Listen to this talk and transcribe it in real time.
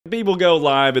People go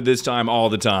live at this time all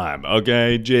the time,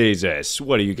 okay? Jesus.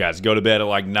 What do you guys, go to bed at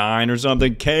like 9 or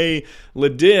something? K.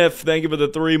 Ladiff, thank you for the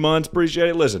 3 months. Appreciate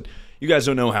it. Listen, you guys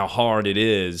don't know how hard it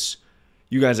is.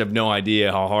 You guys have no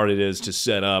idea how hard it is to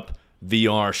set up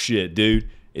VR shit, dude.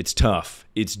 It's tough.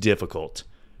 It's difficult.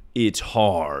 It's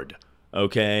hard,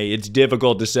 okay? It's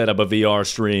difficult to set up a VR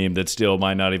stream that still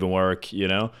might not even work, you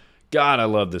know? God, I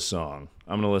love this song.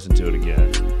 I'm going to listen to it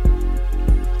again.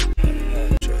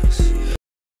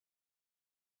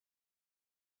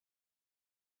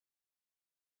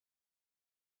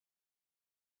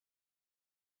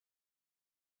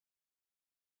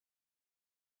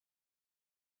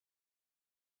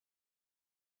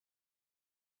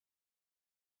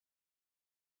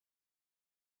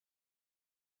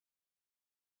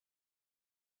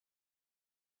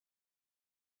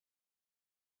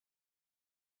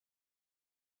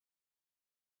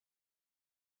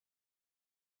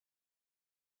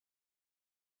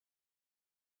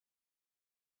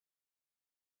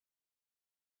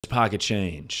 Pocket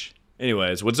change.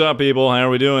 Anyways, what's up, people? How are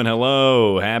we doing?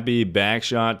 Hello. Happy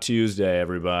Backshot Tuesday,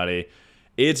 everybody.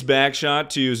 It's Backshot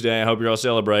Tuesday. I hope you're all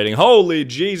celebrating. Holy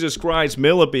Jesus Christ,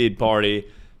 millipede party.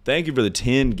 Thank you for the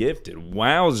 10 gifted.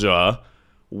 Wowza.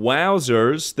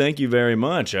 Wowzers. Thank you very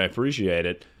much. I appreciate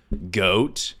it.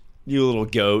 Goat. You little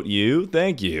goat, you.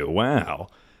 Thank you. Wow.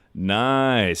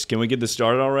 Nice. Can we get this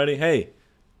started already? Hey,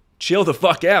 chill the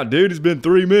fuck out, dude. It's been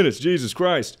 3 minutes. Jesus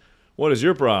Christ. What is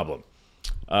your problem?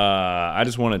 I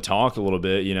just want to talk a little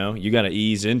bit, you know. You got to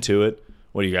ease into it.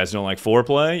 What, do you guys don't like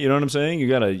foreplay? You know what I'm saying? You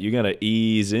gotta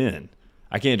ease in.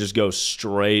 I can't just go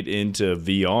straight into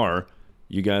VR.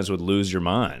 You guys would lose your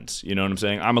minds. You know what I'm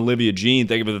saying? I'm Olivia Jean.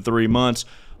 Thank you for the 3 months.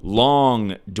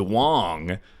 Long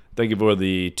Duong. Thank you for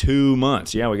the 2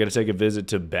 months. Yeah, we got to take a visit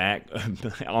to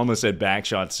I almost said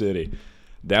Backshot City.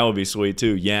 That would be sweet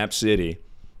too. Yap City,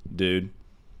 dude.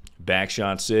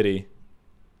 Backshot City.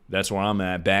 That's where I'm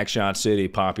at. Backshot City,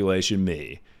 population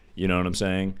me. You know what I'm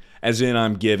saying? As in,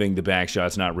 I'm giving the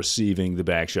backshots, not receiving the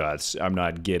backshots. I'm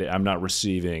not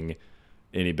receiving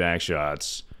any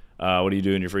backshots. What do you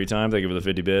do in your free time? Thank you for the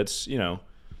 50 bits. You know,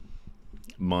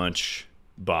 munch,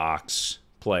 box,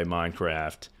 play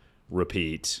Minecraft,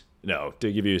 repeat. No,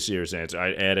 to give you a serious answer,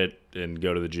 I edit and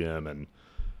go to the gym and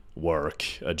work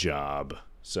a job.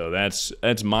 So that's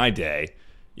my day,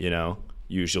 you know,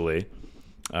 usually.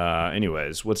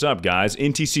 Anyways, what's up, guys?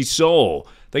 NTC Soul,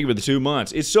 thank you for the 2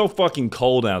 months. It's so fucking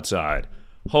cold outside.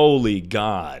 Holy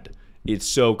God. It's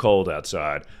so cold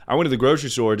outside. I went to the grocery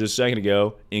store just a second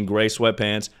ago in gray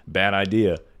sweatpants. Bad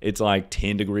idea. It's like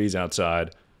 10 degrees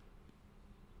outside.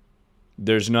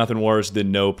 There's nothing worse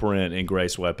than no print in gray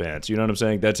sweatpants. You know what I'm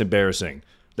saying? That's embarrassing.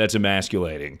 That's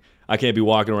emasculating. I can't be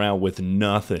walking around with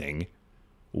nothing.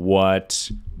 What?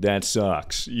 That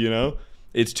sucks, you know?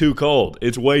 It's too cold.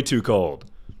 It's way too cold.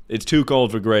 It's too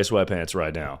cold for gray sweatpants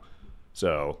right now.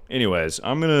 So, anyways,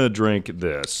 I'm going to drink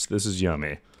this. This is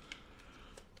yummy.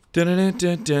 Too cold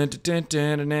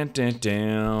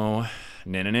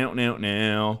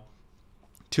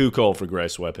for gray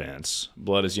sweatpants.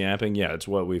 Blood is yapping? Yeah, it's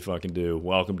what we fucking do.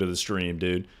 Welcome to the stream,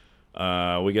 dude.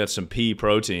 We got some pea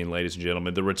protein, ladies and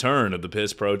gentlemen. The return of the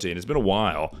piss protein. It's been a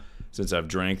while since I've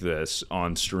drank this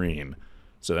on stream.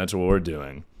 So that's what we're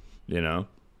doing, you know?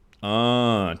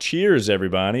 Cheers,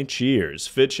 everybody. Cheers.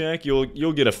 Fit check?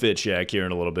 You'll get a fit check here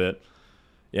in a little bit.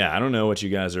 Yeah, I don't know what you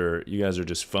guys are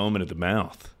just foaming at the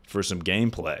mouth for some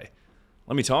gameplay.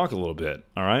 Let me talk a little bit,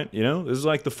 all right? You know, this is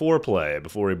like the foreplay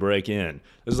before we break in.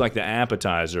 This is like the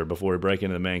appetizer before we break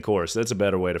into the main course. That's a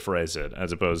better way to phrase it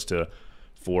as opposed to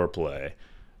foreplay.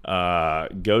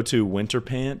 Go to winter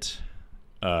pant.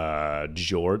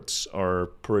 Jorts are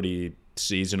pretty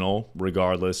seasonal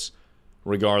regardless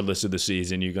of the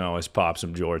season. You can always pop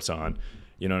some jorts on.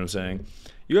 You know what I'm saying?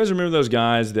 You guys remember those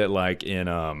guys that, like, in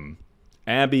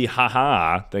Abby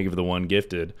Haha, thank you for the 1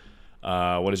 gifted.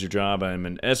 What is your job? I'm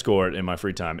an escort in my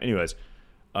free time. Anyways,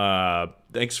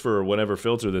 thanks for whatever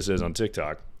filter this is on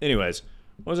TikTok. Anyways,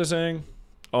 what was I saying?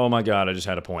 Oh my God, I just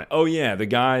had a point. Oh yeah, the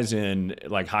guys in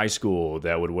like high school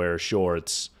that would wear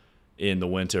shorts in the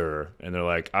winter and they're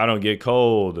like, I don't get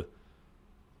cold.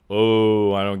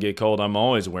 Oh, I don't get cold. I'm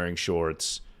always wearing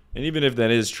shorts. And even if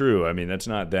that is true, I mean, that's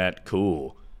not that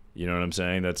cool. You know what I'm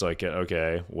saying? That's like,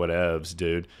 okay, whatevs,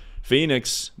 dude.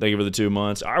 Phoenix, thank you for the 2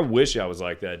 months. I wish I was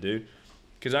like that, dude.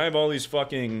 Because I have all these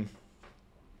fucking,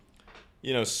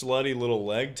 you know, slutty little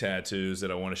leg tattoos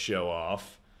that I want to show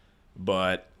off.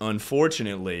 But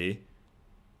unfortunately,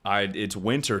 it's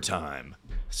winter time.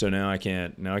 So now I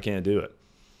can't do it.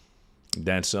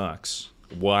 That sucks.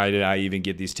 Why did I even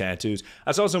get these tattoos?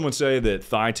 I saw someone say that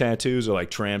thigh tattoos are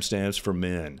like tramp stamps for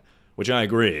men. which I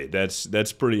agree.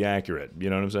 That's pretty accurate. You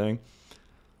know what I'm saying?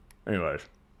 Anyways.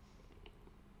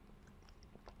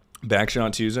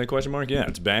 Backshot Tuesday, question mark? Yeah,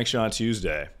 it's Backshot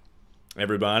Tuesday.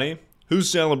 Everybody, who's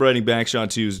celebrating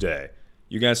Backshot Tuesday?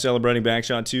 You guys celebrating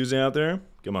Backshot Tuesday out there?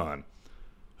 Come on.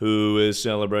 Who is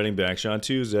celebrating Backshot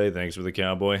Tuesday? Thanks for the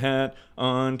cowboy hat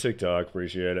on TikTok.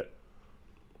 Appreciate it.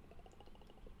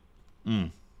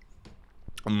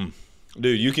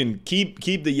 Dude, you can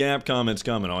keep the yap comments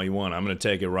coming all you want. I'm going to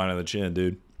take it right on the chin,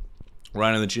 dude.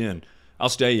 Right on the chin. I'll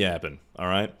stay yapping, all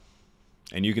right?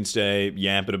 And you can stay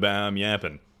yapping about I'm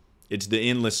yapping. It's the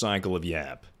endless cycle of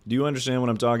yap. Do you understand what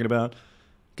I'm talking about?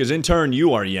 Because in turn,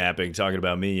 you are yapping, talking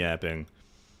about me yapping.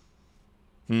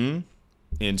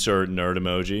 Insert nerd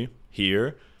emoji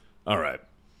here. All right.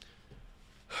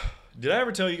 Did I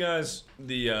ever tell you guys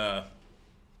the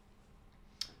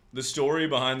story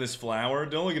behind this flower?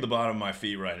 Don't look at the bottom of my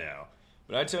feet right now.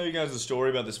 But I tell you guys the story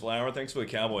about this flower. Thanks for the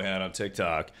cowboy hat on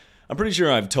TikTok. I'm pretty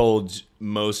sure I've told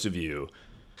most of you.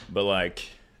 But like,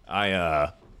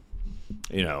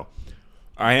 you know,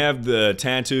 I have the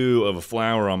tattoo of a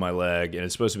flower on my leg, and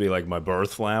it's supposed to be like my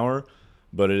birth flower,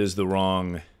 but it is the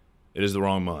wrong month. It is the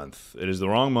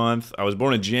wrong month. I was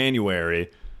born in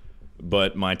January,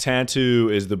 but my tattoo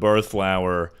is the birth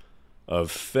flower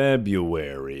of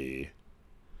February.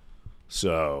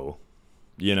 So,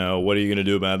 you know, what are you going to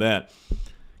do about that?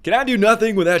 Can I do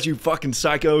nothing without you fucking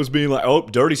psychos being like, oh,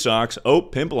 dirty socks. Oh,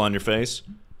 pimple on your face.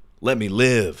 Let me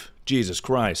live. Jesus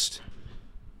Christ.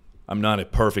 I'm not a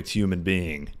perfect human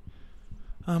being.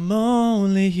 I'm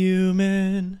only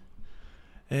human.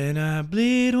 And I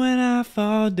bleed when I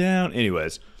fall down.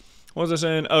 Anyways, what was I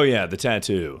saying? Oh yeah, the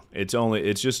tattoo. It's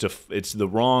the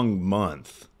wrong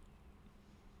month.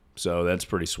 So that's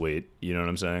pretty sweet. You know what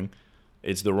I'm saying?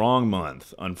 It's the wrong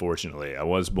month, unfortunately. I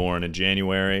was born in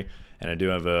January, and I do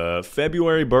have a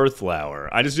February birth flower.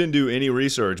 I just didn't do any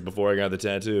research before I got the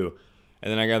tattoo.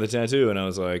 And then I got the tattoo, and I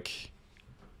was like,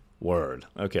 word.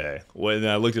 Okay. Well, then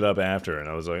I looked it up after, and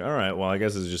I was like, all right, well, I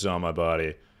guess it's just on my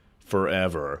body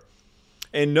forever.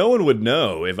 And no one would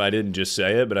know if I didn't just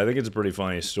say it, but I think it's a pretty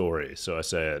funny story, so I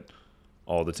say it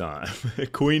all the time.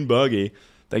 Queen Buggy,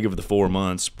 thank you for the 4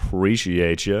 months.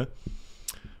 Appreciate you.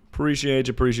 Appreciate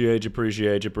you, appreciate you,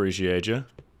 appreciate you, appreciate you.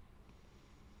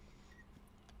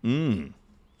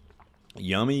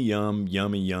 Yummy, yum,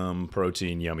 yummy, yum,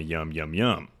 protein, yummy, yum, yum,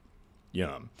 yum.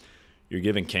 Yum. You're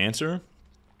giving cancer?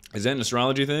 Is that an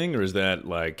astrology thing, or is that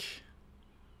like,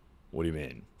 what do you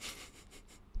mean?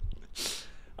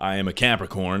 I am a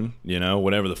Capricorn, you know,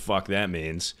 whatever the fuck that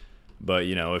means. But,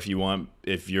 you know, if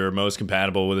you're most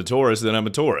compatible with a Taurus, then I'm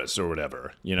a Taurus or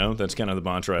whatever. You know, that's kind of the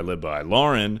mantra I live by.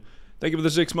 Lauren, thank you for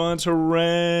the 6 months.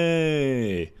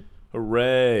 Hooray.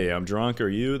 Hooray. I'm drunk. Are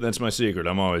you? That's my secret.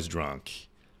 I'm always drunk.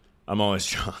 I'm always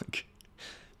drunk.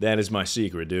 That is my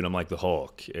secret, dude. I'm like the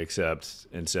Hulk, except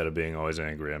instead of being always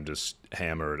angry, I'm just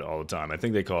hammered all the time. I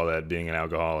think they call that being an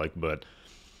alcoholic, but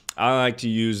I like to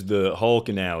use the Hulk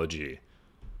analogy.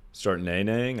 Start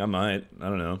nay-naying? I might. I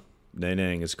don't know.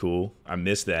 Nay-naying is cool. I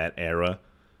miss that era.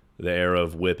 The era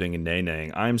of whipping and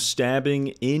nay-naying. I'm stabbing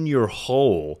in your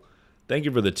hole. Thank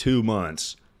you for the 2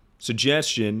 months.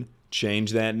 Suggestion,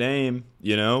 change that name,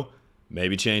 you know?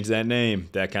 Maybe change that name.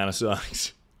 That kind of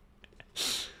sucks.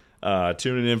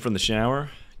 Tuning in from the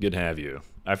shower? Good to have you.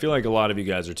 I feel like a lot of you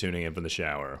guys are tuning in from the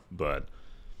shower, but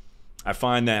I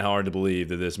find that hard to believe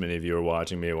that this many of you are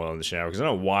watching me while in the shower, because I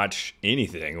don't watch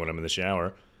anything when I'm in the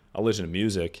shower. I'll listen to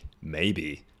music,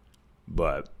 maybe,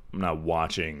 but I'm not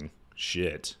watching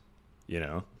shit, you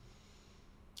know?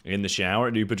 In the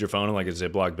shower, do you put your phone in like a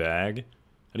Ziploc bag?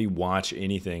 How do you watch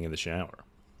anything in the shower?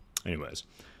 Anyways,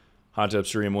 hot tub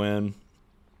stream when?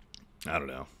 I don't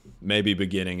know. Maybe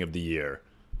beginning of the year.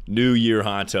 New Year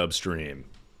hot tub stream.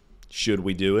 Should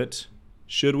we do it?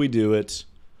 Should we do it?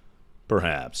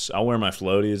 Perhaps. I'll wear my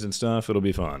floaties and stuff. It'll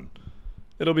be fun.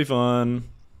 It'll be fun.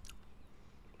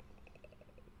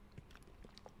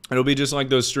 It'll be just like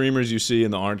those streamers you see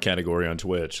in the art category on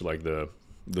Twitch. Like the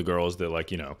girls that, like,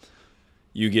 you know,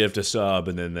 you gift a sub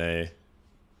and then they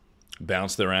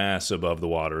bounce their ass above the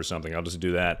water or something. I'll just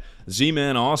do that.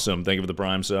 Z-Man, awesome. Thank you for the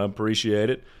prime sub. Appreciate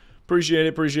it. Appreciate it,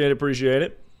 appreciate it, appreciate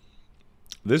it.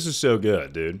 This is so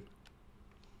good, dude.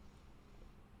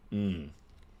 Hey,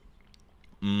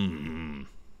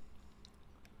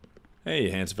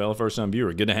 HansumFella, first time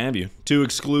viewer. Good to have you. To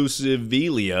exclusive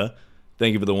Velia.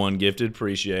 Thank you for the 1 gifted.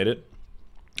 Appreciate it.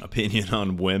 Opinion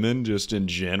on women, just in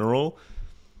general.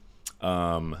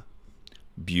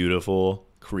 Beautiful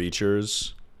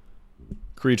creatures.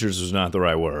 Creatures was not the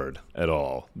right word at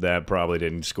all. That probably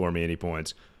didn't score me any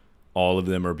points. All of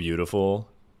them are beautiful,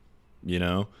 you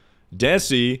know?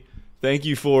 Desi, Thank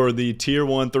you for the tier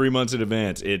 1 3 months in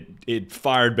advance. It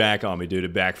fired back on me, dude.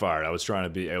 It backfired. I was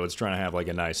trying to have like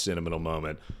a nice sentimental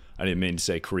moment. I didn't mean to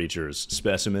say creatures.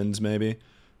 Specimens, maybe?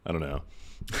 I don't know.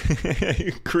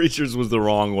 Creatures was the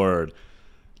wrong word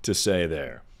to say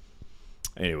there.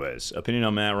 Anyways, opinion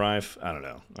on Matt Rife? I don't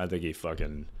know. I think he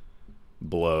fucking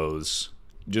blows.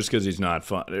 Just because he's not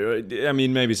fun. I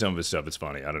mean, maybe some of his stuff is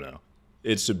funny. I don't know.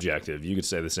 It's subjective. You could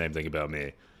say the same thing about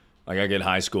me. Like, I get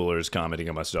high schoolers commenting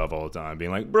on my stuff all the time, being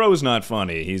like, bro is not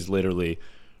funny. He's literally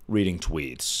reading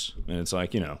tweets. And it's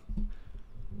like, you know,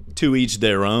 to each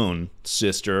their own,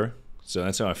 sister. So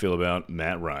that's how I feel about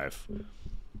Matt Rife.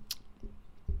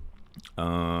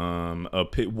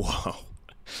 Whoa.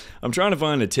 I'm trying to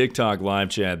find a TikTok live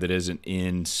chat that isn't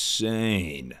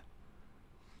insane.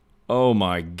 Oh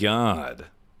my god.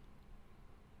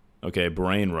 Okay,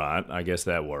 brain rot. I guess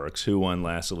that works. Who won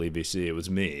last Elite VC? It was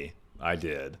me. I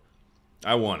did.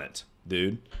 I won it,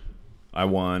 dude. I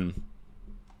won.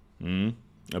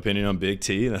 Opinion on Big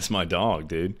T? That's my dog,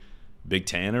 dude. Big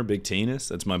Tanner, Big Teenus?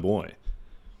 That's my boy.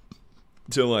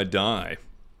 Till I die.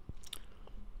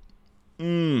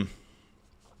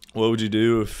 What would you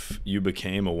do if you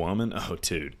became a woman? Oh,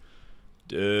 dude.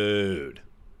 Dude.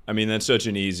 I mean, that's such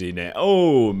an easy name.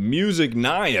 Oh, Music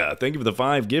Naya. Thank you for the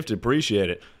 5 gifted. Appreciate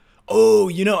it. Oh,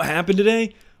 you know what happened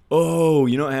today?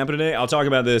 I'll talk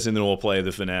about this and then we'll play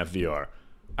the FNAF VR.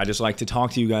 I just like to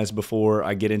talk to you guys before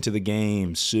I get into the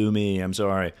game. Sue me. I'm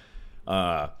sorry.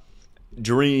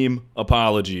 Dream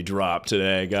apology dropped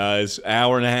today, guys.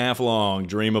 Hour and a half long.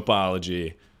 Dream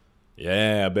apology.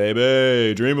 Yeah,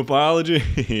 baby. Dream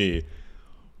apology.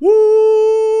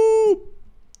 Woo!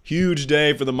 Huge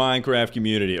day for the Minecraft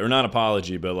community. Or not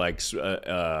apology, but like,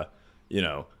 you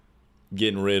know,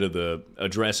 getting rid of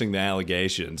addressing the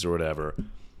allegations or whatever.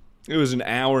 It was an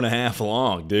hour and a half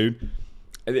long, dude.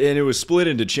 And it was split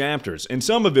into chapters. And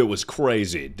some of it was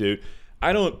crazy, dude.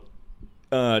 I don't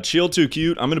chill too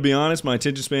cute. I'm going to be honest. My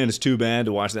attention span is too bad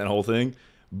to watch that whole thing.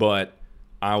 But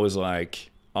I was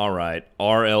like, all right,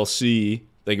 RLC,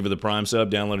 thank you for the Prime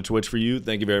sub, downloaded Twitch for you,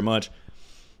 thank you very much.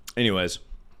 Anyways,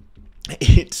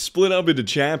 it's split up into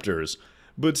chapters,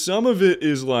 but some of it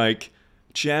is like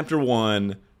chapter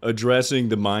 1 addressing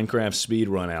the Minecraft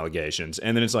speedrun allegations,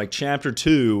 and then it's like chapter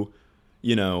 2,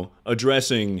 you know,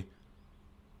 addressing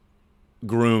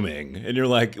grooming, and you're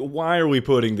like, why are we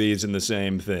putting these in the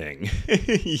same thing?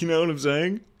 You know what I'm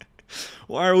saying?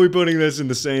 Why are we putting this in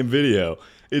the same video?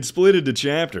 It's split into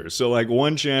chapters. So, like,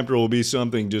 one chapter will be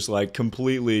something just, like,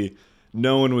 completely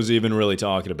no one was even really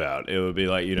talking about. It would be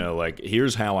like, you know, like,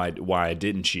 here's why I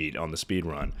didn't cheat on the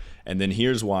speedrun. And then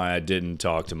here's why I didn't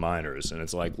talk to minors. And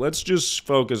it's like, let's just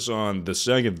focus on the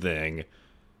second thing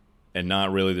and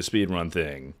not really the speedrun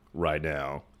thing right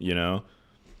now, you know?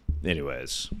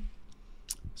 Anyways.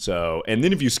 So, and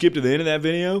then if you skip to the end of that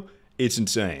video, it's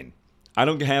insane. I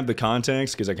don't have the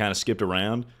context because I kind of skipped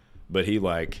around, but he,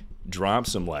 like, dropped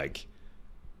some, like,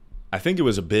 I think it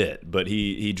was a bit, but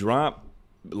he dropped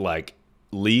like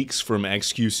leaks from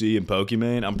XQC and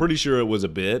Pokimane. I'm pretty sure it was a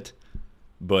bit,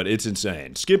 but it's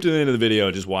insane. Skip to the end of the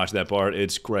video, just watch that part.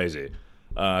 It's crazy.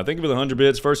 Thank you for the 100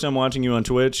 bits. First time watching you on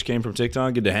Twitch. Came from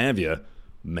TikTok. Good to have you,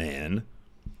 man.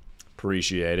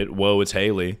 Appreciate it. Whoa, it's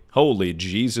Haley. Holy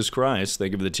Jesus Christ.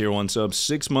 Thank you for the tier 1 sub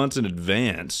 6 months in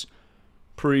advance.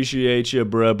 Appreciate you,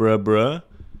 bruh.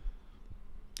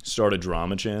 Start a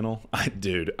drama channel?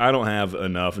 Dude, I don't have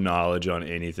enough knowledge on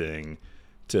anything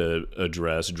to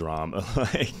address drama.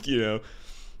 Like, you know,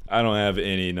 I don't have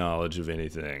any knowledge of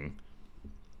anything.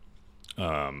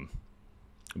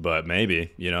 But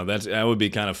maybe, you know, that would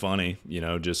be kind of funny, you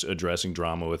know, just addressing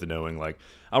drama with knowing, like,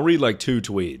 I'll read like 2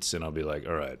 tweets and I'll be like,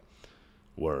 all right,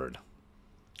 word.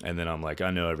 And then I'm like,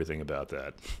 I know everything about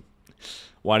that.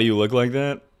 Why do you look like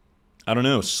that? I don't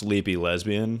know, sleepy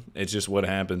lesbian. It's just what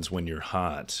happens when you're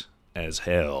hot as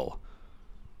hell.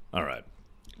 All right.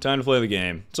 Time to play the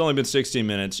game. It's only been 16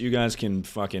 minutes. You guys can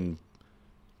fucking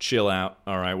chill out.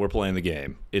 All right, we're playing the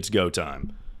game. It's go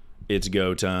time. It's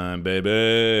go time,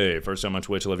 baby. First time on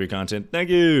Twitch. Love your content. Thank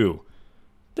you.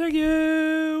 Thank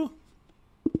you.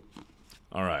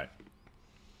 All right.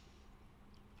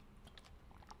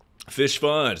 Fish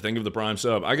Fudge, thank you for the Prime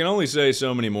sub. I can only say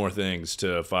so many more things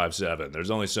to 5-7.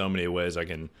 There's only so many ways I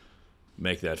can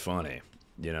make that funny,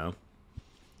 you know?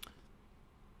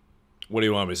 What do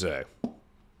you want me to say?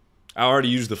 I already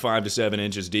used the 5 to 7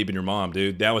 inches deep in your mom,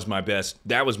 dude. That was my best.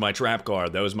 That was my trap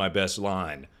card. That was my best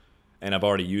line. And I've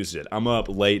already used it. I'm up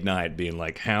late night being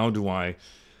like, how do I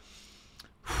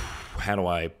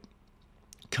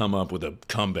come up with a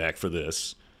comeback for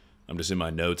this? I'm just in my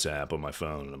notes app on my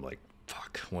phone, and I'm like,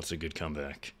 fuck, what's a good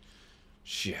comeback?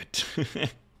 Shit.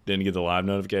 Didn't get the live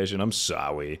notification. I'm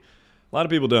sorry. A lot of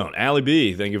people don't. Allie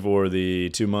B, thank you for the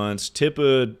 2 months.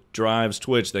 Tippa Drives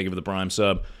Twitch, thank you for the Prime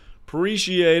sub.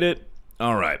 Appreciate it.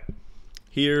 All right.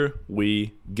 Here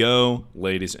we go,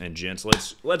 ladies and gents.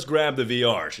 Let's grab the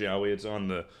VR, shall we? It's on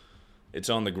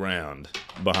the ground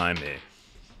behind me.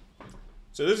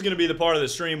 So this is going to be the part of the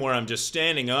stream where I'm just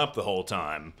standing up the whole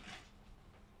time.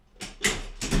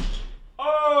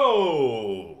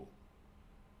 Oh!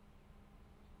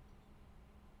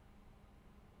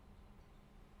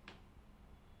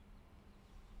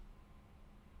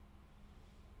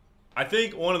 I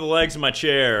think one of the legs of my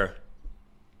chair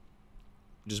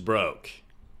just broke.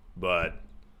 But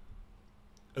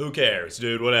who cares,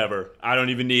 dude? Whatever. I don't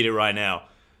even need it right now.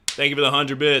 Thank you for the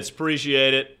 100 bits.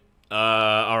 Appreciate it.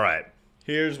 All right.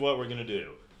 Here's what we're going to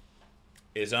do.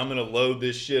 I'm going to load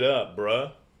this shit up,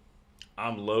 bruh.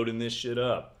 I'm loading this shit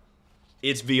up.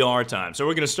 It's VR time. So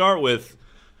we're going to start with,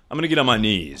 I'm going to get on my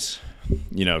knees.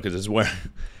 You know, because it's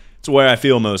where I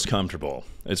feel most comfortable.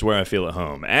 It's where I feel at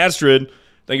home. Astrid,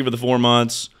 thank you for the 4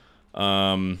 months.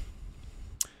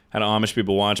 How do Amish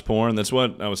people watch porn? That's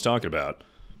what I was talking about.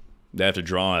 They have to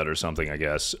draw it or something, I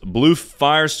guess. Blue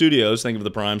Fire Studios, thank you for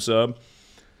the Prime sub.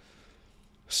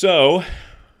 So,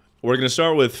 we're going to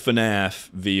start with FNAF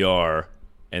VR,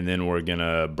 and then we're going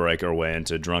to break our way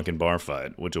into Drunken Bar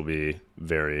Fight, which will be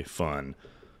very fun.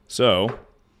 So,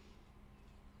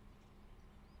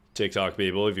 TikTok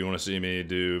people, if you want to see me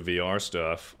do VR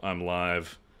stuff, I'm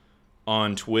live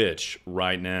on Twitch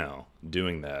right now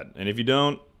doing that. And if you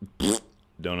don't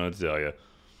know what to tell you.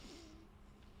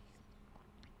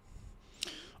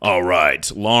 All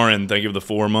right. Lauren, thank you for the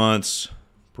 4 months.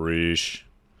 Preach.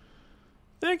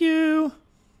 Thank you.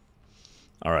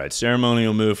 All right.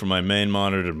 Ceremonial move from my main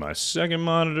monitor to my second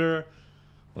monitor.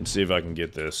 Let's see if I can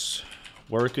get this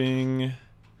working.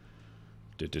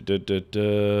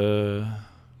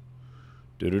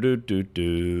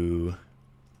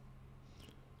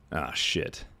 Ah,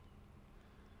 shit.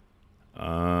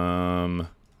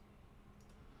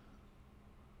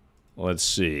 Let's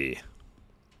see.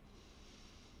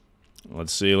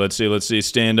 Let's see.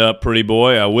 Stand up, pretty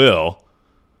boy. I will.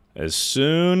 As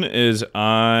soon as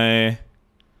I...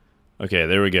 Okay,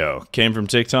 there we go. Came from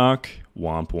TikTok.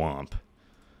 Womp womp.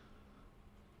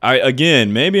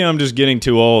 Again, maybe I'm just getting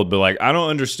too old, but like I don't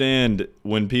understand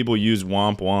when people use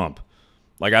womp womp.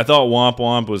 Like I thought womp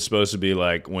womp was supposed to be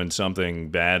like when something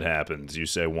bad happens, you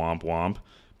say womp womp.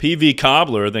 PV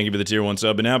Cobbler, thank you for the tier 1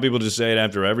 sub, but now people just say it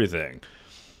after everything.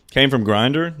 Came from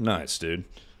Grindr? Nice, dude.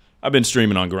 I've been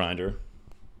streaming on Grindr.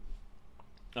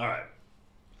 All right.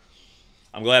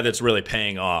 I'm glad that's really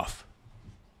paying off.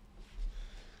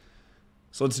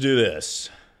 So let's do this.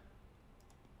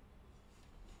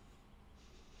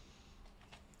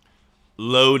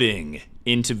 Loading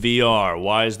into VR.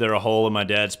 Why is there a hole in my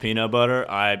dad's peanut butter?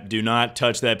 I do not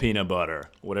touch that peanut butter.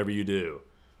 Whatever you do,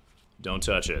 don't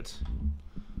touch it.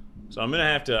 So I'm going to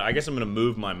have to, I guess I'm going to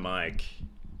move my mic.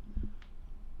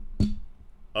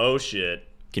 Oh, shit.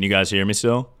 Can you guys hear me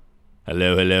still?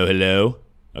 Hello, hello, hello?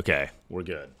 Okay, we're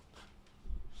good.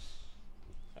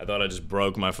 I thought I just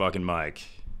broke my fucking mic.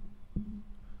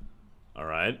 All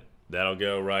right, that'll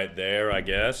go right there, I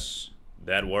guess.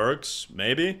 That works,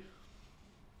 maybe?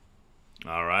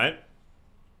 All right.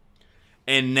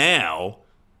 And now,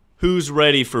 who's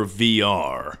ready for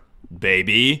VR,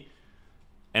 baby?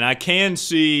 And I can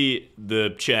see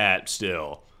the chat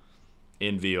still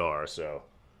in VR, so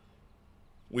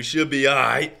we should be all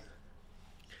right.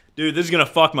 Dude, this is going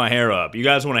to fuck my hair up. You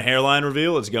guys want a hairline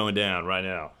reveal? It's going down right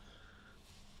now.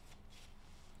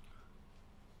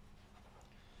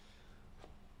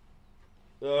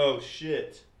 Oh,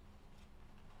 shit.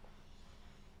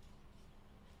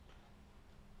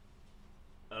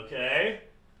 Okay.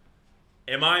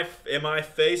 Am I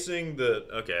facing the...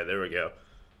 Okay, there we go.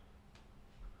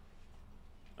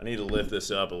 I need to lift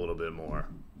this up a little bit more.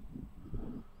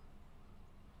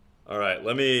 All right,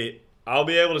 I'll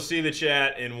be able to see the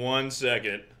chat in 1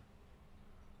 second.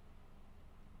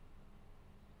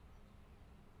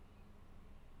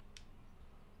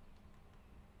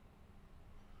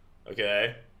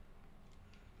 Okay.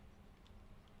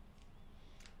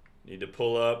 Need to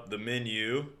pull up the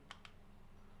menu.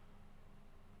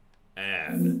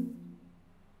 Add.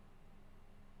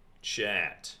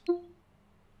 Chat.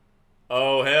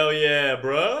 Oh, hell yeah,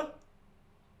 bruh.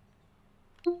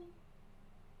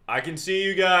 I can see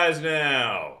you guys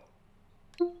now.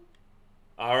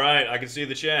 All right, I can see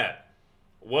the chat.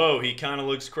 Whoa, he kind of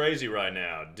looks crazy right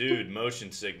now. Dude,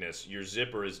 motion sickness. Your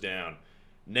zipper is down.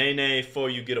 Nay, nay, before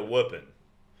you get a whooping.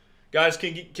 Guys,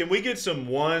 can we get some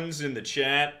ones in the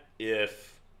chat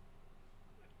if,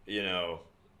 you know,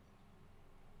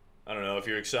 I don't know if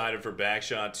you're excited for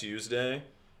Backshot Tuesday.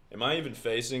 Am I even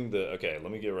facing the... Okay,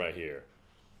 let me get right here.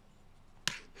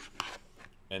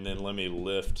 And then let me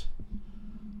lift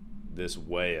this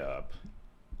way up.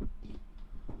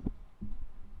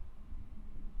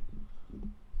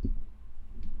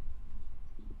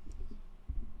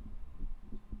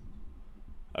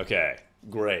 Okay,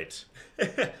 great.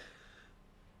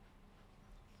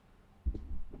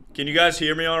 Can you guys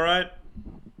hear me all right?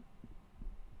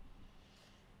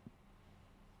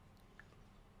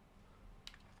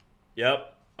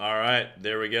 Yep. All right,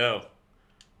 there we go.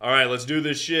 All right, let's do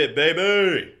this shit,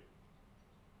 baby.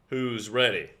 Who's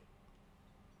ready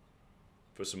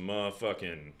for some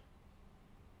motherfucking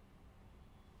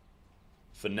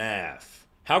FNAF?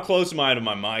 How close am I to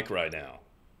my mic right now?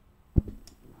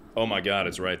 Oh my god,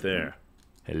 it's right there.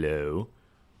 Hello.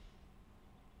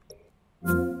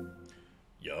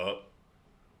 Yup.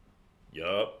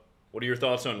 Yup. What are your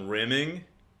thoughts on rimming?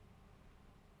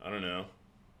 I don't know.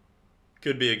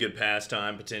 Could be a good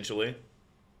pastime, potentially.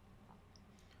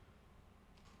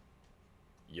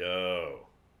 Yo.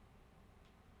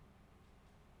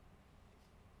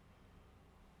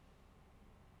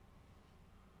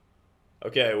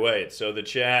 Okay, wait. So the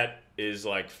chat is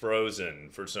like frozen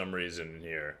for some reason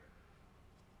here.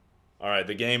 Alright,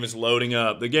 the game is loading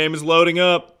up. The game is loading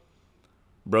up.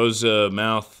 Bro's a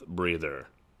mouth breather.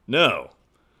 No.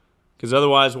 Because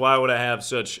otherwise, why would I have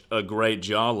such a great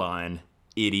jawline,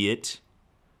 idiot?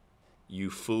 You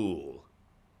fool.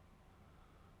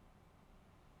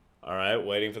 Alright,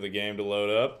 waiting for the game to load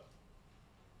up.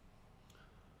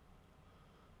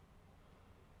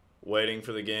 Waiting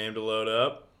for the game to load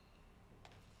up.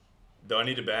 Do I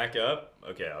need to back up?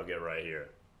 Okay, I'll get right here.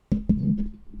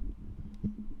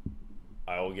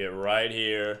 I will get right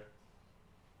here.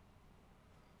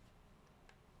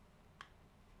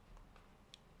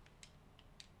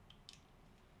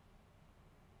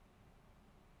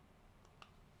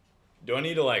 Do I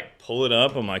need to, like, pull it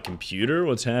up on my computer?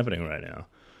 What's happening right now?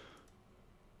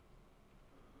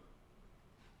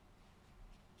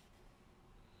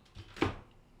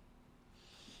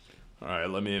 Alright,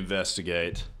 let me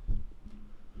investigate.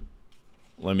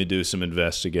 Let me do some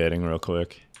investigating real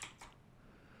quick.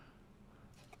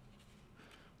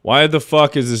 Why the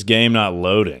fuck is this game not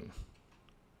loading?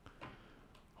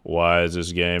 Why is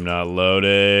this game not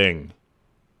loading?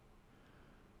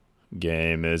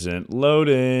 Game isn't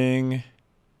loading.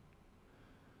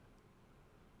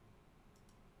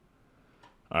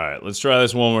 Alright, let's try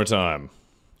this one more time.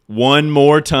 One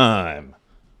more time.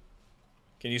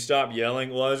 Can you stop yelling?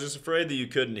 Well, I was just afraid that you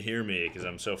couldn't hear me because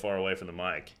I'm so far away from the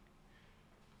mic.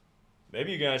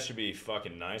 Maybe you guys should be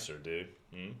fucking nicer, dude.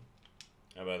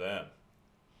 How about that?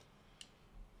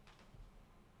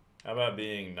 How about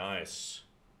being nice?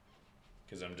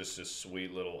 Because I'm just a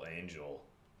sweet little angel.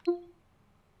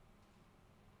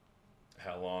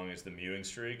 How long is the mewing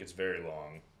streak? It's very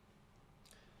long.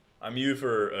 I mew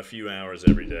for a few hours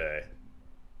every day.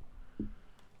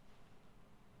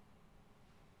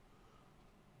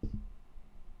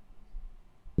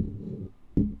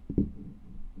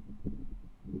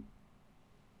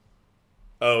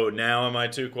 Oh, now am I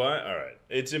too quiet? Alright.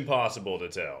 It's impossible to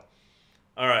tell.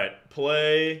 Alright,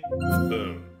 play.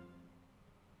 Boom.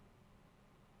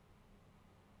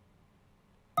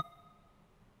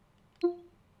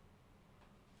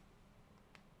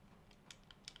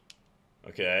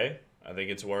 Okay, I think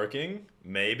it's working.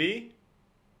 Maybe.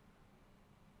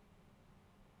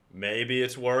 Maybe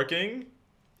it's working.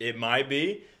 It might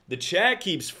be. The chat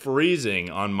keeps freezing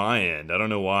on my end. I don't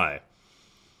know why.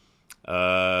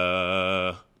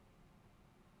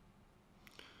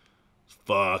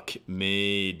 Fuck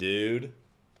me, dude.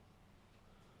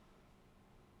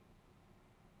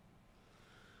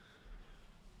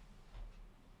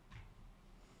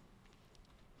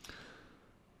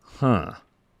 Huh.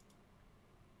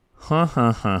 Huh,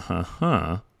 huh, huh, huh,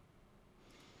 huh.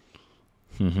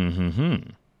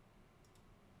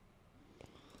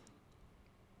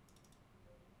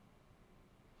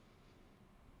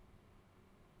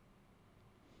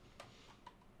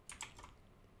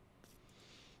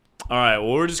 All right,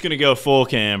 well, we're just going to go full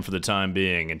cam for the time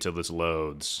being until this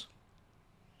loads.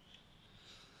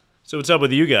 So what's up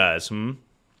with you guys, How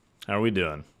are we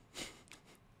doing?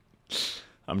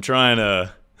 I'm trying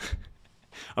to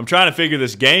figure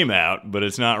this game out, but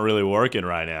it's not really working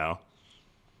right now.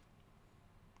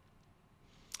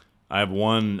 I have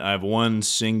one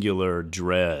singular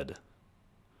dread.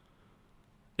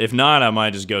 If not, I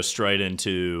might just go straight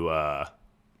into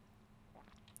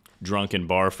drunken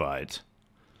bar fight.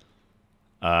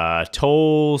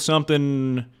 Toll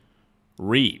something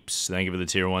Reaps. Thank you for the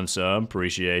tier 1 sub.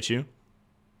 Appreciate you.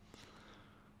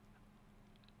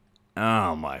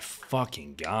 Oh my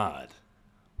fucking god.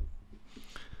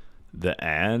 The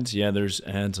ads? Yeah, there's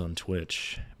ads on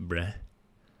Twitch, bruh.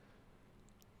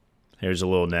 Here's a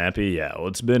little nappy. Yeah, well,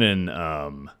 it's been in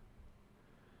the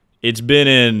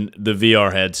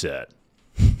VR headset.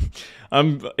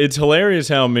 It's hilarious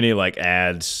how many like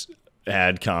ad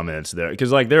comments there,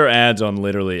 because like there are ads on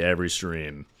literally every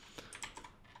stream.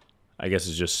 I guess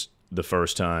it's just the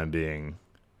first time being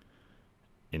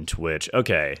in Twitch.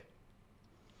 Okay.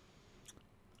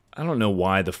 I don't know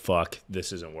why the fuck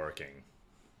this isn't working.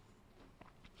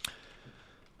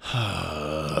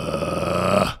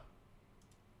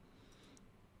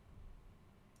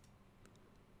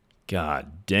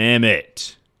 God damn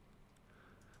it.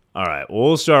 All right,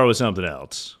 we'll start with something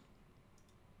else.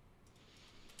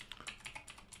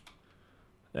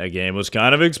 That game was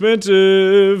kind of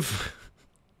expensive.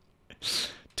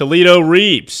 Toledo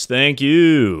Reaps, thank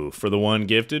you for the one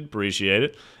gifted. Appreciate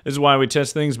it. This is why we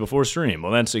test things before stream.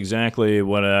 Well, that's exactly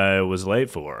what I was late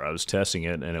for. I was testing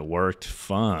it, and it worked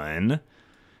fine.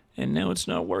 And now it's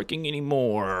not working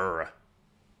anymore.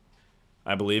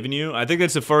 I believe in you. I think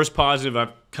that's the first positive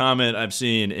comment I've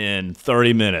seen in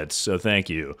 30 minutes, so thank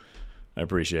you. I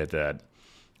appreciate that.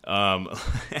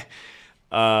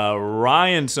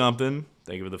 Ryan something,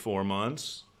 thank you for the 4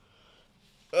 months.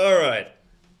 All right,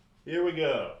 here we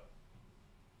go.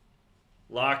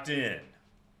 Locked in.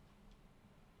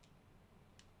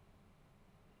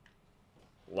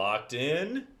 Locked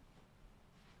in.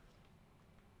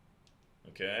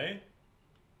 Okay.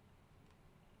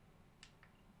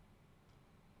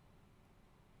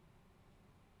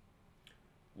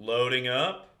 Loading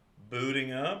up,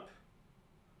 booting up.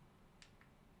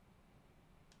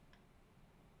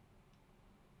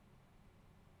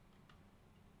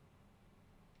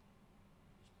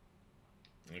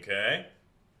 Okay.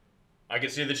 I can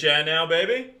see the chat now,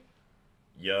 baby.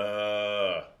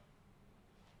 Yeah.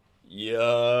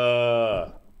 Yeah.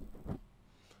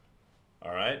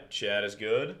 All right, chat is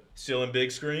good. Still in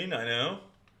big screen, I know.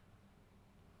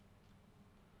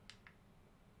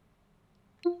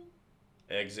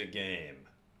 Exit game.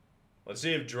 Let's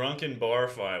see if Drunken Bar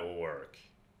Fight will work.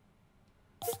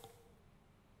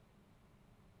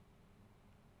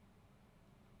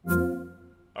 All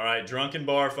right, Drunken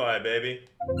Bar Fight, baby.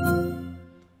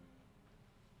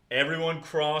 Everyone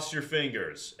cross your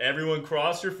fingers. Everyone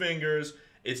cross your fingers.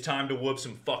 It's time to whoop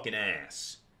some fucking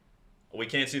ass. We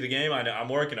can't see the game. I'm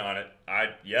working on it.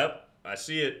 Yep, I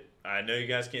see it. I know you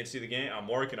guys can't see the game. I'm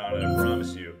working on it, I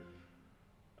promise you.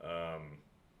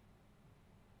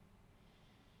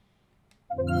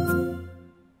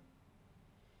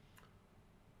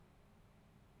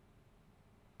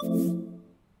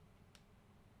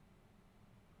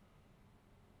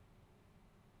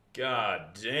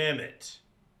 God damn it.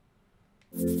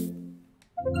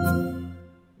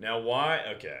 Now why?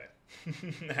 Okay.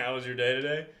 How was your day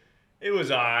today? It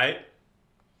was alright.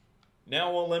 Now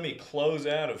it won't let me close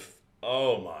out of...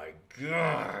 Oh my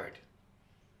god.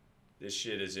 This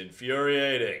shit is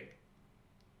infuriating.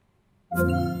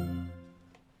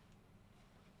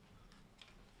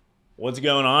 What's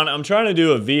going on? I'm trying to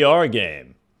do a VR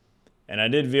game. And I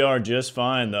did VR just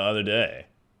fine the other day.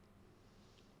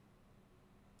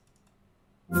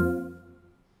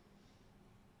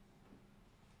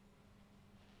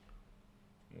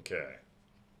 Okay.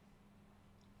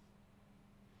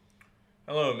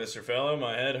 Hello, Mr. Fellow.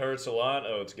 My head hurts a lot.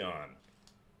 Oh, it's gone.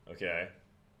 Okay.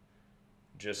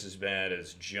 Just as bad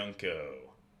as Junko.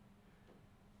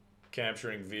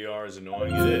 Capturing VR is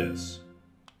annoying. It is.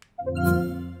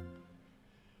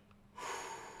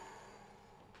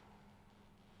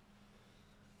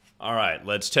 All right,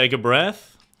 let's take a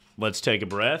breath. Let's take a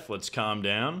breath. Let's calm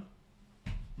down.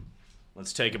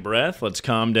 Let's take a breath. Let's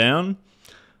calm down.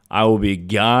 I will be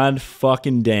God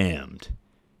fucking damned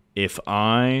if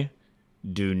I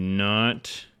do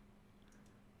not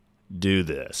do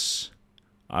this.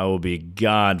 I will be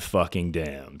God fucking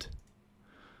damned.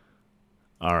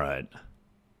 All right.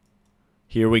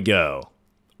 Here we go.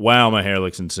 Wow, my hair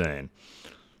looks insane.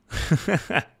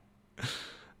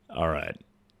 All right.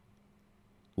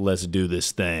 Let's do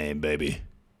this thing, baby.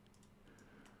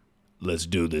 Let's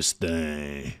do this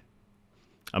thing.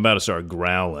 I'm about to start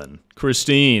growling.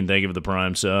 Christine, thank you for the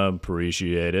Prime sub.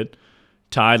 Appreciate it.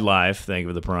 Tide Life, thank you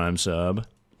for the Prime sub.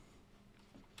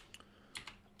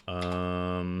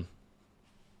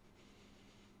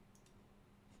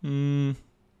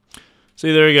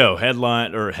 See, there you go.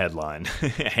 Hairline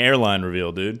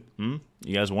reveal, dude. You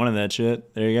guys wanted that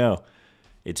shit? There you go.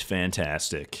 It's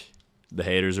fantastic. The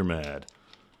haters are mad.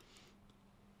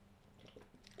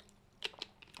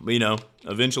 But, you know,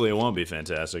 eventually it won't be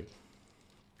fantastic.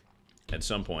 At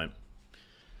some point.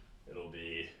 it'll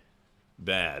be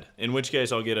bad. In which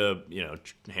case, I'll get a, you know,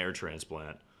 hair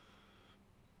transplant.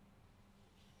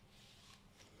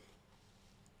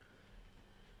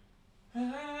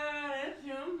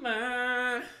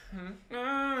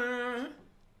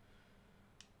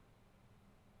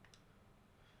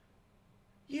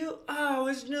 You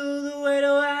always knew the way to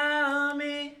wow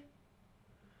me.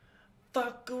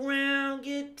 Fuck around,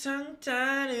 get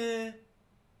tongue-tied.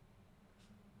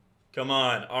 Come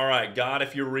on. All right, God,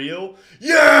 if you're real.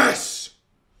 Yes!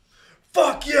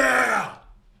 Fuck yeah!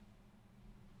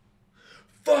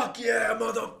 Fuck yeah,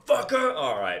 motherfucker!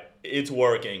 All right, it's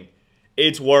working.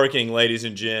 It's working, ladies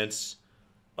and gents.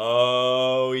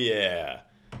 Oh, yeah.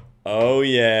 Oh,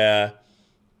 yeah.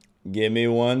 Give me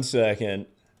 1 second.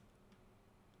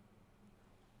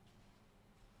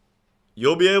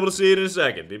 You'll be able to see it in a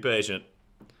second. Be patient.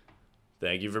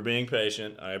 Thank you for being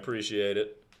patient. I appreciate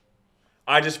it.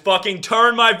 I just fucking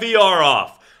turned my VR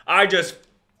off. I just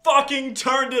fucking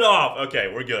turned it off.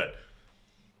 Okay, we're good.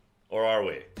 Or are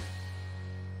we?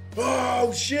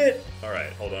 Oh, shit. All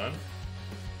right, hold on.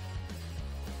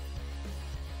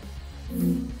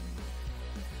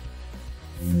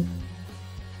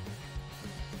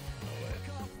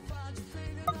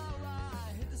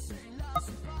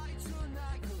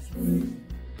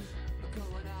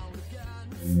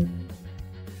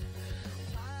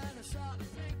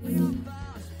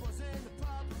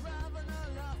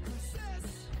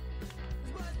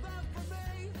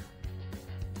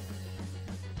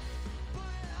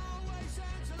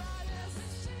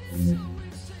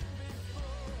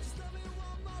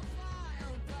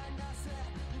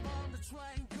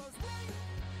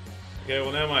 Okay,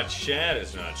 well now my chat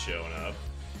is not showing up.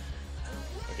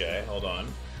 Okay, hold on.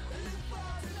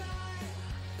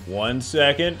 1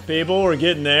 second, people, we're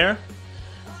getting there.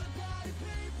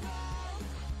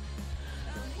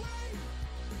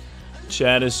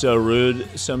 Chat is so rude.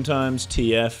 Sometimes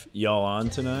TF, y'all on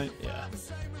tonight? Yeah.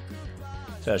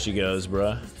 That's how she goes,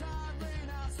 bruh.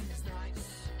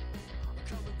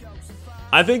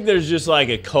 I think there's just like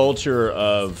a culture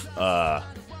of,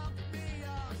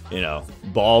 you know,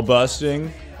 ball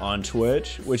busting on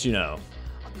Twitch, which, you know,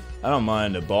 I don't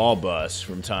mind a ball bust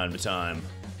from time to time,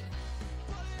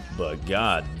 but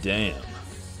god damn.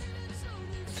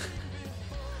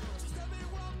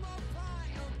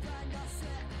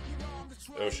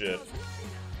 Oh shit.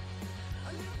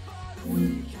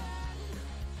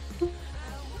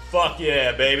 Fuck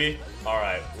yeah, baby.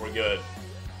 Alright, we're good.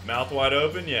 Mouth wide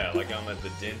open? Yeah, like I'm at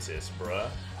the dentist, bruh.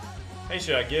 Hey,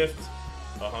 should I gift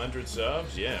 100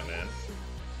 subs? Yeah, man.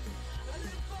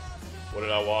 What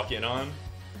did I walk in on?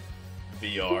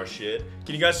 VR shit.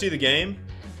 Can you guys see the game?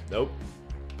 Nope.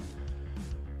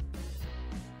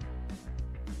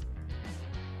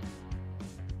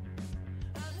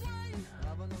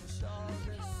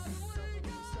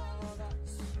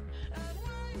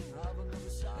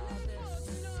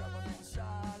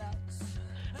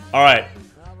 All right.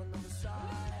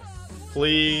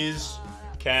 Please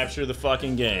capture the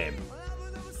fucking game.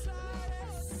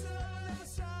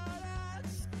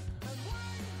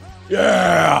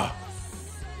 Yeah!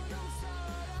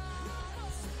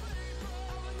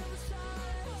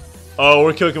 Oh,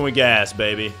 we're cooking with gas,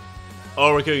 baby.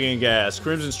 Oh, we're cooking with gas.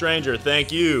 Crimson Stranger,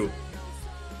 thank you.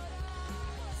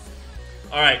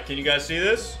 All right, can you guys see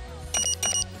this?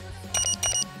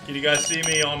 Can you guys see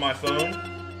me on my phone?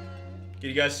 Can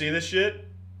you guys see this shit?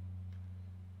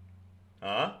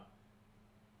 Huh?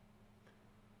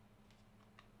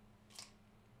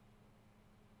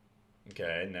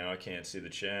 Okay, now I can't see the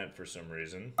chat for some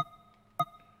reason.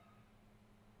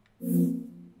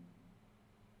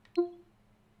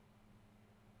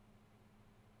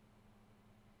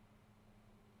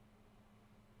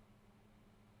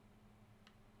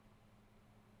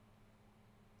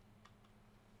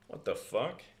 What the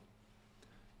fuck?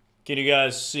 Can you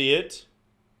guys see it?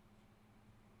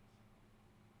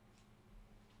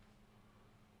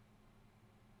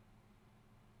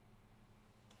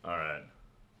 All right.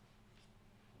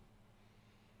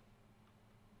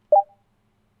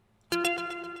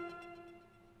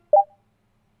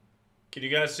 Can you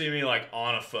guys see me like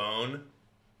on a phone?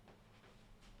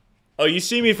 Oh, you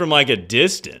see me from like a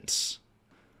distance.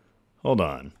 Hold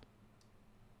on.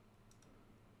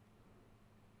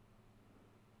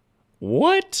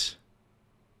 What?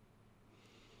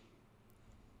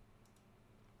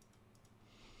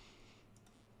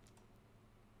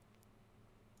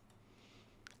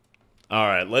 All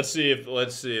right, let's see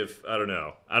if I don't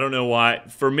know. I don't know why.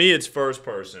 For me it's first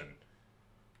person.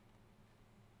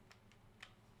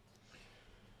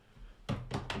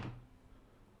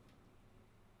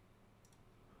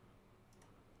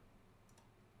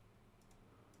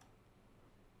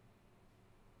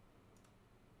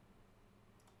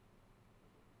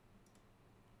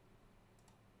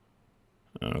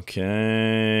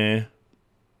 Okay.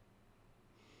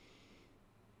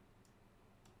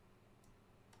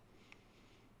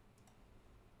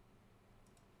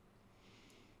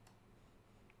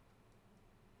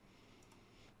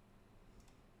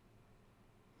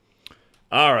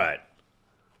 All right.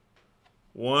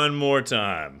 One more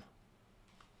time.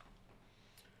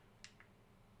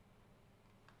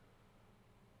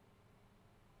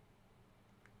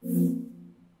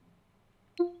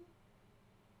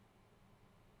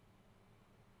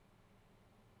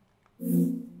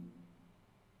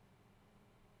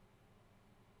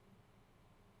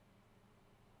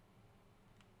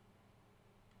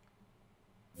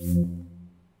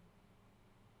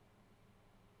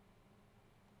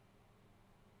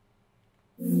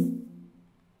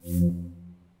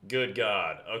 Good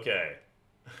God. Okay.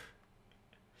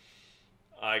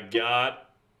 I got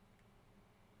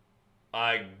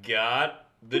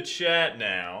the chat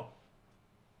now.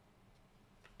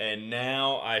 And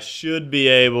now I should be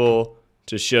able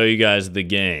to show you guys the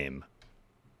game.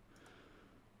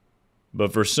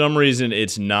 But for some reason,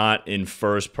 it's not in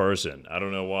first person. I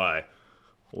don't know why.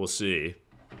 We'll see.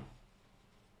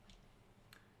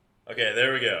 Okay,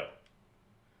 there we go.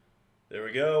 There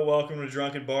we go. Welcome to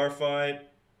Drunken Bar Fight.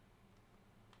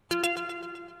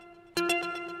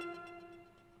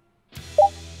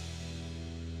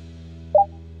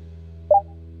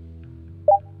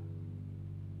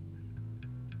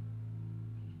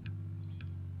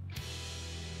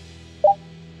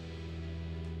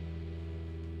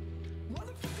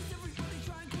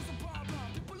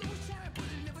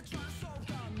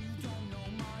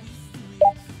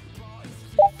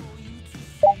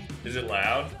 Is it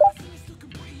loud?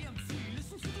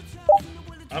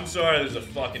 I'm sorry, there's a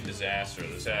fucking disaster.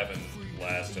 This happened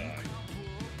last time.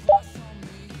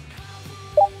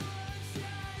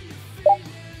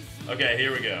 Okay,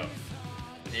 here we go.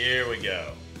 Here we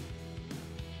go.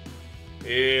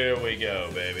 Here we go,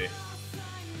 baby.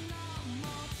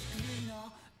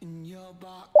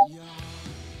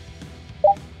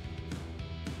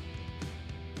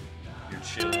 You're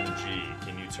chilling, G.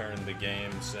 Can you turn the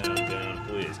game sound down,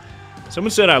 please?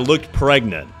 Someone said I looked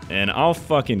pregnant, and I'll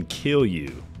fucking kill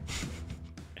you.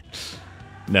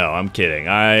 No, I'm kidding.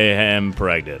 I am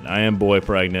pregnant. I am boy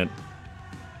pregnant.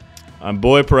 I'm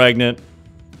boy pregnant.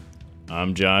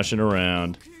 I'm joshing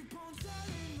around.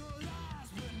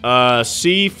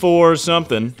 C4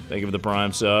 something. Thank you for the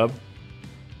prime sub.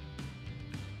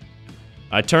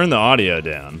 I turned the audio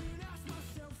down.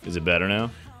 Is it better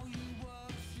now?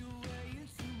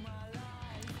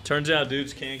 Turns out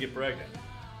dudes can't get pregnant.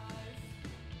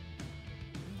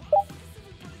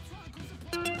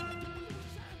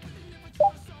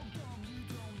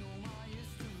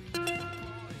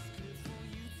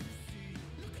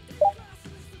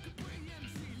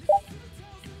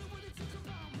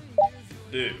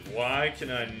 Dude, why can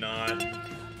I not...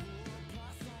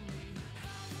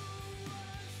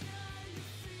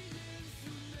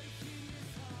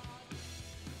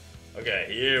 Okay,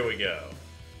 here we go.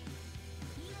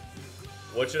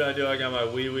 What should I do? I got my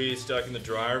wee-wee stuck in the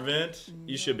dryer vent.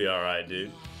 You should be alright,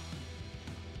 dude.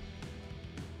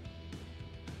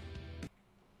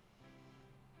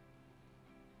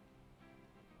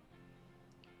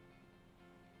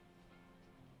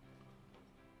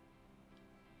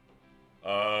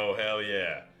 Oh, hell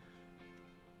yeah.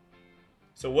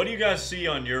 So what do you guys see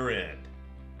on your end?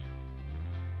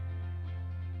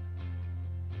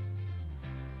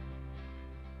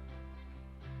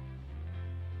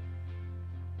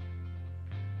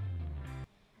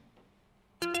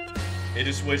 It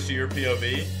just switched to your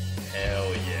POV?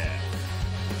 Hell yeah.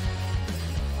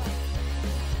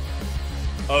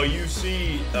 Oh, you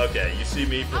see... Okay, you see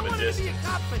me from a distance.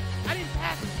 I didn't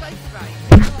pass the sight right.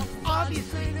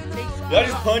 Obviously, did I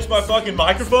just punch my fucking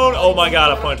microphone? Oh my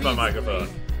god, I punched my microphone.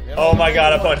 Oh my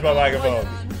god, I punched my microphone.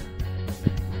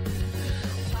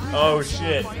 Oh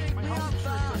shit.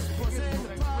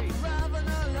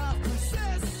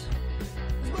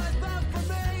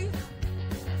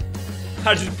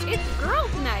 It's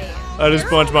girls' night. I just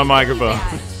punched my microphone.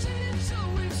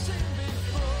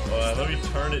 Let me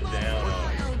turn it down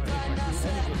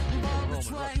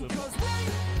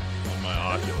on my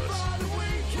Oculus.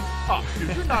 Oh,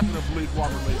 dude, you're not gonna believe what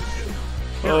relationship.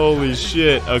 Holy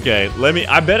shit. Okay, let me...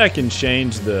 I bet I can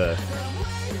change the...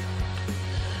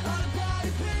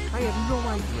 I have no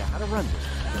idea how to run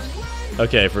this.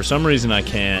 Okay, for some reason I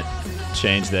can't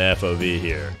change the FOV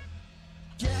here.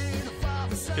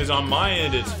 Because on my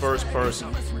end, it's first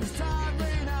person.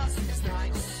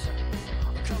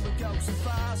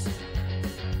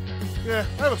 Yeah,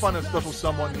 I haven't found a special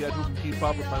someone yet who can keep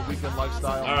up with my weekend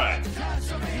lifestyle. All right.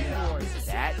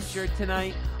 That shirt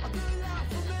tonight.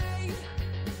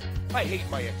 I hate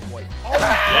my ex-wife.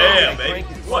 Yeah, baby.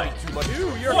 What?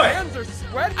 Dude, your What? hands are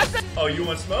sweaty. Oh, you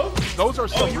want smoke? Those are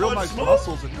some you real want nice smoke?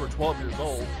 muscles if you were 12 years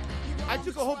old. I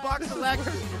took a whole box of Lexus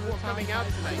before coming out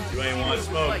tonight. You ain't want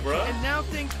smoke, bro. And now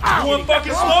things. You want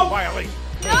fucking smoke? Violation.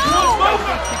 You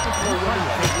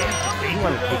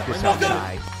want to take this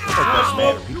outside? It doesn't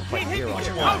matter. People fight here all the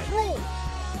time.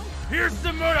 Here's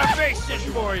some motivation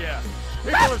for you.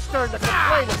 People are starting to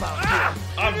complain about you.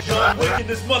 I'm John Wick in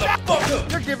this motherfucker.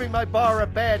 You're giving my bar a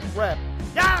bad rep.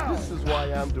 This is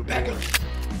why I'm divorced.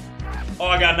 Oh,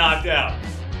 I got knocked out.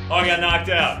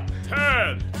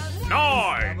 10,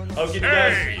 9, Oh, can you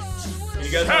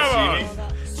guys not see me?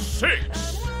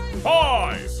 6,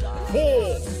 5,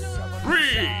 4,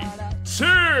 3,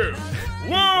 2,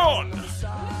 1.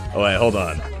 Oh wait, hold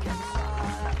on.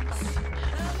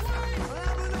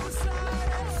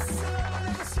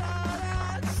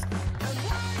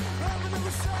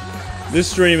 This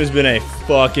stream has been a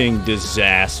fucking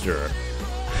disaster.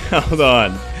 Hold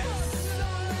on.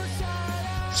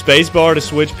 Spacebar to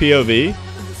switch POV?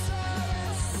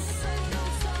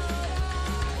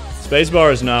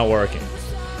 Spacebar is not working.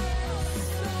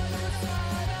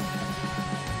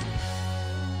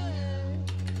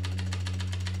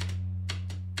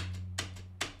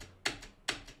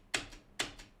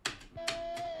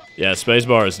 Yeah,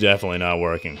 spacebar is definitely not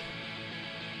working.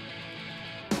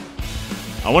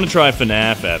 I want to try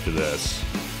FNAF after this.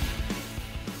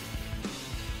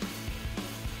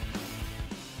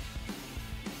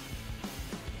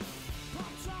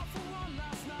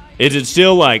 Is it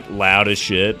still like loud as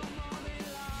shit?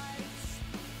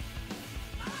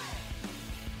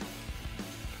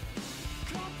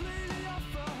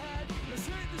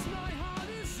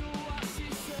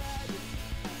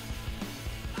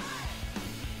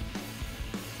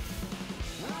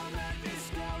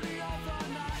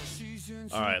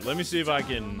 Alright, let me see if I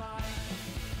can...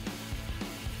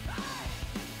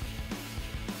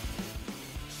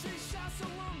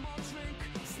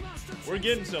 We're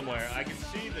getting somewhere. I can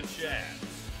see the chat.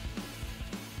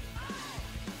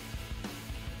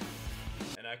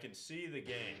 And I can see the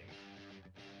game.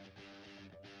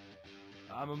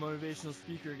 I'm a motivational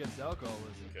speaker against alcoholism,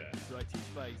 Okay. so I teach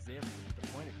by example with the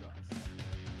point across.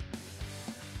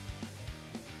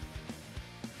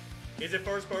 Is it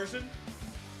first person?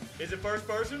 Is it first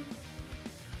person?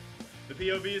 The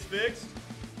POV is fixed?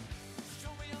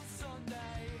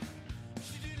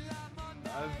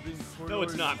 I've been No,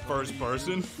 it's not first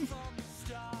person.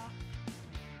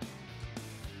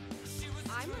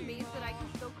 I'm amazed that I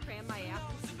can still cram my ass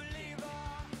into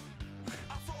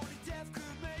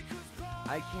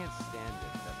I can't stand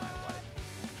it that my wife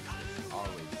is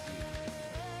always cheating.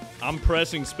 I'm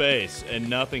pressing space and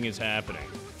nothing is happening.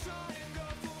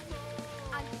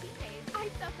 On Tuesdays, I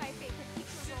stuff my face with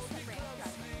pizza rolls at ranch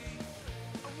dressing.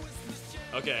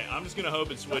 Okay, I'm just gonna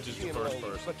hope it switches to first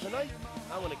person. But tonight,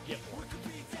 I want to get one.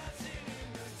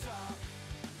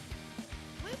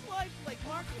 Live life like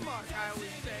Mark to Mark, I always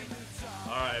say.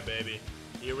 Alright, baby.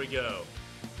 Here we go.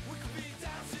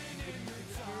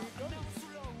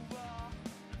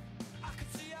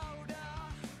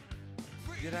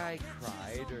 Did I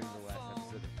cry during the last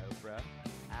episode of Oprah?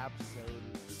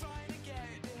 Absolutely.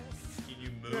 Can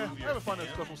you move Yeah, I your haven't found a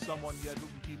cam? special someone yet who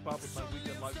can keep up with my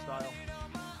weekend lifestyle.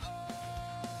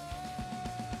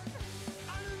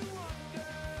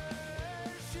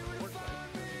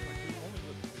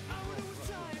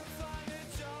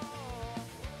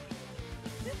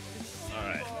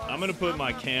 Alright, I'm gonna put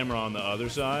my camera on the other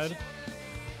side.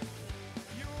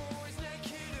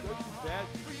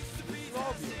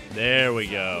 There we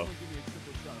go.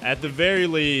 At the very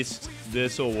least,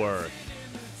 this'll work.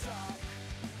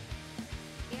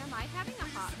 Am I having a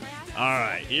hot flash?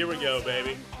 Alright, here we go,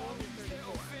 baby.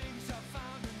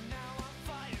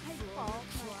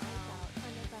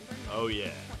 Oh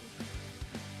yeah.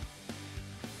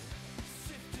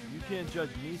 You can't judge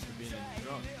me for being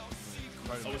drunk.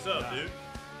 Oh, what's up, dude?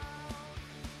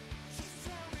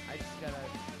 I just gotta.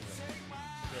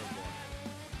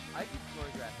 I can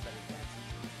choreograph better dances.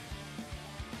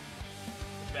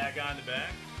 Back on the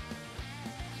back.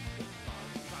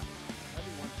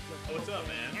 Oh, what's up,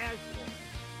 man? Oh,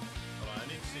 I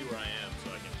need to see where I am so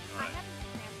I can. Alright.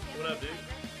 What up, dude?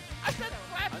 I said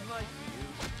crap. Unlike you.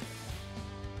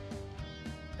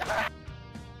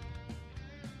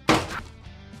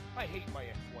 I hate my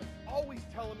ex-wife. Always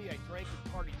telling me I drank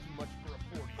and partied too much for a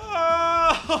 40.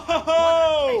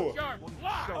 Oh! Sharp,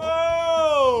 lie.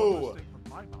 Oh! Mistake from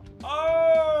my mouth.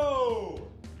 Oh!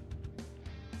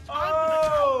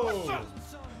 Oh!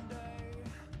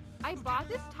 I bought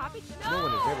this topic. No! No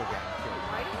one has ever gotten killed.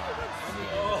 Why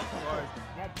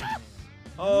didn't you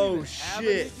Oh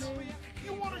shit.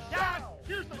 You want a shot?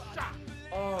 Here's the shot.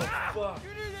 Oh fuck. You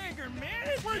did anger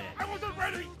management. I wasn't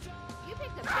ready. You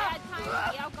picked a bad time for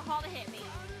the alcohol to hit me.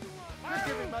 You're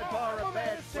giving my bar a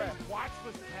bad rep. Watch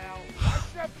this, pal. I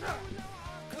said,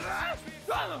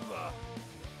 son of a.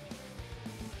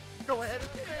 Go ahead.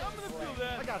 I'm gonna feel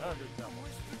that. I got hundreds of them.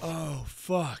 Oh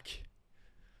fuck.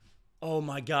 Oh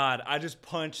my god, I just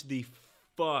punched the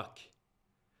fuck.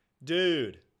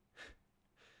 Dude.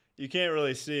 You can't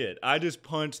really see it. I just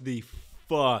punched the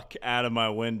fuck out of my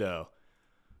window.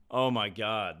 Oh my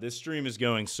god, this stream is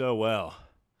going so well.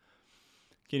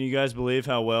 Can you guys believe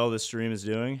how well this stream is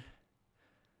doing?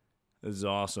 This is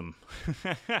awesome.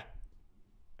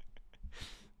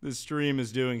 This stream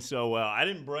is doing so well. I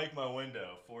didn't break my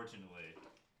window, fortunately.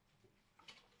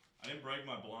 I didn't break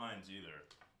my blinds either.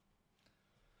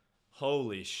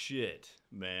 Holy shit,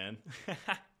 man.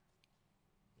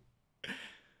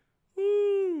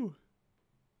 Woo.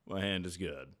 My hand is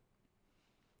good.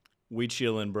 We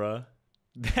chillin', bruh.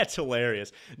 That's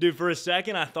hilarious. Dude, for a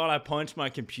second, I thought I punched my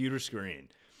computer screen,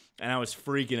 and I was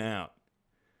freaking out.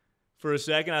 For a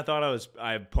second, I thought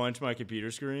I punched my computer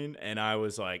screen, and I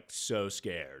was, like, so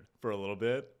scared for a little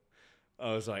bit.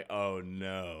 I was like, oh,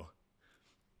 no.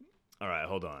 All right,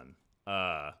 hold on.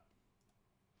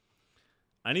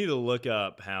 I need to look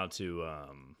up how to,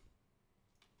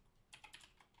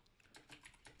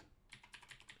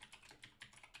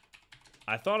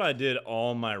 I thought I did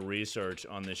all my research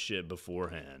on this shit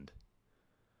beforehand.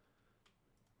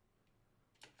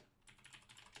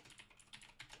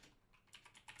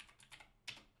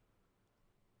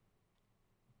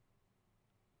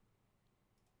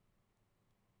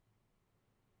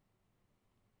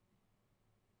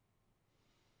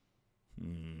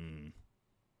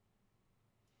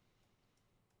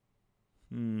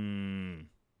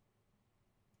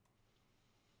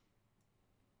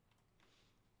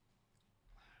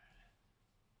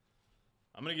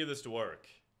 I'm gonna get this to work.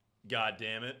 God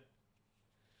damn it.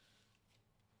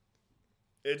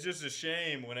 It's just a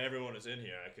shame when everyone was in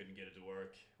here I couldn't get it to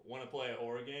work. Want to play a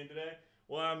horror game today?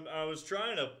 Well, I was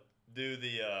trying to do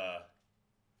the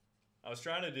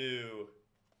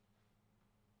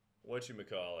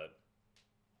whatchamacallit?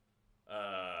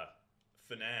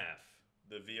 FNAF,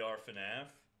 the VR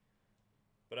FNAF.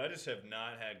 But I just have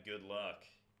not had good luck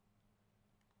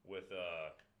with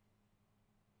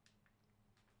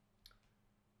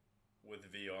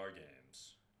VR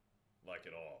games, like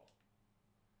at all.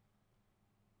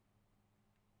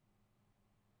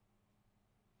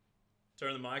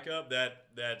 Turn the mic up.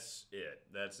 That's it.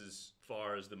 That's as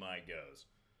far as the mic goes.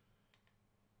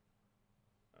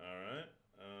 All right.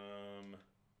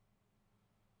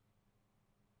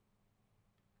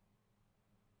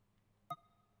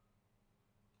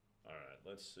 All right.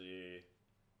 Let's see.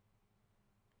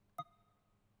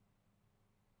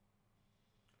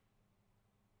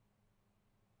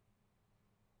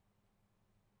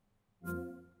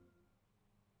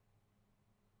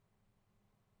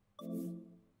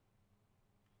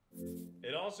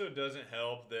 It also doesn't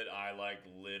help that I like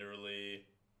literally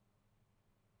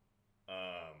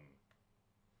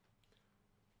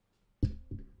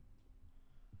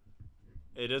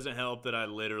it doesn't help that I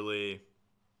literally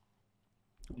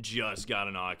just got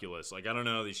an Oculus. Like, I don't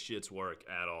know how these shits work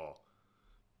at all.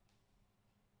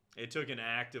 It took an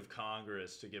act of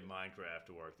Congress to get Minecraft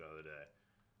to work the other day.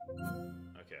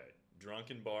 Okay.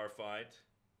 Drunken bar fight.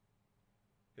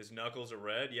 His knuckles are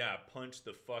red? Yeah, I punched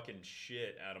the fucking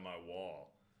shit out of my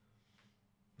wall.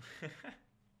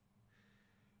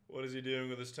 What is he doing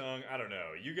with his tongue? I don't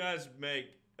know. You guys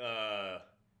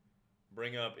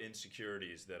bring up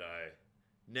insecurities that I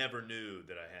never knew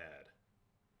that I had.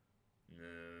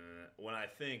 When I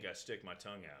think, I stick my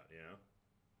tongue out, you know?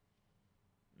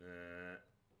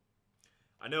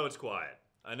 I know it's quiet.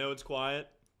 I know it's quiet.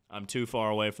 I'm too far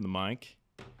away from the mic.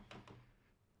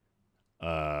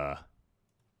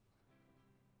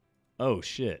 Oh,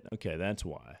 shit. Okay, that's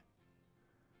why.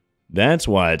 That's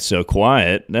why it's so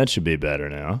quiet. That should be better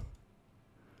now.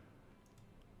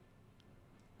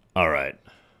 All right.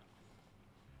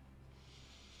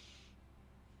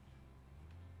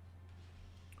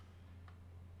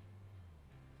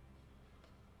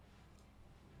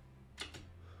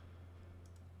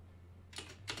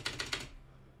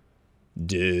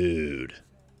 Dude.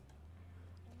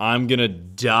 I'm gonna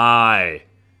die.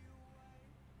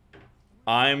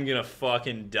 I'm gonna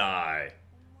fucking die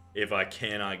if I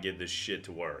cannot get this shit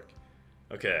to work.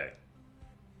 Okay.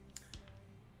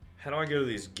 How do I go to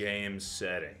these game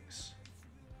settings?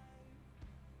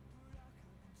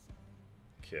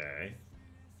 Okay.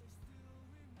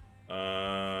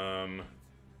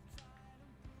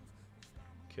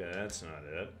 Okay, that's not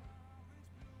it.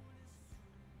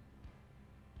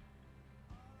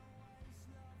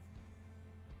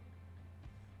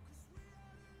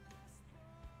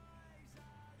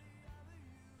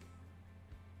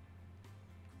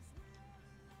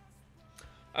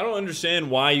 I don't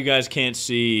understand why you guys can't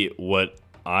see what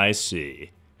I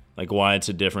see. Like, why it's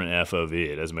a different FOV.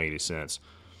 It doesn't make any sense.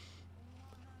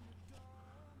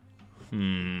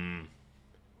 Dude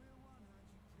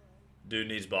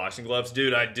needs boxing gloves.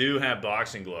 Dude, I do have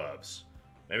boxing gloves.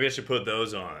 Maybe I should put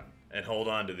those on and hold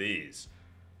on to these.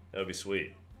 That would be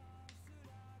sweet.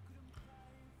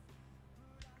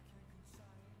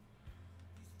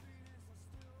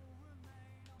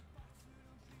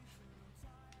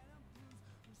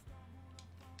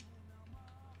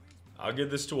 I'll get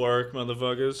this to work,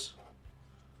 motherfuckers.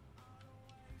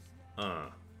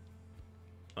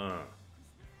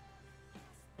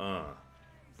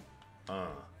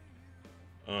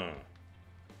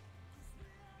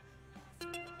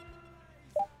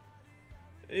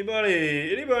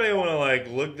 Anybody want to like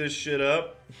look this shit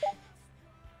up?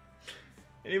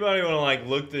 Anybody want to like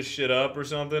look this shit up or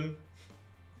something?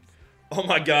 Oh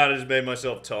my god, I just made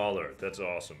myself taller. That's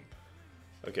awesome.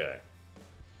 Okay.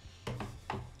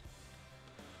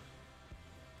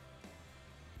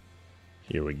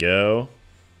 Here we go.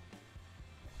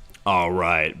 All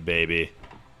right, baby.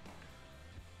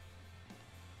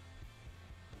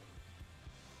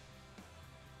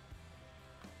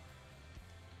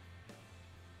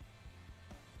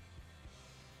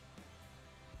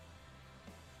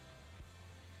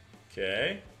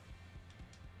 Okay.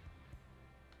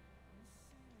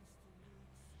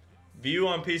 View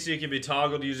on PC can be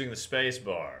toggled using the space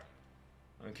bar.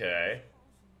 Okay.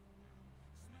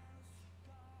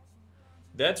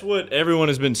 That's what everyone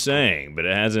has been saying, but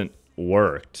it hasn't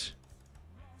worked.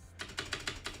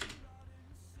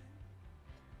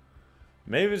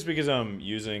 Maybe it's because I'm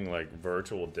using, like,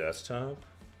 virtual desktop.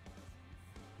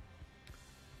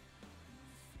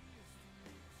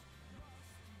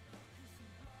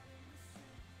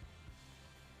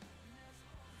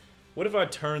 What if I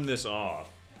turn this off?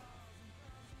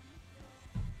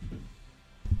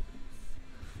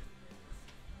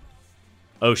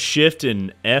 Oh, shift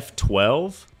and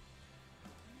F12?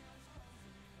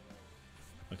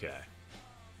 Okay.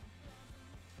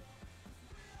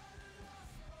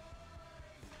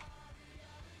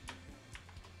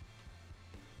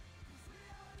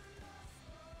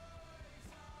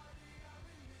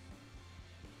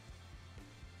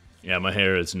 Yeah, my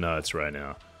hair is nuts right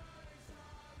now.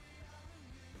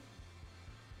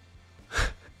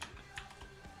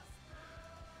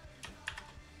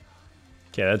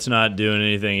 Okay, that's not doing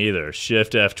anything either.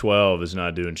 Shift F12 is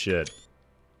not doing shit.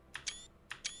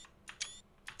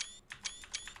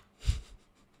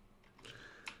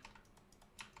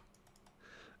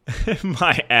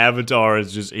 My avatar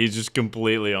is just, he's just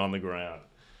completely on the ground.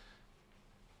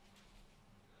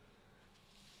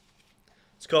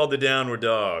 It's called the downward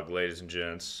dog, ladies and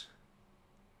gents.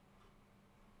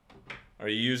 Are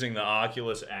you using the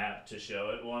Oculus app to show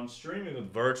it? Well, I'm streaming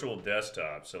with virtual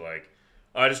desktop, so like,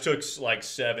 I just took like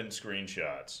 7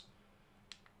 screenshots.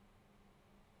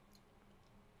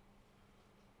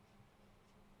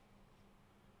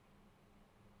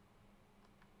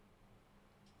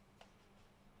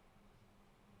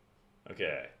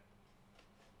 Okay.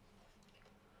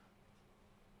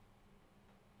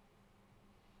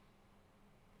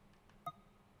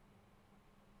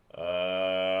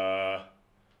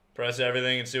 Press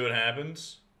everything and see what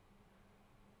happens.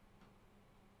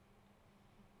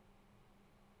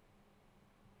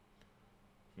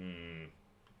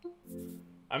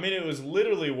 I mean, it was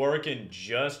literally working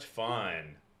just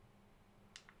fine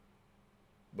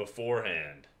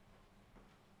beforehand.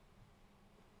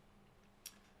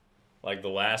 Like the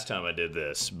last time I did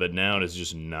this, but now it is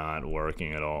just not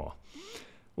working at all.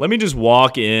 Let me just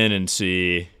walk in and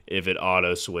see if it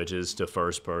auto switches to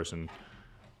first person.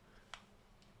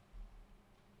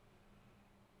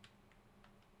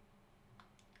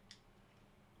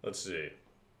 Let's see.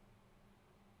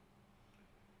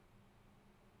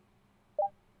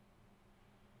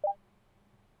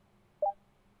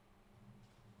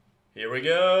 Here we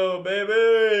go,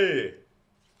 baby!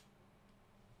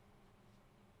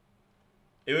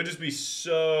 It would just be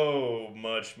so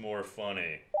much more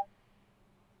funny.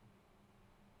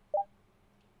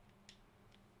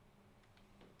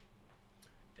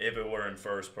 If it were in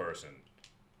first person.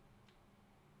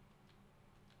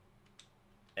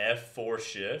 F4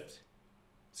 shift?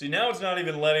 See, now it's not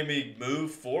even letting me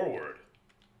move forward.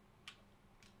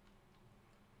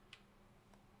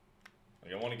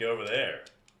 Like, I want to go over there.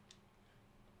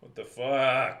 What the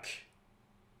fuck?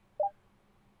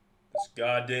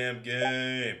 goddamn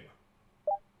game.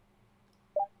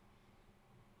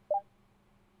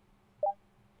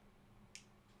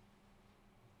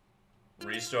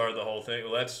 Restart the whole thing.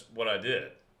 Well, that's what I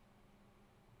did.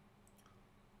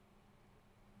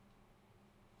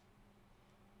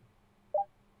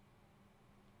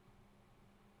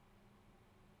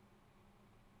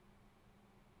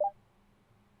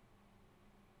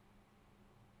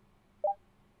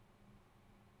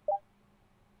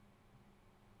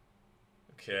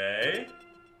 Okay.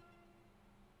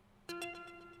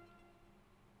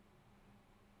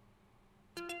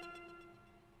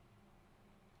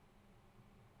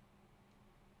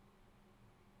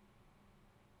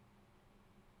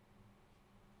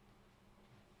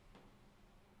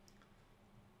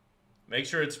 Make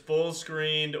sure it's full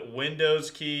screened.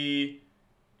 Windows key.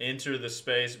 Enter the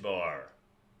space bar.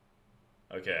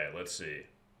 Okay, let's see.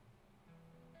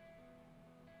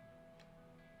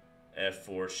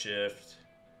 F4 shift.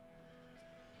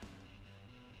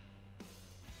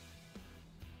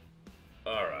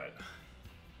 All right.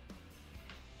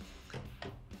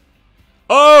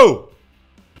 Oh!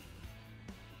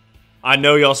 I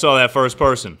know y'all saw that first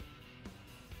person.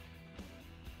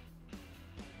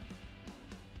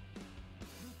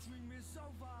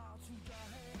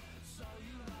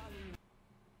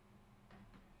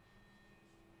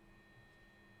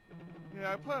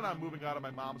 Yeah, I plan on moving out of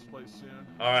my mom's place soon.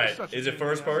 All right, It's such a is it pain in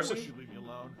first the ass. I person? wish you'd leave me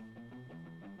alone.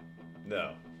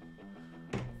 No.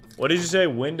 What did you say?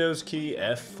 Windows key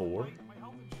F4? My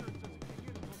health insurance doesn't kick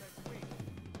in until next week.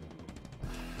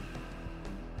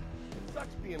 It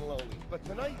sucks being lonely, but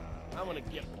tonight, I want to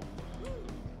get one.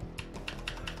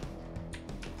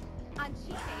 On cheat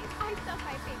days, I stuff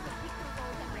my face with pizza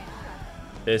rolls and ranch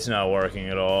dressing. It's not working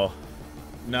at all.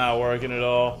 Not working at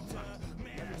all.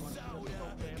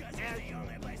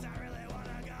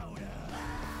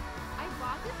 I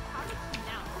bought this product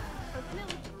now. Doesn't it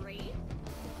look great?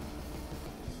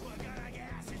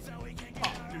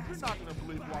 Oh, dude, you're not gonna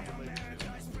believe what I'm related to.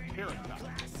 Parent. I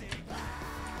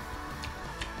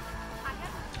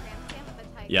have a tramp stamp of a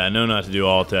type. Yeah, I know not to do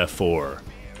Alt F4.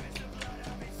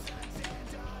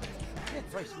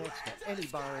 Price next to any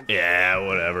bar in Yeah,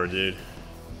 whatever, dude.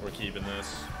 We're keeping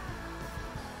this.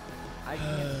 I can't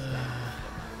stand it that my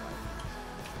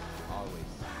wife always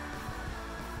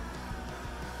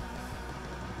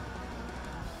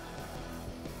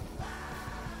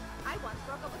I once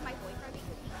broke up with my boyfriend because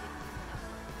he didn't use enough.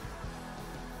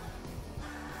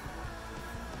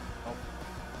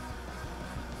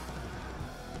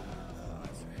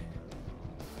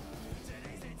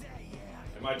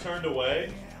 Am I turned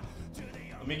away?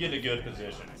 Let me get in a good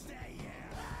position.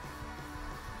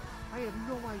 I have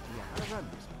no idea how to run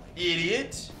this place.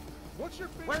 Idiot! What's your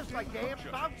favorite Where's my damn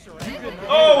bouncer?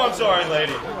 Oh, I'm sorry,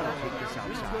 lady. I want to take this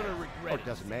outside. Oh, it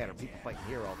doesn't matter. People fighting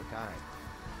here all the time.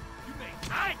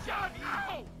 I don't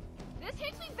know! This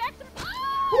takes me back to.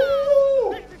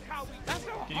 Oh! This is how we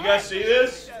Can you guys see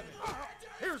this?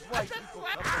 Here's why people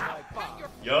come to my bar.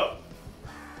 Yup. To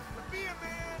be a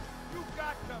man, you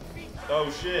got to be.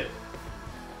 Oh, shit.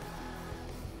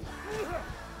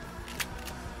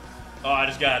 Oh, I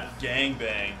just got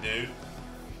gangbanged, dude.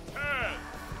 10,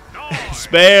 9,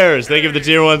 Spares! Thank you for the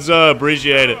tier 1 sub.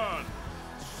 Appreciate it.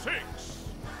 6,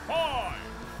 5,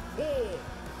 4,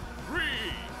 3,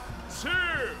 2,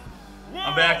 1.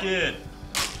 I'm back in.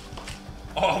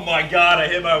 Oh my god, I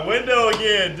hit my window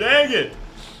again. Dang it.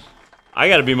 I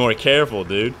gotta be more careful,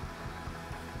 dude.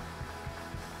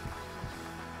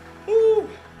 Woo.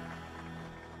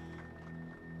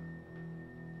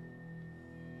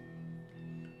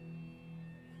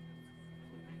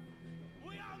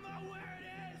 We all know where it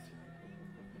is.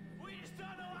 We just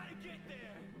don't know how to get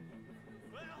there.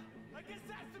 Well, I guess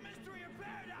that's the mystery of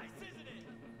paradise, isn't it?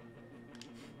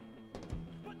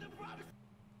 But the problem.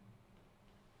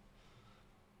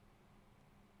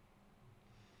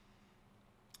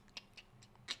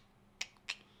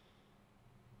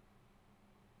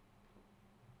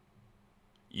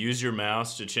 Use your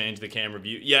mouse to change the camera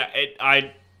view. Yeah,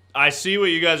 I see what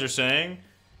you guys are saying,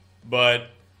 but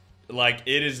like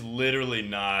it is literally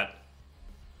not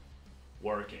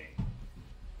working.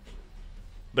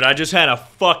 But I just had a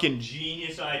fucking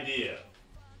genius idea.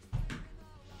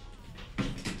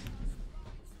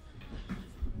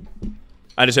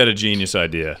 I just had a genius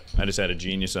idea.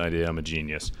 I'm a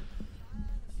genius.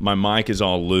 My mic is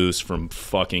all loose from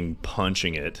fucking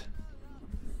punching it.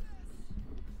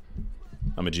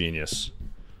 I'm a genius.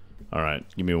 All right,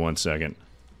 give me 1 second.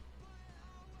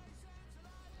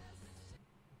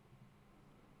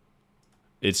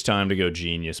 It's time to go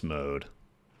genius mode.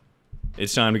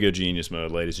 It's time to go genius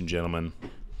mode, ladies and gentlemen.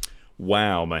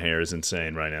 Wow, my hair is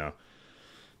insane right now.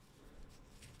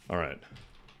 All right.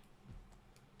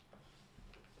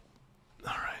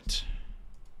 All right.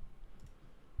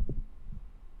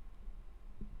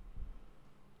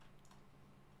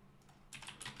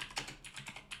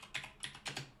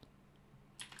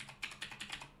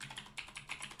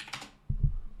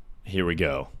 Here we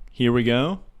go. Here we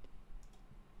go.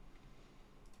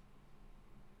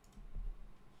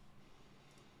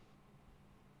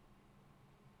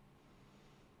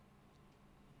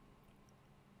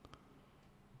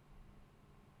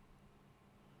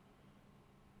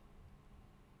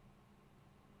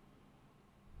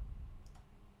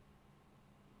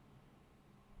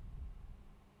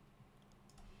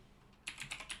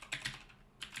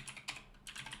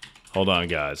 Hold on,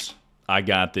 guys. I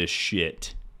got this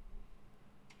shit.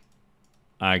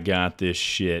 I got this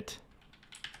shit.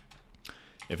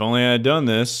 If only I had done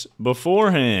this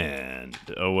beforehand.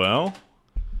 Oh well.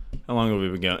 How long have we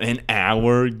been going? An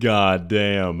hour?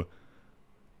 Goddamn.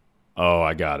 Oh,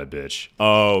 I got it, bitch.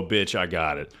 Oh, bitch, I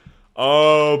got it.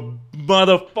 Oh,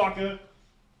 motherfucker.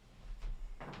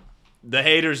 The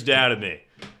haters doubted me.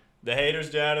 The haters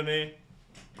doubted me.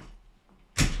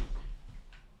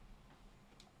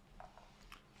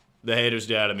 The haters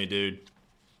doubted me, dude.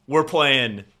 We're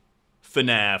playing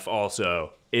FNAF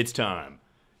also. It's time.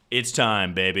 It's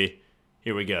time, baby.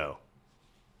 Here we go.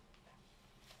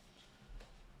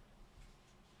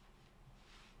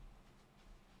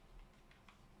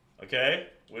 Okay?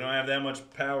 We don't have that much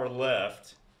power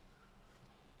left.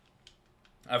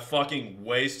 I've fucking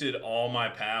wasted all my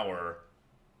power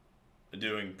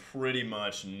doing pretty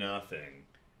much nothing.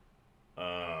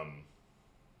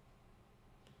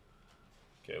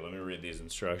 Okay, let me read these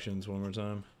instructions one more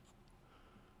time.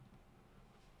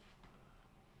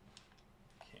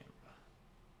 Camera.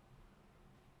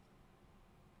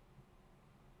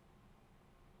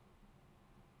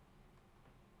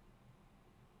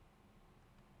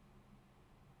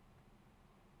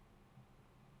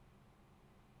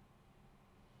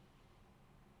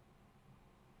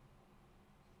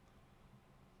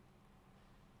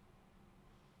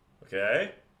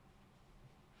 Okay.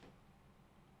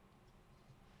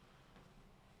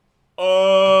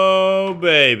 Oh,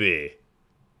 baby.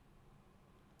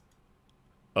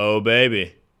 Oh,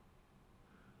 baby.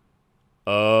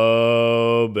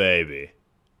 Oh, baby.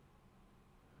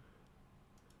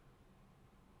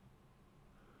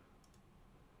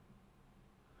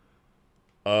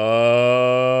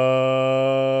 Oh,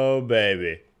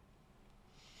 baby.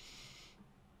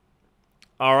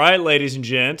 All right, ladies and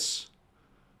gents.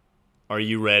 Are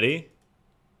you ready?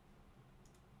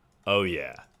 Oh,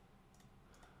 yeah.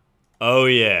 Oh,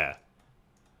 yeah.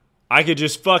 I could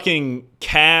just fucking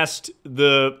cast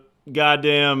the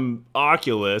goddamn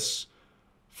Oculus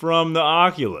from the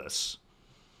Oculus.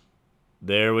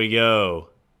 There we go.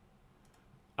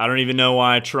 I don't even know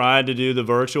why I tried to do the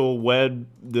virtual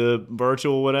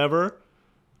whatever.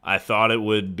 I thought it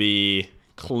would be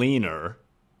cleaner.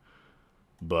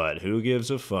 But who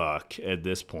gives a fuck at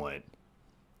this point?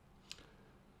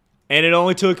 And it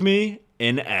only took me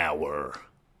an hour.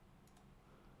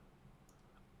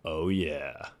 Oh,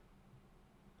 yeah.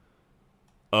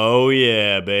 Oh,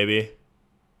 yeah, baby.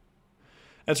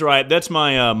 That's right. That's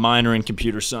my minor in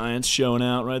computer science showing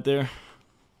out right there.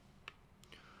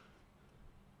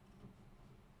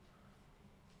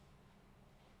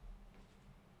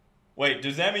 Wait,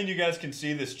 does that mean you guys can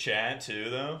see this chat too,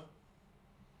 though?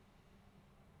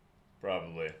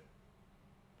 Probably.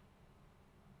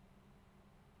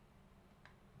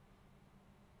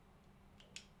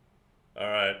 All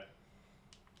right.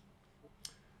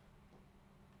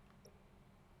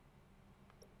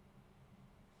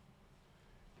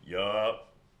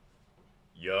 Yup.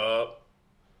 Yup.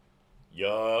 Yup.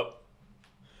 All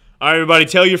right, everybody,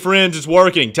 tell your friends it's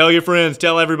working. Tell your friends.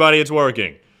 Tell everybody it's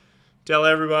working. Tell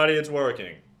everybody it's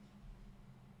working.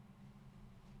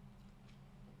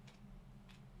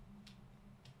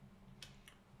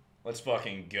 Let's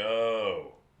fucking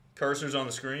go. Cursor's on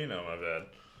the screen? Oh, my bad.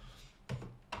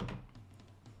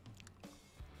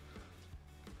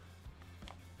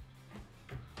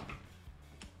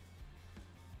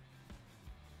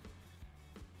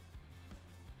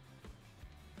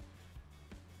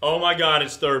 Oh my god,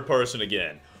 it's third person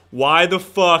again. Why the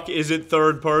fuck is it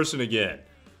third person again?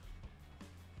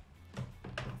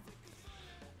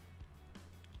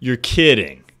 You're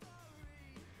kidding.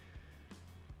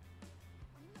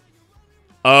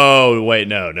 Oh, wait,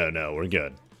 no, we're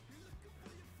good.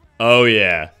 Oh,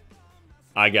 yeah.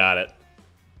 I got it.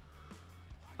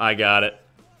 I got it.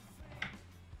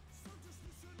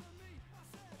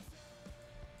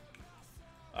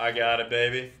 I got it,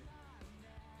 baby.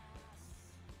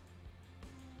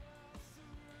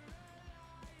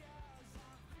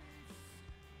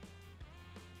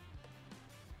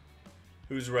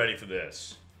 Who's ready for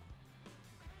this?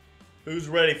 Who's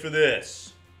ready for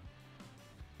this?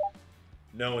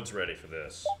 No one's ready for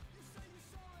this.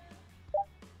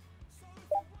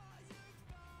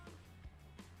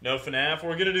 No FNAF?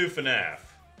 We're gonna do FNAF.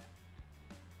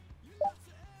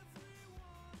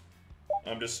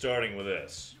 I'm just starting with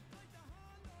this.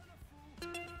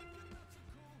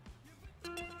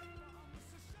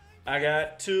 I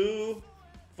got 2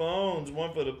 phones,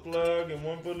 one for the plug and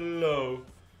one for the low.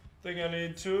 Think I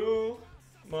need 2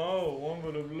 more, one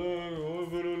for the plug and one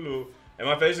for the low. Am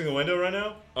I facing the window right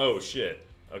now? Oh shit.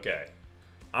 Okay.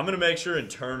 I'm gonna make sure and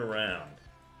turn around.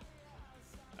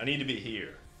 I need to be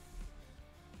here.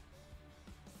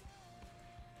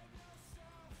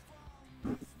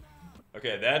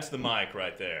 Okay, that's the mic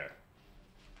right there.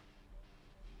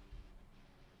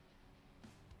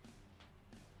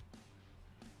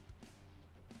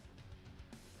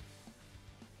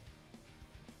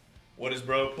 What is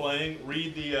bro playing?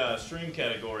 Read the stream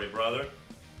category, brother.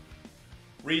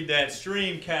 Read that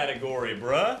stream category,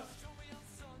 bruh.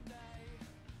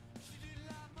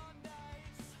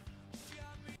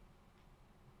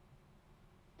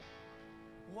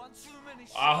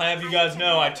 I'll have you guys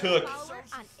know I took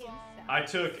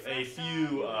a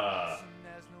few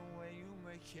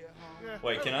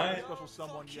wait, can I? Special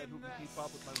someone yet who can keep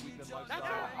up with my weekend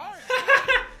lifestyle.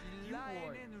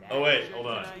 Oh wait, hold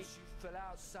on.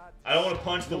 I don't want to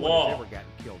punch the wall. Never gotten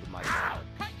killed in my life.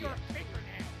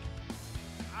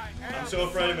 I'm so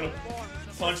afraid I'm gonna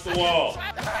punch the wall.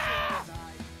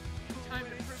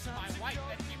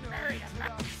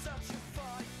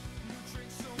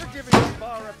 You're giving this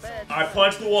bar a bad I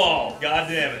punched the wall. God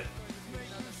damn it.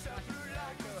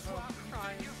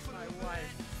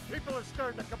 People are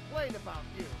starting to complain about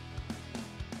you.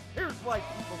 Here's why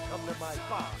people come to my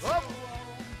bar. Up.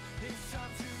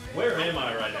 Where am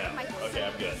I right now? Okay,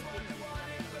 I'm good.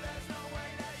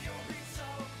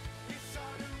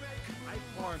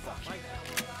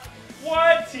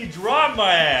 What? He dropped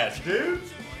my ass, dude.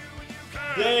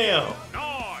 Damn.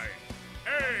 9,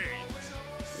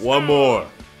 8, One more.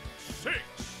 6,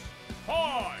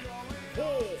 5,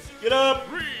 4, Get up.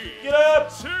 3, Get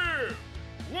up. 2,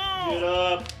 1. Get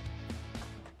up.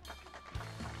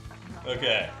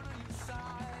 Okay.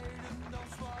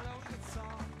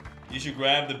 You should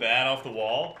grab the bat off the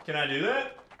wall. Can I do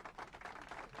that?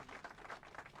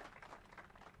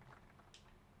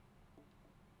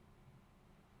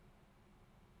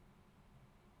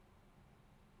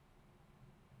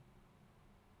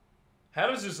 How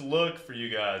does this look for you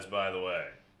guys, by the way?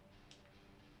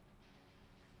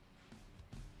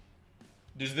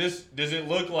 Does it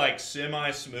look like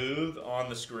semi-smooth on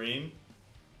the screen?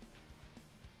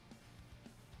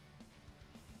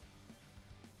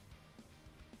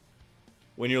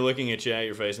 When you're looking at chat,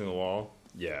 you're facing the wall?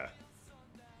 Yeah.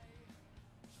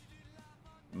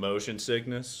 Motion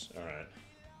sickness? Alright.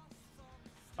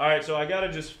 Alright, so I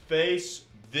gotta just face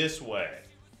this way.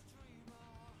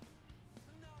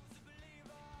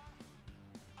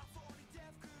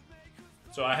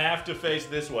 So I have to face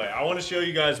this way. I want to show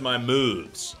you guys my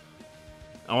moves.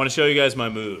 I want to show you guys my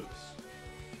moves.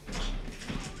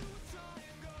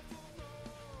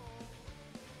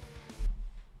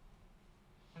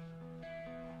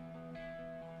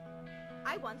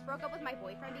 I once broke up with my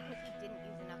boyfriend because he didn't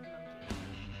use enough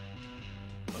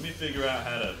emojis. Let me figure out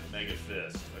how to make a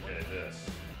fist. Okay, this.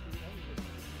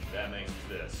 That makes a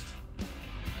fist.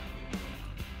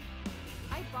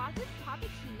 I bought this Papa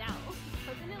Chanel.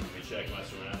 Doesn't it Let me check my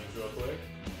surroundings real quick.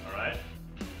 Alright.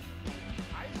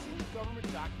 I've seen government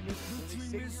documents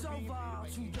where they say you're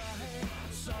being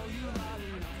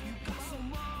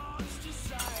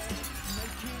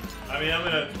I mean,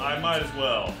 I might as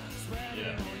well, you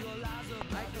know.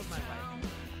 I told my wife,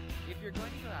 if you're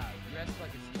going to dress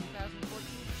like it's 2014,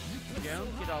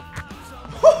 don't get all.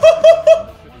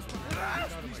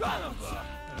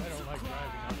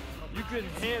 You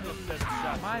couldn't handle 7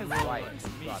 shots. My wife is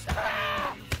me. Why don't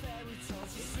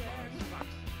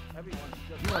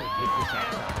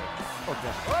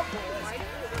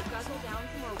you go guzzle down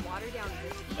some more watered down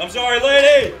whiskey? I'm sorry,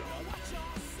 lady!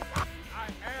 I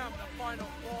am the final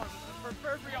form of the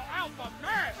proverbial alpha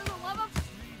man! For the love of...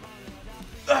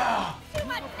 Ah! Too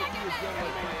much negative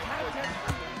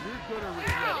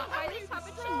Buy this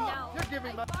Papa Chanel. You're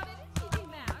giving I my... bought it at TJ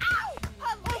Maxx. Ow!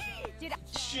 Police! Did I...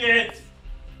 Shit!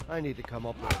 I need to come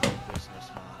up with a new business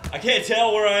model. I can't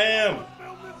tell where I am.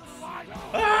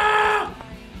 Ah!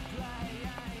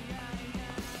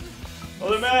 Oh,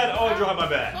 they're mad. Oh, I dropped my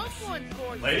bat. Someone's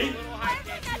going Lady? to a little Why high is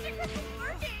my magic crystal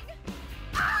working?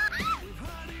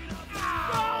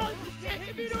 Oh, shit,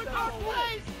 you need to a dark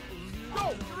place! Go,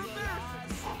 you're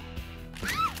embarrassing!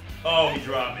 Oh, he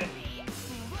dropped me.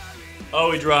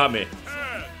 Oh, he dropped me.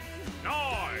 10,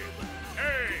 9, 8,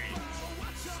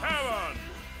 7,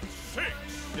 6,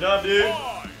 Get up, dude.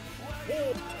 5,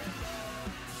 4.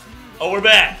 Oh, we're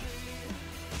back.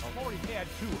 I've already had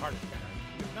 2 heart attacks.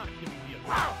 You're not giving me a...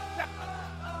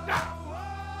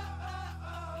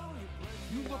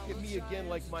 You look at me again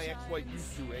like my ex-wife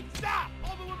used to, eh? Stop!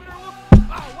 All the women are looking.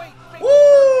 Oh, wait!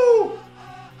 Woo!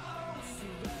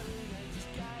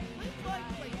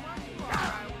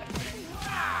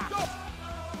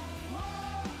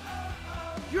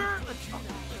 You're a...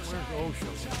 Where's Osho?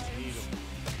 Need him.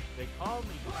 They call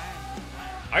me Frank.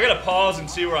 I gotta pause and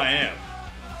see where I am.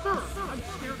 Sir, I'm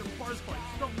scared of bar fights.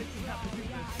 Don't make me have to do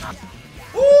this.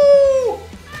 Woo!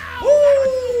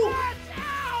 Woo!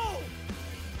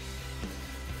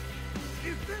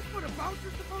 Is this what a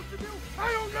bouncer's supposed to do?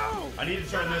 I don't know! I need to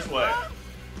turn this way.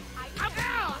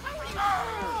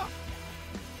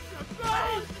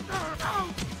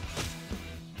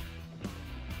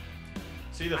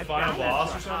 See the final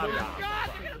boss or something?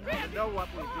 You know what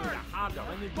we do to Honda.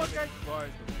 I need to get bars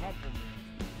to compliment.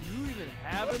 Do you even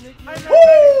have a nickname?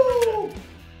 Woo!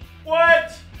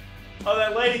 What? Oh,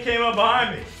 that lady came up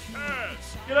behind me. 10,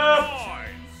 Get up! 9,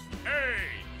 8,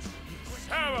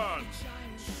 7,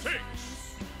 6,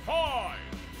 5.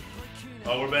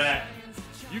 Oh, we're back.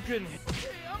 You can...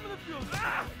 I'm gonna feel...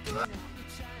 Ah!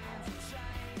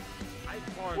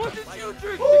 What did you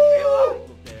drink, Woo! tequila?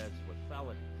 Dads with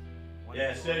felonies.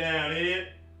 Yeah, sit down, idiot.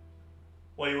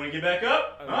 What, you want to get back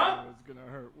up? Huh? It's gonna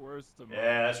hurt worse tomorrow.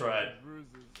 Yeah, that's right. The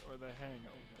bruises or the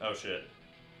hangover. Oh, shit.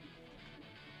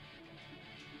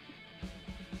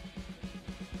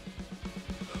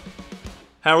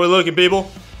 How are we looking,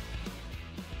 people?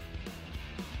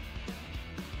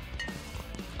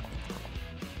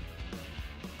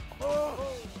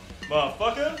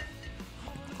 Motherfucker.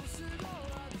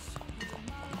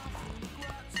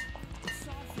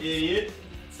 Idiot.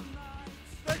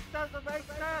 This doesn't make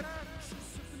sense!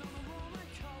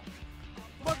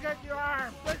 Look at your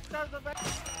arm! This doesn't make...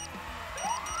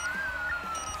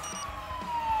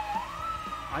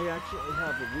 I actually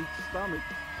have a weak stomach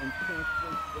and can't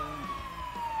drink brandy.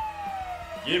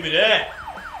 Give me that.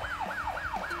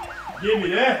 Give me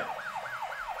that.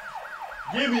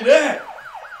 Give me that.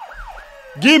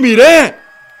 Give me that.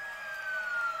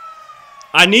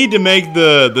 I need to make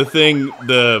the thing,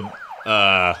 the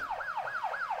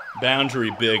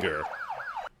boundary bigger.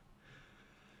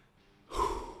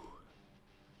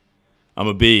 I'm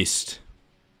a beast.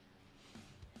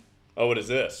 Oh, what is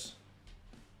this?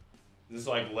 Is this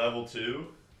like level 2?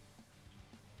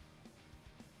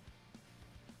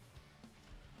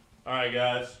 Alright,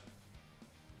 guys.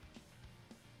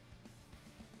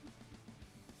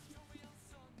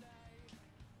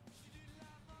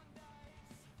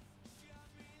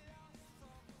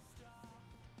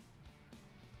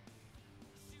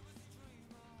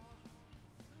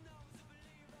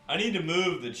 I need to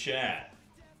move the chat.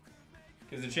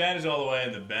 Because the chat is all the way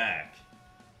in the back.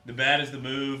 The bat is the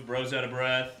move, bro's out of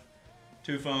breath.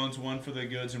 2 phones, one for the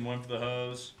goods and one for the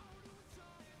hose.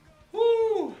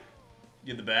 Woo!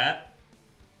 Get the bat.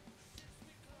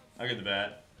 I'll get the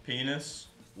bat. Penis,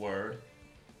 word.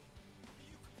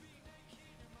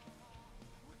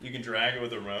 You can drag it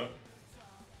with a remote.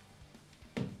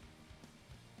 I'm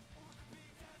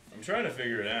trying to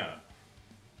figure it out.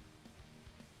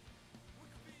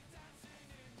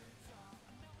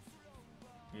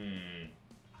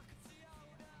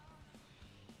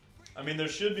 I mean, there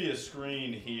should be a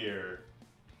screen here.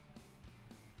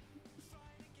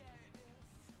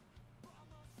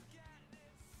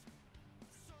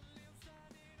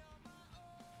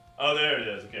 Oh, there it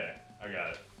is. Okay, I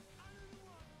got it.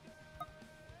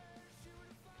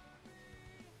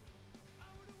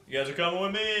 You guys are coming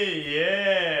with me?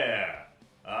 Yeah.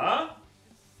 Huh?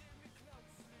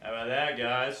 How about that,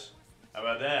 guys? How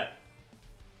about that?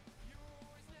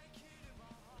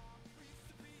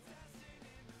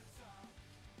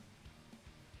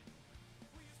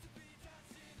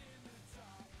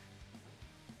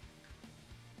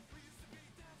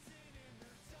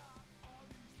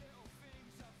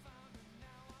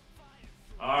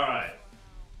 All right.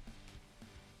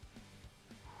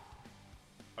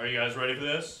 Are you guys ready for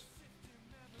this?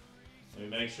 Let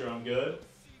me make sure I'm good.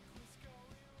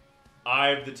 Eye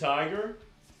of the Tiger.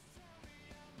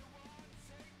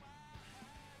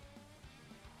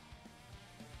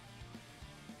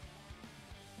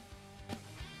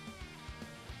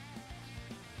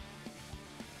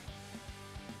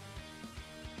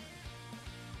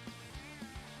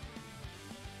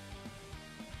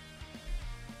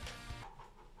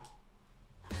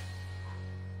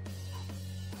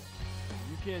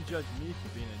 can't judge me for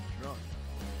being a drunk.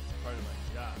 It's part of my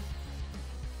job.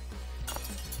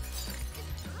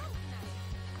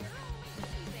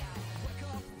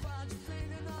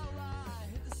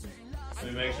 Let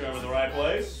me make sure I'm in the right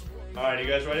place. Alright, you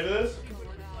guys ready for this?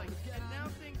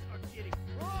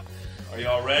 Are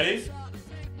y'all ready?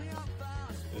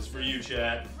 This is for you,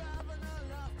 chat.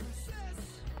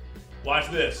 Watch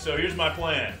this. So here's my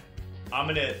plan. I'm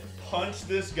gonna punch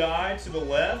this guy to the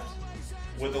left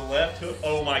with the left hook.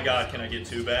 Oh my god, can I get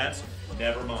 2 bats?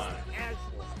 Never mind.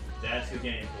 That's the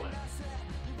game plan.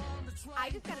 I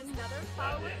just got another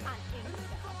follower on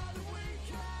Insta.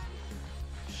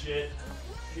 Shit.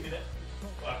 Give me that.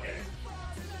 Okay.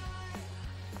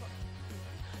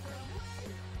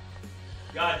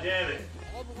 God damn it.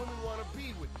 All the women want to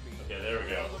be with me. Okay, there we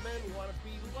go. All the men want to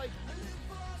be like me.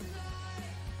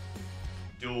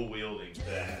 Dual wielding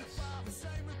bats.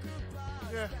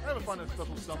 Yeah, I haven't found a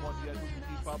special someone yet who can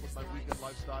keep up with my weekend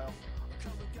lifestyle.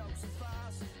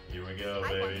 Here we go, I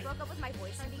baby. once broke up with my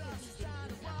boyfriend because he didn't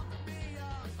eat well.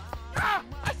 Ah!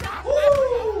 I said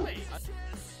woo!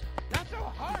 That's so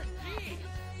hard, geez!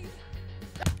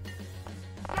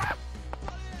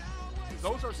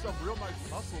 Those are some real nice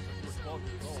muscles when you were 12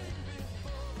 years old.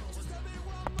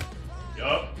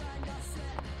 Yup.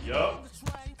 Yup.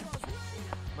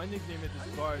 My nickname at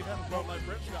this bar is Well, my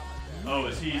rib shot like that. Oh,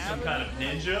 is he some kind of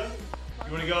ninja?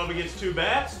 You wanna go up against 2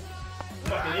 bats?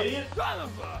 Fucking idiot. son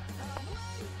of a.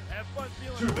 Have fun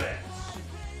feeling. 2 bats.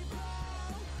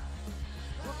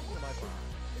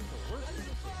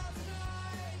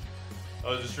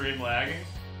 Oh, is the stream lagging?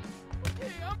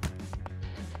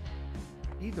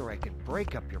 Either I could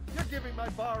break up your. You're giving my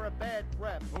bar a bad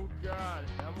rep. Oh God,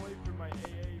 I'm waiting for my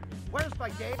AA. Where's my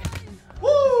game?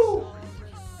 Woo!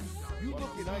 You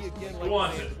look at me again like Who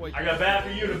wants it? I got bat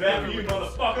for you to bat for you,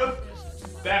 motherfucker.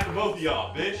 Bat for both of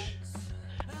y'all, bitch.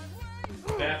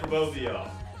 Bat for both of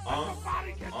y'all.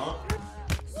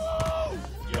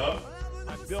 Yup.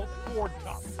 I built Ford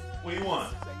Cup. What do you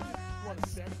want?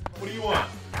 What do you want?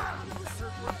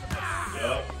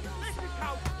 Yup.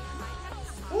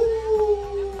 Woo!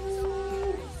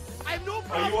 I have no Oh,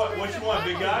 problem. you want, what you want,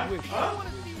 big guy? Huh?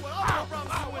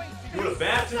 You want a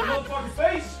bat to the motherfucking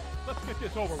face? Let's get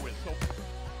this over with. So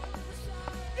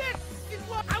This is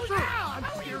what I was I'm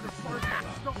scared of fart.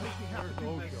 Don't make me have to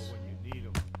do this. when you need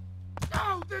him. No,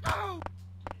 no!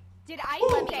 Did I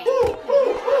say?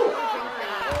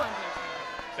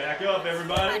 Back up,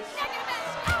 everybody.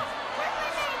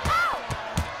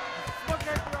 Look at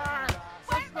your arms!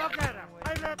 Let's look at him! I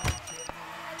love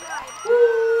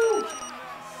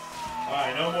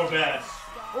Alright, no more bats.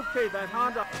 Okay, then,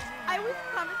 Honda. I always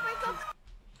promised myself.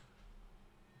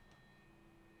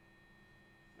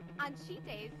 On cheat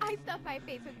days, I stuff my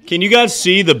face with. Can you guys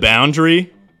see the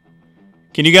boundary?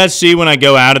 Can you guys see when I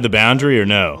go out of the boundary or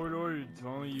no? Court ordered to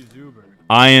only use Uber.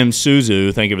 I am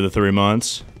Suzu. Thank you for the 3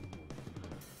 months.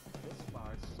 This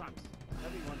bar sucks.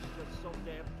 Everyone's just so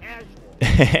damn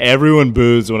casual. Everyone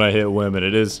boos when I hit women.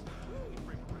 It is.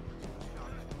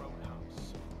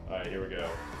 Alright, here we go.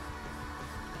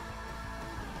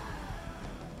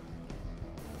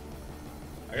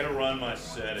 I gotta run my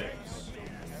settings.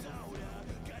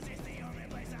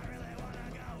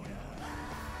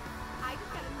 I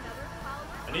just got another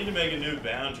follower. I need to make a new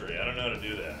boundary. I don't know how to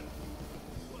do that.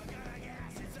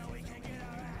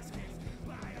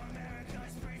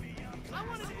 I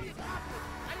wanted to be a cop.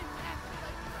 I didn't ask you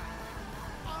like you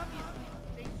guys. Obviously,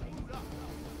 they screwed up.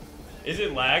 Is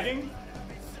it lagging?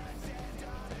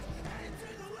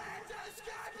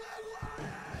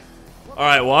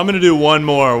 Alright, well, I'm gonna do one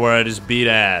more where I just beat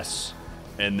ass.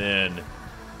 And then.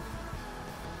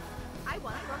 I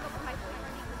once broke up with my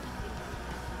boyfriend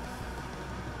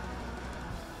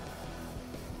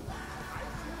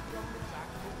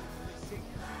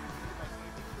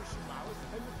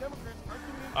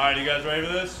Alright, you guys ready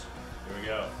for this? Here we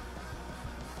go.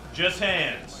 Just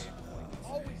hands.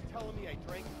 Always telling me I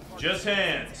drank. Just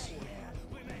hands.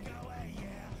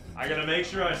 I gotta make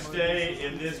sure I stay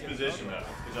in this position though,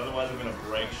 because otherwise I'm gonna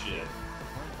break shit.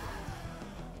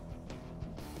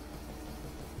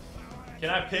 Can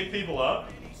I pick people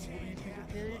up?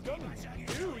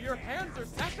 Ew, your hands are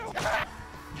special.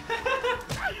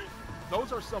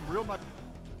 Those are some real nice.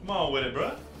 Come on with it,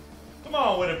 bruh. Come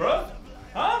on with it, bruh.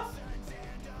 Huh?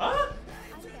 Huh?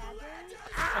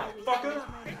 Oh, fucker.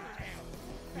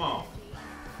 Come on.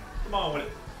 Come on with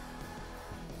it.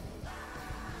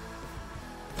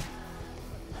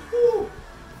 Woo.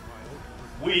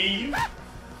 Weave.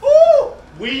 Woo.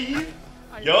 Weave.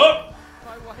 Yup.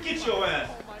 Get your ass.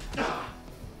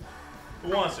 Who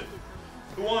wants it?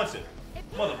 Who wants it?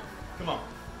 Mother. Come on.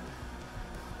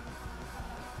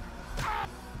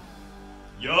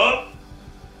 Yup.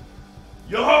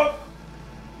 Yup.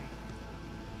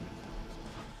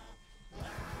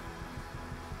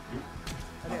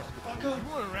 You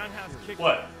want a roundhouse kick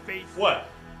What? in the face? What?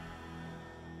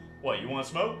 What, you want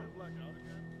smoke?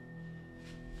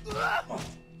 Oh,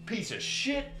 piece of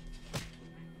shit.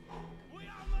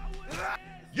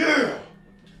 Yeah!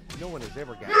 No one has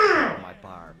ever gotten on my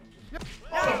bar.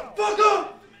 Motherfucker!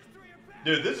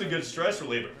 Dude, this is a good stress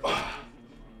reliever.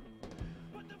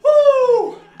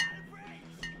 Woo!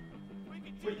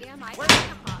 Am I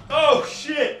hot? Oh,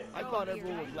 shit! I thought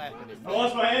everyone was laughing at me. I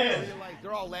lost my I hand. realized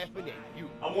they're all laughing at you.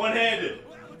 I'm one-handed.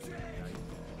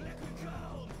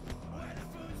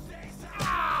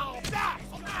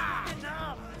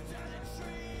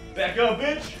 Back up,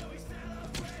 bitch.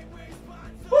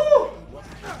 Woo!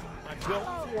 I'm built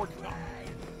for tough.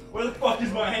 Where the fuck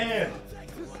is my hand?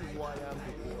 This is why I'm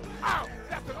the Ow!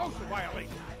 That's an OSHA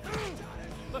violation.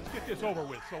 Let's get this over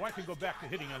with so I can go back to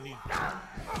hitting on these.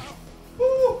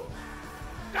 Woo!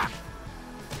 They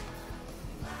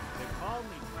call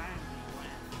me Randy.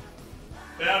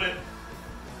 Found it.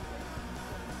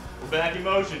 We're back in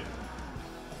motion.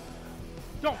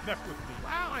 Don't mess with me.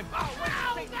 I'm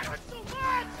That hurts so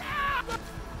much! Ah!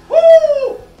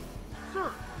 Woo!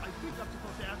 Sir, I think I'm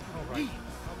supposed to ask you to leave.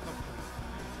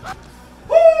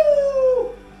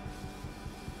 Woo!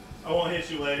 I won't hit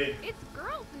you, lady. It's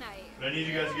girls' night. But I need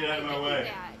you guys to get out of my I way. did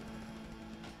that.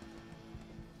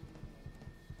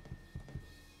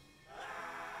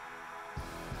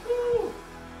 Woo!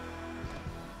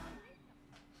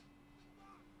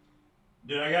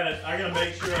 Dude, I gotta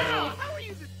make sure I don't How are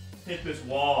you? hit this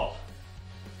wall.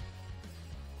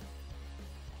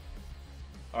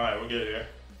 Alright, we're good here.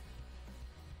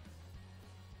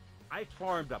 I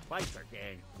formed a biker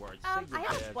gang where I have a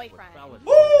cigarettes with boyfriend. fellas.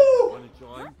 Woo! Want to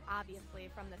join? Obviously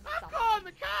from the I'm south. calling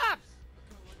the cops!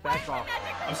 Back off.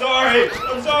 I'm sorry!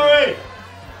 I'm sorry!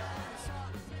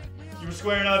 You were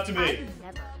squaring up to me. I've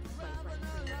never played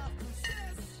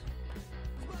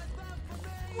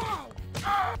Whoa!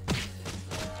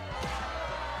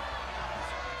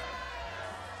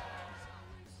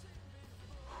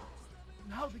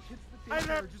 Now the kids that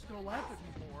they are just gonna laugh at me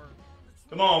more.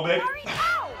 Come on, baby. Sorry,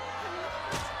 ow!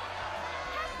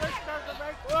 Let's start the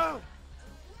back. Whoa!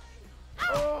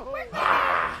 Oh! You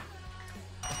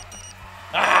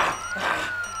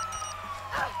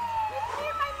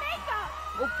smeared my makeup!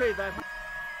 Okay, then.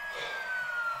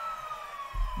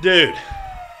 Dude,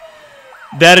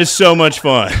 that is so much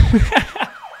fun.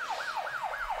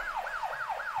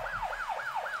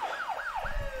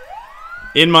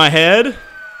 In my head,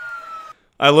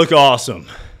 I look awesome.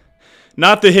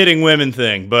 Not the hitting women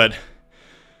thing, but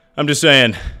I'm just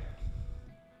saying,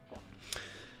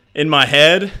 in my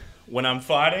head, when I'm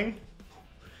fighting,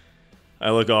 I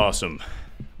look awesome.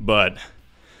 But,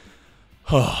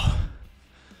 oh,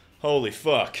 holy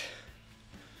fuck.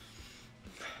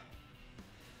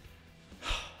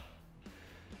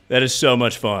 That is so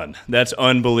much fun. That's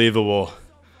unbelievable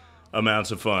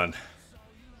amounts of fun.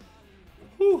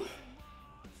 Whew.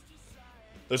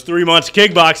 Those 3 months of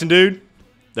kickboxing, dude,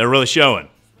 they're really showing.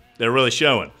 They're really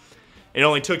showing. It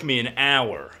only took me an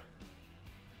hour.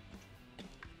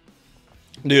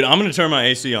 Dude, I'm going to turn my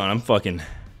AC on. I'm fucking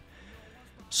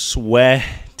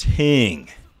sweating.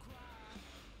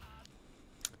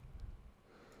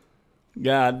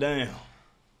 God damn.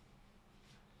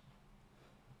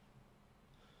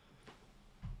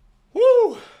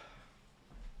 Woo!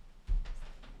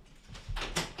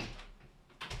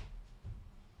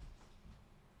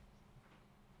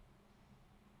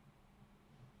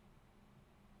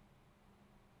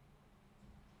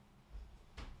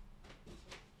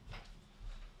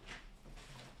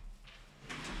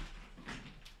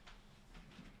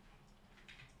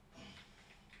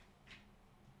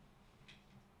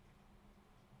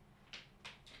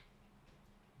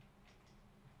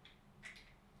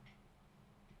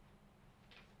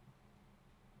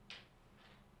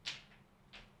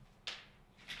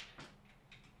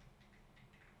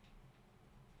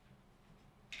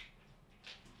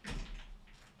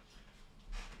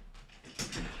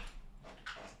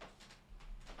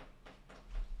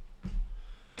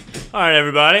 All right,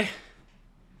 everybody.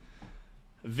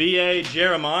 VA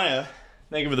Jeremiah,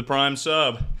 thank you for the prime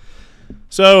sub.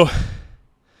 So,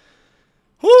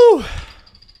 whoo.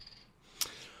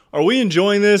 Are we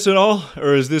enjoying this at all?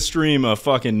 Or is this stream a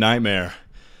fucking nightmare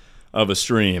of a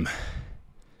stream?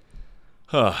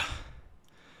 Huh.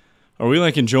 Are we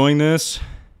like enjoying this?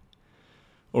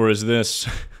 Or is this...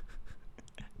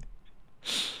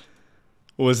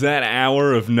 Was that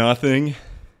hour of nothing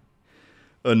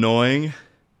annoying?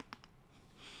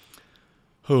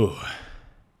 Whew.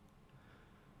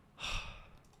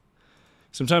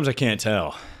 Sometimes I can't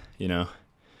tell, you know,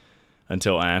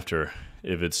 until after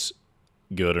if it's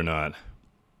good or not.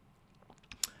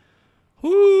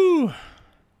 Woo!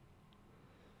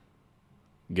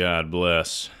 God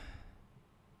bless.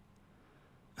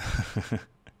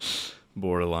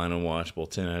 Borderline unwatchable,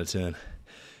 10 out of 10.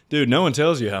 Dude, no one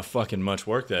tells you how fucking much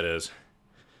work that is.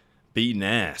 Beating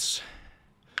ass.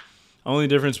 Only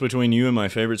difference between you and my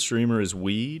favorite streamer is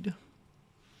weed.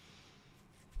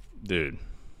 Dude,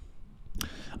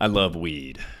 I love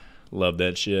weed. Love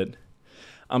that shit.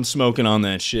 I'm smoking on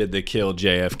that shit that killed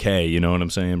JFK, you know what I'm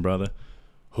saying, brother?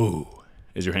 Whoo.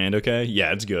 Is your hand okay?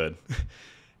 Yeah, it's good.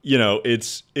 You know,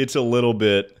 it's a little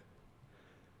bit...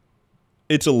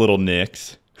 It's a little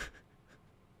nicked.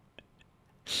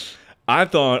 I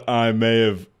thought I may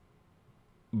have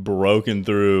broken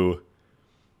through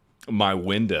my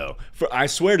window. I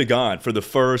swear to God, for the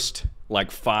first,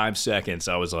 like, 5 seconds,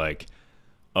 I was like,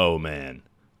 oh, man,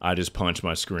 I just punched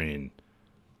my screen.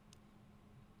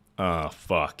 Oh,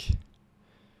 fuck.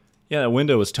 Yeah, that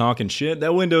window was talking shit.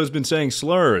 That window has been saying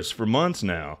slurs for months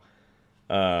now.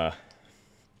 I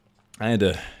had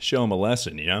to show him a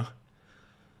lesson, you know?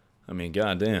 I mean,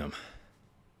 goddamn.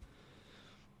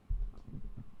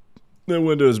 That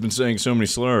window has been saying so many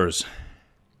slurs.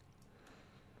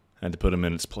 I had to put him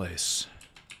in its place.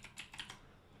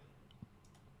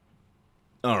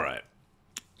 Alright.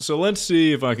 So let's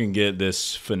see if I can get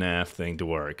this FNAF thing to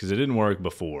work, because it didn't work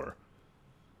before.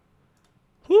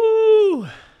 Woo!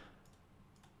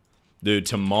 Dude,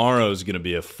 tomorrow's going to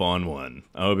be a fun one.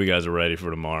 I hope you guys are ready for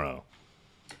tomorrow.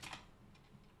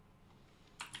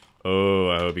 Oh,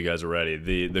 I hope you guys are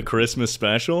ready. The Christmas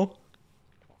special?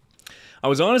 I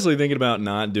was honestly thinking about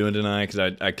not doing tonight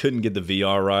because I couldn't get the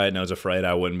VR right, and I was afraid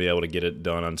I wouldn't be able to get it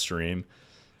done on stream,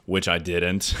 which I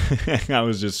didn't. I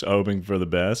was just hoping for the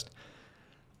best.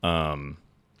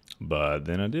 But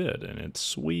then I did, and it's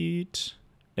sweet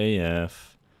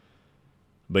AF.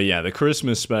 But yeah, the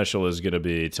Christmas special is going to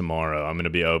be tomorrow. I'm going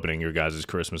to be opening your guys'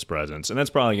 Christmas presents, and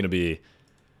that's probably going to be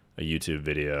a YouTube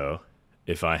video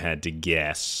if I had to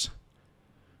guess.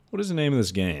 What is the name of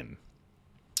this game?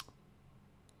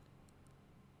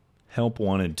 Help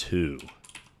Wanted 2.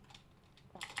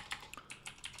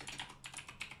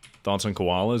 Thoughts on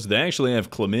koalas? They actually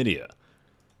have chlamydia.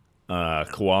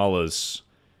 Koalas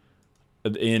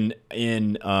in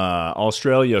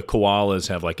Australia, koalas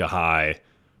have like a high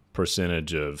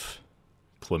percentage of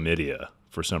chlamydia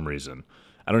for some reason.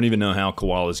 I don't even know how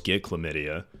koalas get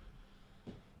chlamydia,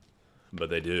 but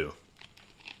they do.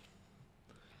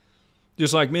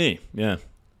 Just like me, yeah.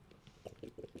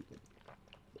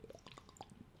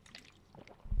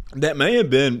 That may have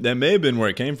been where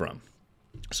it came from.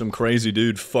 Some crazy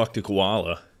dude fucked a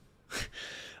koala.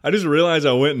 I just realized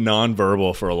I went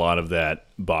nonverbal for a lot of that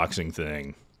boxing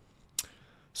thing.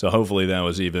 So hopefully that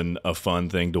was even a fun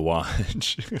thing to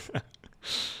watch.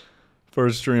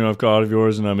 First stream I've caught of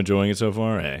yours and I'm enjoying it so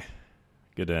far. Hey,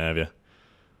 good to have you.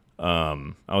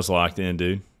 I was locked in,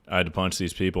 dude. I had to punch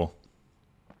these people.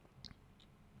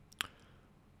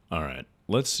 All right,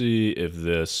 let's see if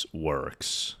this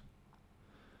works.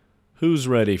 Who's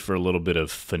ready for a little bit of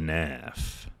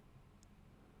FNAF?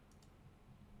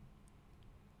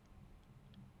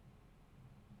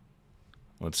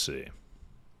 Let's see.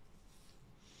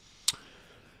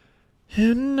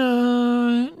 You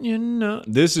know.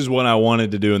 This is what I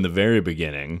wanted to do in the very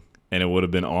beginning, and it would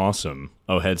have been awesome.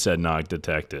 Oh, headset knock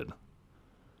detected.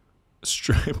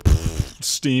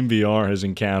 Steam VR has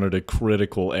encountered a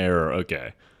critical error.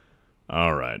 Okay.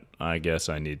 All right. I guess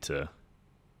I need to...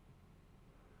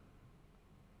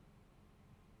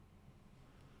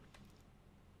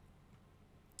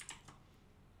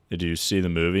 Did you see the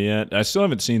movie yet? I still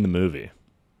haven't seen the movie.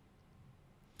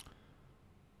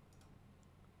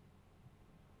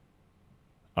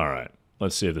 All right.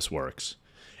 Let's see if this works.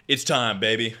 It's time,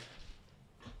 baby.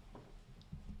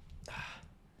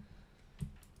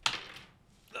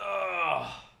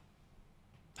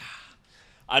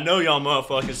 I know y'all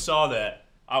motherfuckers saw that.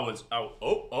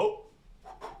 Oh.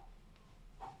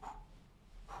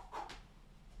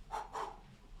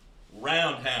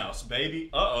 Roundhouse, baby.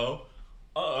 Uh-oh.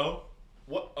 Uh-oh.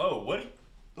 What? Oh, what?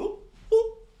 Ooh.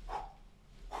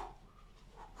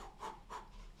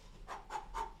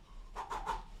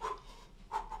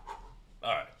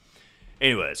 All right.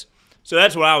 Anyways, so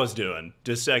that's what I was doing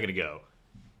just a second ago.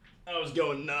 I was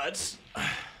going nuts.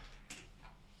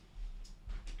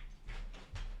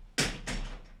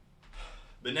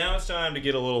 But now it's time to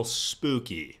get a little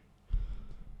spooky.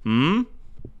 Who's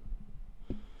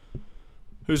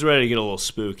ready to get a little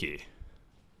spooky?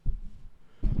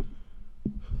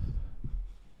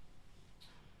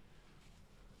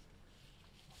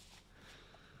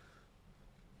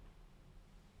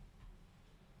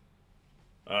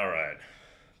 All right,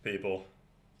 people.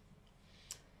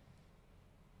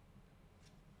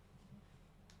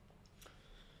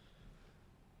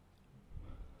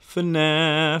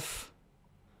 FNAF.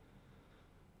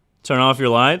 Turn off your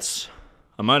lights?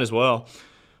 I might as well.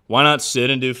 Why not sit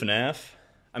and do FNAF?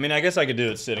 I mean, I guess I could do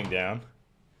it sitting down.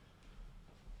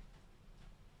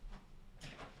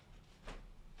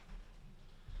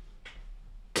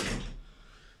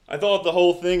 I thought the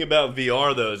whole thing about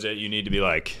VR, though, is that you need to be,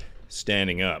 like,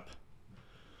 standing up.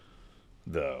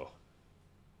 Though.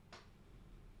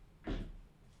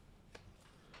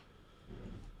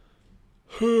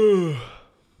 What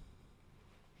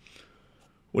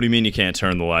do you mean you can't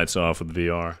turn the lights off with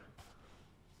VR?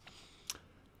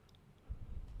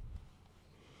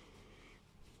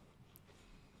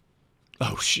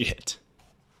 Oh, shit.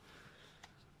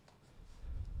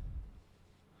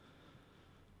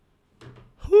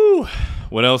 Whew.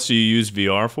 What else do you use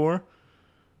VR for?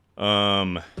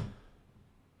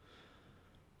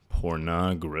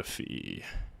 Pornography.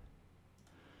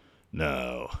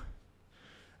 No.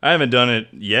 I haven't done it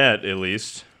yet, at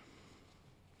least.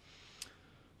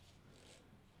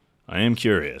 I am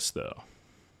curious, though.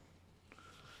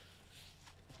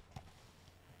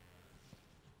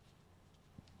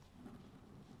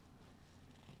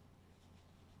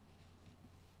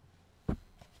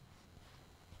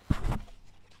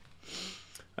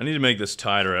 I need to make this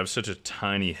tighter. I have such a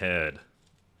tiny head.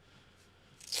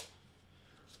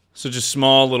 Such a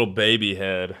small little baby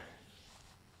head.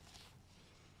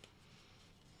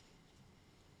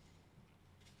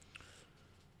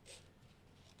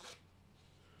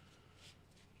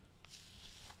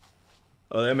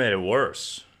 Oh, that made it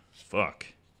worse. Fuck.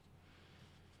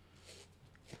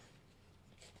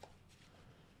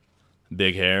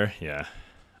 Big hair? Yeah.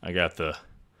 I got the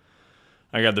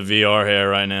VR hair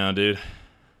right now, dude.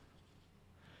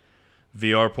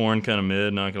 VR porn kind of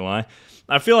mid, not gonna lie.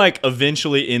 I feel like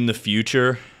eventually in the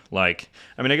future, like,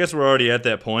 I mean, I guess we're already at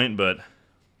that point, but...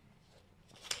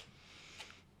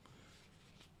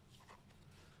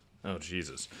 Oh,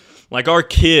 Jesus. Like, our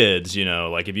kids, you know,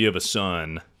 like, if you have a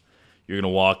son, you're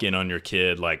gonna walk in on your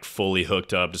kid, like, fully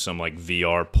hooked up to some, like,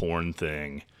 VR porn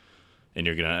thing. And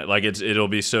you're gonna, like, it'll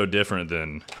be so different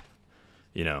than,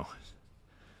 you know,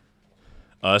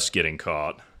 us getting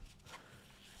caught.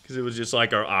 Because it was just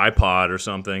like our iPod or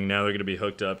something. Now they're going to be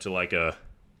hooked up to like a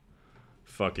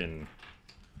fucking...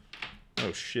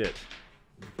 Oh, shit.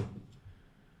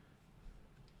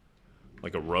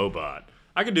 Like a robot.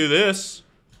 I could do this.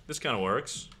 This kind of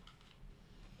works.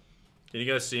 Can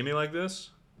you guys see me like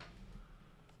this?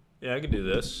 Yeah, I could do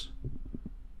this.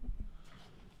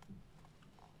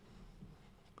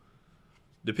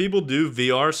 Do people do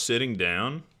VR sitting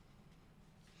down?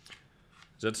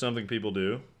 Is that something people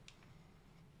do?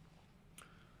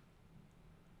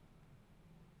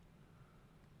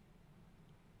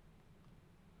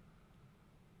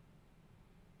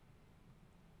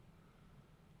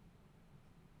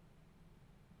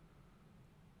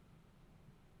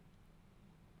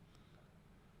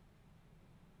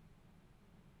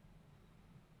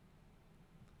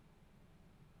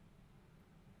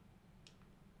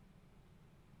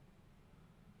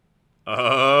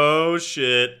 Oh,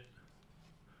 shit.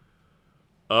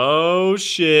 Oh,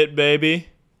 shit, baby.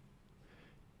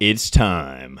 It's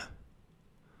time.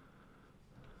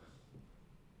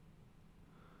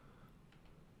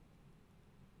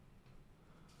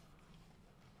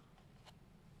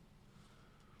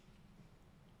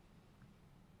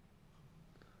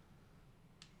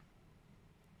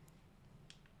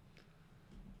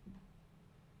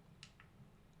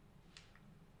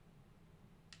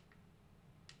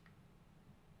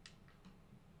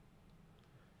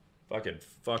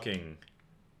 Fucking.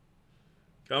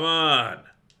 Come on.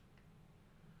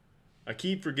 I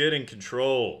keep forgetting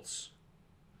controls.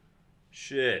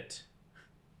 Shit.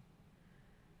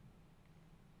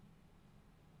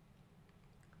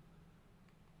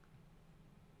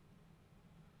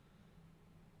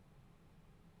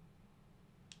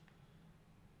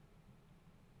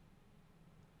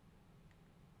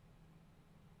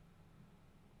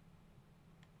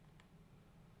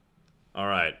 All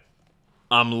right.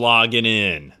 I'm logging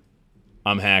in.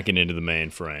 I'm hacking into the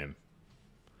mainframe.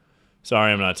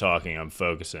 Sorry I'm not talking, I'm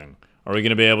focusing. Are we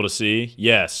going to be able to see?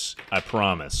 Yes, I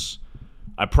promise.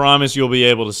 I promise you'll be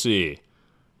able to see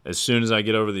as soon as I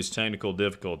get over these technical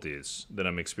difficulties that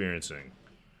I'm experiencing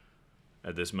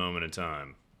at this moment in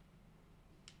time.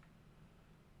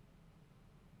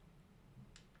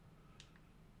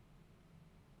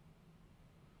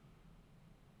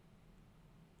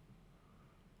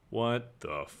 What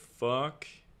the fuck?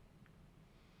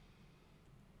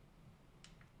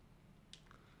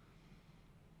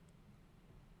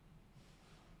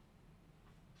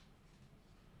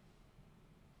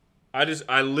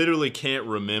 I literally can't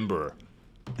remember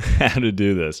how to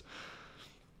do this.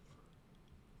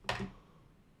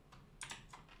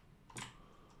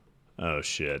 Oh,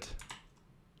 shit.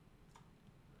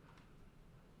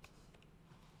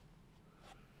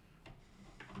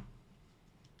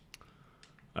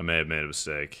 I may have made a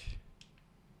mistake.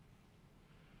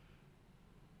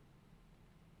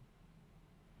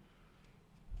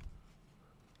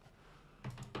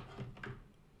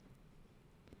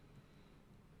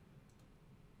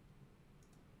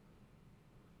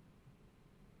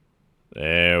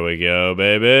 There we go,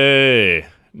 baby.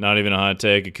 Not even a hot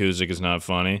take. Acoustic is not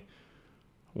funny.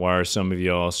 Why are some of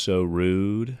y'all so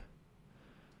rude?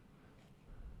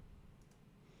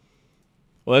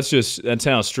 Well, that's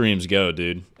how streams go,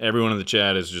 dude. Everyone in the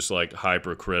chat is just like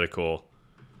hypercritical.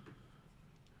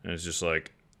 And it's just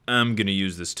like, I'm gonna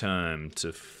use this time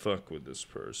to fuck with this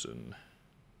person.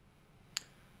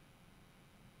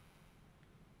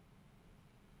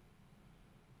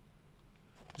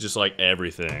 Just like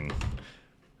everything.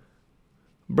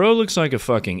 Bro looks like a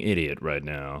fucking idiot right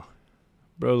now.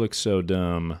 Bro looks so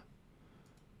dumb.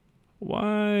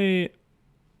 Why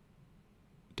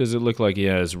does it look like he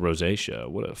has rosacea?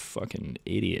 What a fucking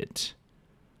idiot.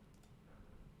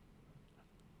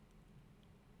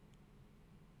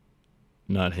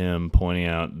 Not him pointing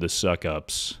out the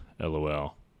suck-ups.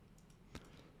 LOL.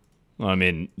 Well, I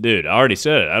mean, dude, I already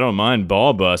said it. I don't mind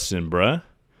ball busting, bruh.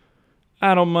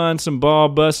 I don't mind some ball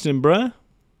busting, bruh.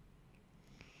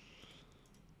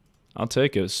 I'll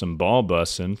take some ball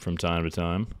busting from time to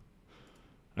time.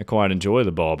 I quite enjoy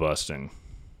the ball busting.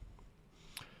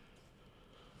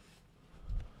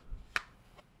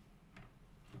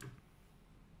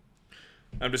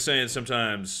 I'm just saying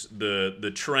sometimes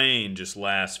the train just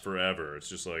lasts forever. It's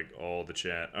just like all the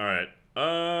chat. All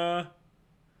right.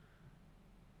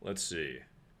 Let's see.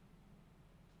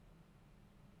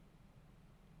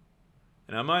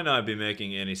 And I might not be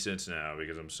making any sense now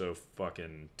because I'm so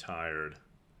fucking tired.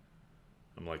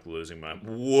 I'm like losing my...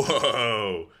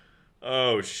 Whoa!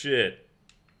 Oh, shit.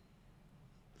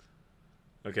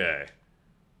 Okay.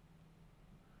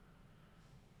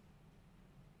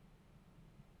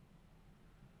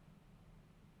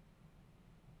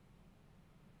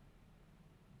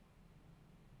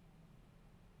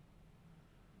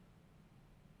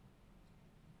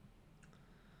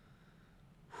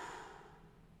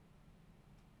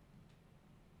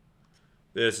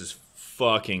 This is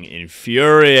fucking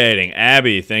infuriating.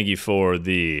 Abby, thank you for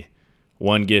the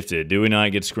one gifted. Do we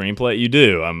not get screenplay? You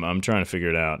do. I'm trying to figure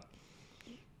it out.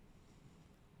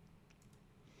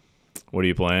 What are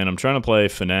you playing? I'm trying to play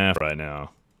FNAF right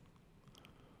now.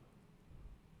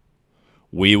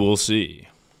 We will see.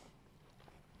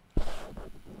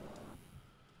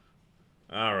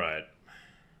 All right.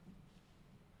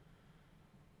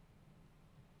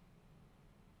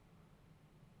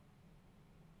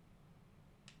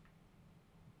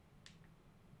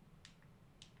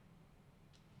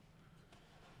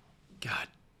 God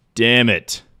damn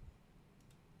it.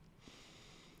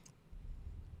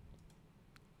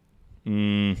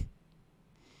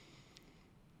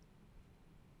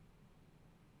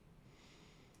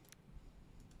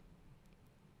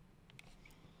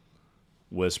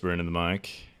 Whisper into the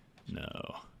mic?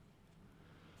 No.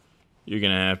 You're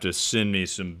gonna have to send me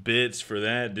some bits for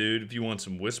that, dude, if you want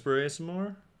some whisper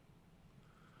ASMR.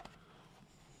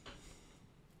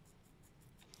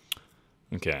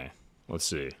 Okay, let's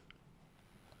see.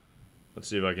 Let's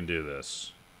see if I can do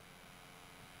this.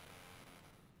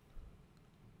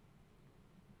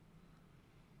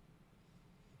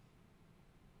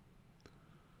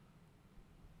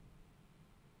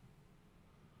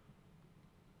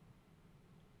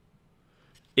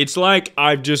 It's like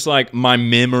I've just like my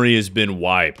memory has been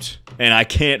wiped and I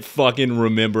can't fucking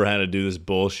remember how to do this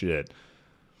bullshit.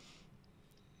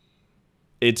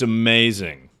 It's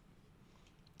amazing.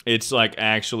 It's like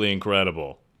actually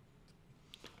incredible.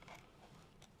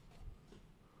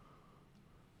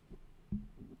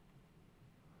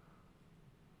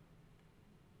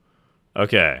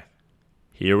 Okay.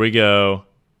 Here we go.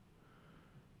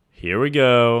 Here we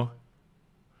go.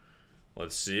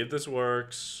 Let's see if this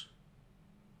works.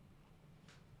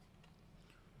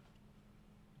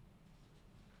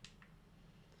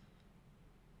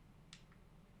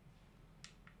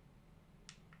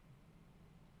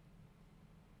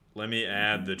 Let me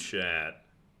add the chat.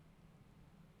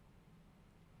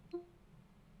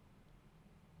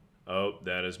 Oh,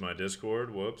 that is my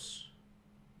Discord. Whoops.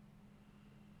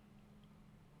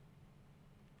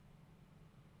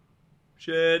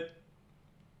 Shit.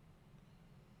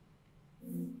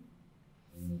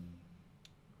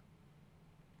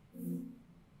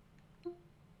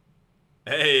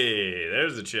 Hey,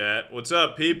 there's the chat. What's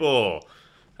up, people?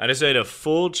 I just ate a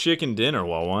full chicken dinner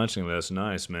while watching this.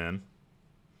 Nice, man.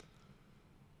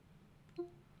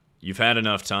 You've had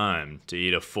enough time to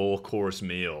eat a full course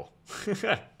meal.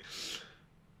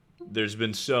 There's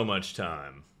been so much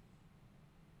time.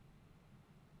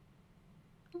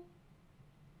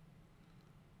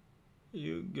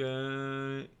 You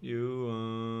got it. You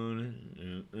want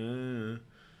it.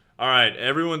 All right,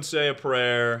 everyone say a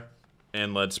prayer,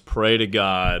 and let's pray to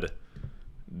God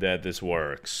that this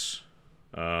works.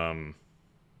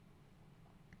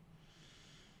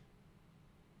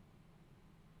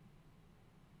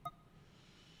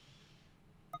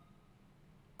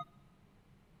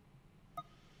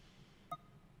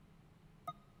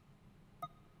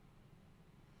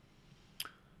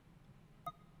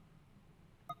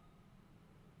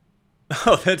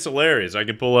 Oh, that's hilarious. I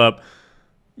can pull up.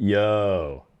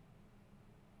 Yo.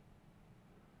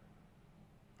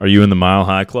 Are you in the Mile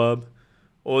High Club?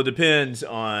 Well, it depends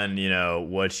on, you know,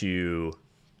 what you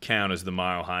count as the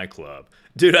Mile High Club.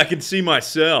 Dude, I can see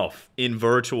myself in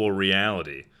virtual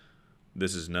reality.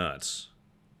 This is nuts.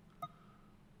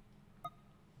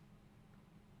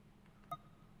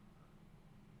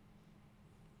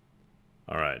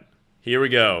 All right. Here we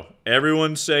go.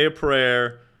 Everyone say a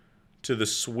prayer to the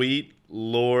sweet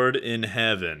Lord in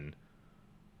heaven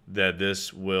that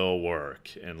this will work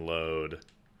and load.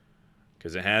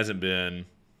 Because it hasn't been.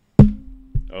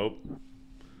 Oh.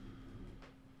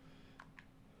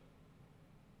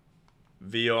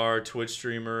 VR Twitch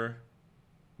streamer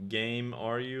game,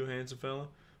 are you, HansumFella?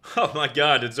 Oh my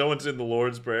God, did someone send the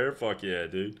Lord's Prayer? Fuck yeah,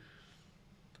 dude.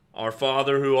 Our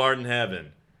Father who art in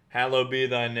heaven, hallowed be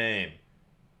thy name.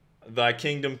 Thy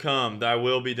kingdom come, thy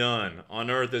will be done, on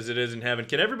earth as it is in heaven.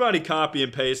 Can everybody copy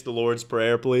and paste the Lord's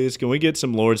Prayer, please? Can we get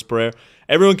some Lord's Prayer?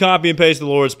 Everyone copy and paste the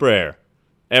Lord's Prayer.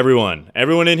 Everyone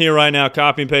in here right now,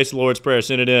 copy and paste the Lord's Prayer.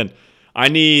 Send it in. I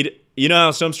need, you know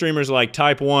how some streamers like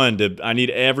type 1. I need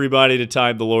everybody to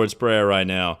type the Lord's Prayer right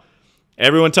now.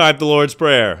 Everyone type the Lord's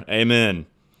Prayer. Amen.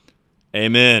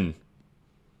 Amen.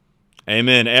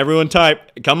 Amen. Everyone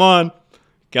type. Come on.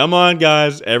 Come on,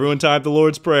 guys. Everyone type the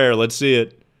Lord's Prayer. Let's see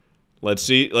it. Let's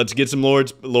see. Let's get some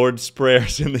Lord's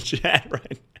prayers in the chat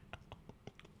right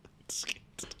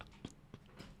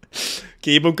now.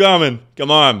 Keep them coming.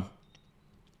 Come on.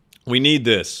 We need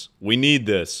this. We need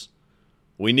this.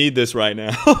 We need this right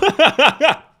now.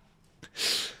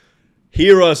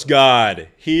 Hear us, God.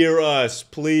 Hear us.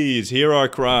 Please. Hear our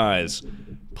cries.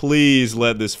 Please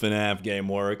let this FNAF game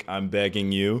work. I'm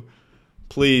begging you.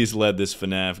 Please let this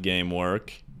FNAF game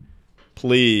work.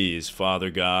 Please, Father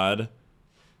God.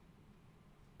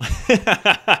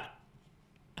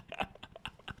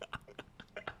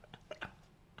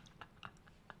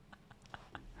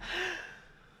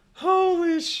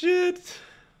 Holy shit.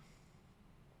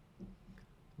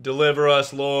 Deliver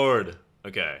us, Lord.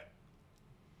 Okay.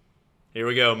 Here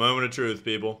we go. Moment of truth,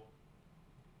 people.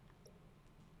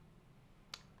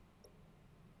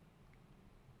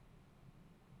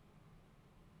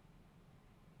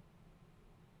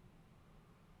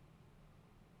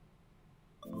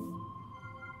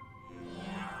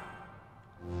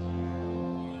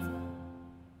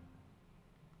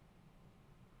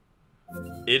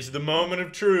 It's the moment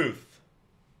of truth.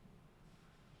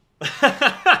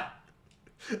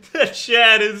 The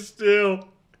chat is still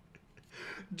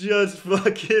just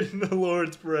fucking the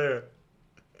Lord's Prayer.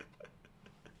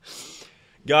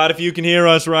 God, if you can hear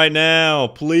us right now,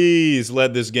 please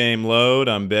let this game load.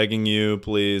 I'm begging you,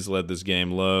 please let this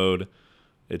game load.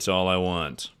 It's all I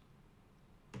want.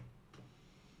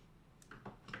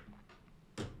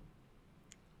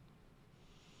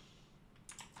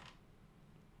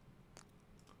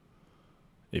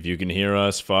 If you can hear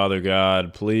us, Father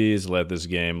God, please let this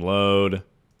game load.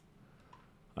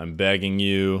 I'm begging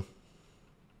you.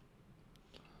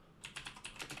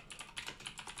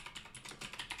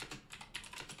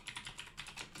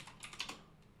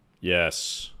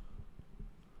 Yes.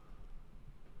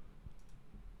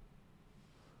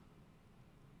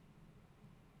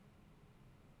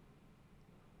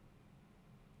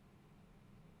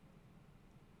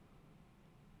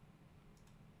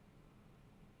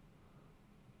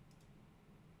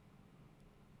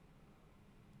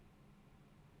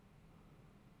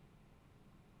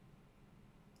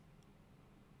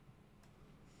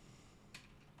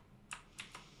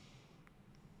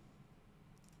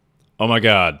 Oh my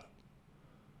God.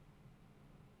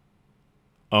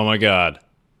 Oh my God.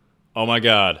 Oh my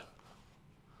God.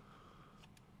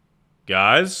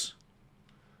 Guys,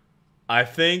 I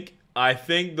think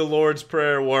the Lord's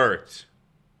Prayer worked.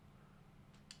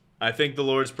 I think the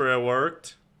Lord's Prayer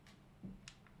worked.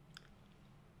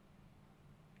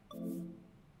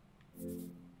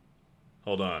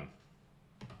 Hold on.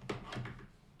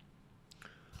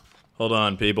 Hold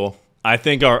on, people. I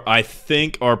think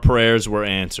our prayers were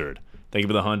answered. Thank you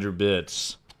for the 100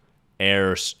 bits.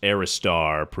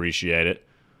 Aristar, appreciate it.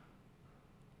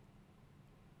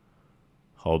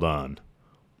 Hold on.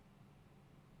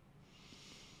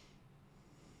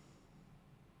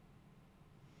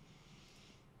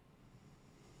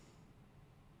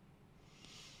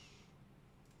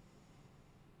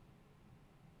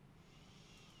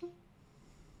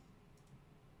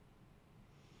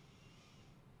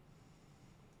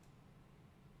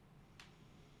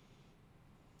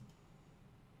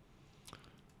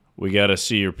 We got to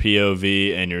see your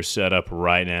POV and your setup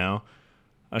right now.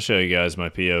 I'll show you guys my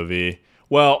POV.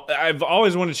 Well, I've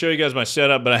always wanted to show you guys my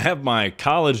setup, but I have my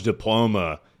college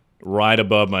diploma right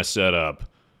above my setup.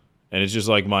 And it's just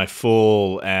like my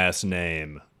full-ass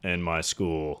name and my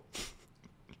school.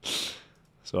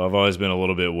 So I've always been a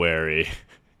little bit wary.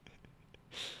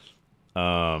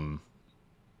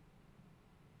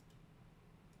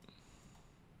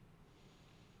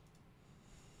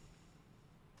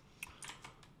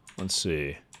 Let's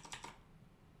see.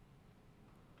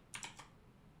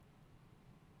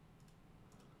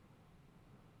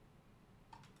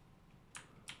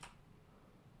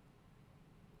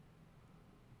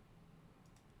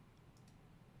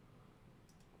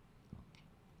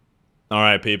 All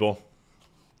right, people.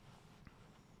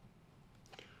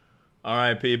 All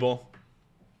right, people.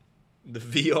 The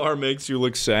VR makes you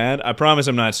look sad. I promise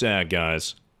I'm not sad,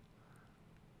 guys.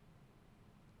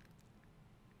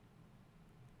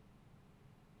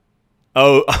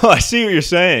 Oh, I see what you're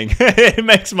saying. It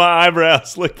makes my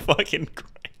eyebrows look fucking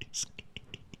crazy.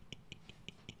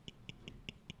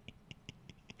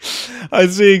 I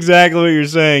see exactly what you're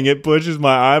saying. It pushes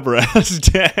my eyebrows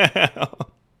down.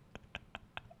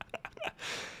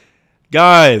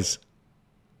 Guys,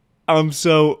 I'm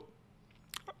so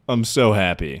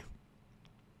happy.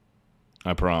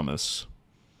 I promise.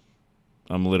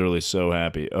 I'm literally so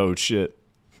happy. Oh, shit.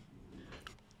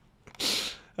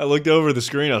 I looked over the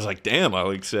screen. I was like, damn, I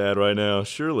look sad right now.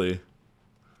 Surely.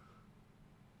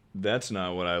 That's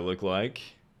not what I look like.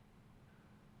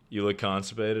 You look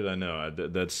constipated? I know.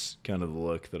 That's kind of the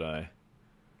look that I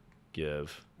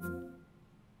give.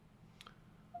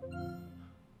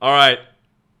 All right.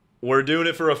 We're doing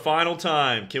it for a final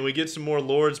time. Can we get some more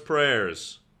Lord's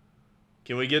prayers?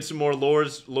 Can we get some more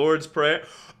Lord's prayer?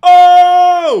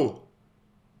 Oh!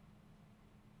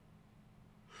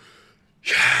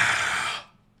 Yeah!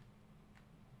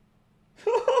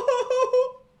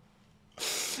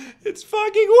 It's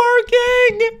fucking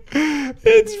working!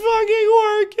 It's fucking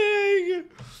working!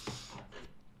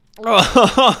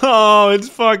 Oh, it's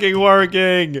fucking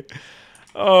working!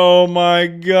 Oh my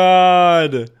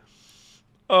god!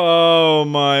 Oh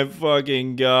my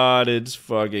fucking god, it's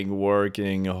fucking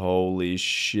working. Holy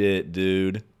shit,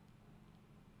 dude.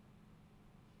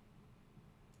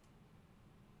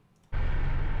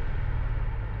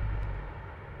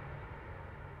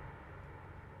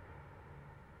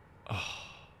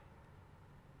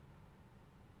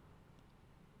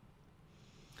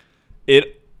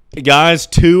 Guys,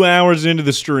 2 hours into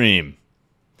the stream.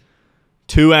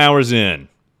 2 hours in.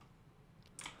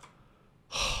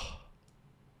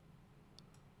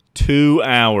 2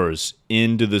 hours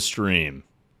into the stream.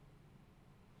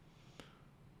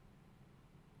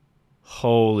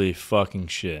 Holy fucking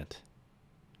shit.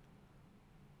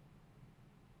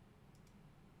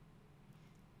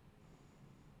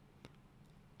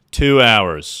 Two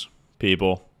hours,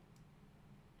 people.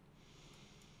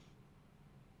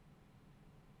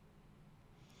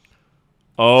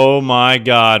 Oh my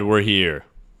god, we're here.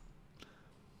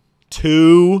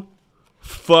 2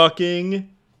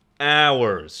 fucking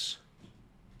hours.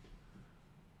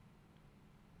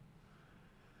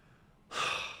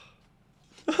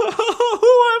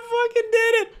 I fucking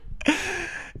did it.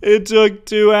 It took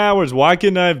 2 hours. Why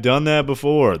couldn't I have done that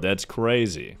before? That's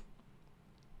crazy.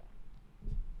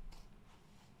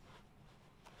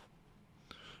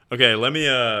 Okay, let me,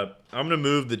 I'm gonna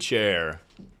move the chair,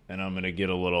 and I'm gonna get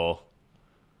a little...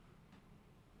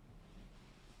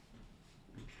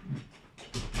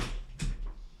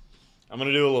 I'm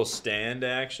gonna do a little stand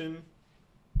action.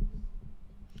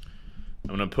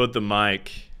 I'm gonna put the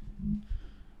mic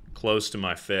close to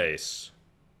my face.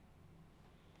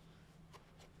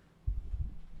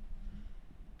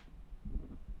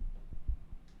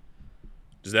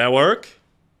 Does that work?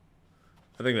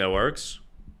 I think that works.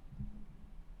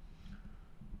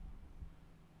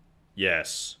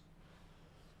 Yes.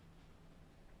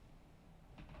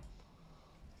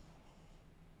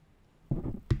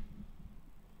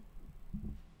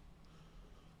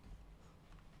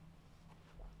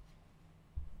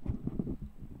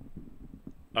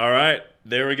 All right,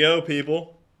 there we go,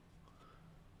 people.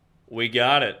 We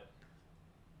got it.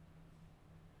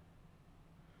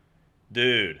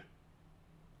 Dude,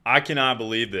 I cannot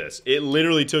believe this. It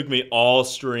literally took me all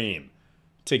stream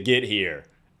to get here,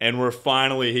 and we're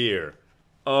finally here.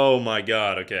 Oh my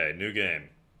god, okay, new game.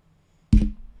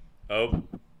 Oh,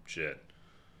 shit.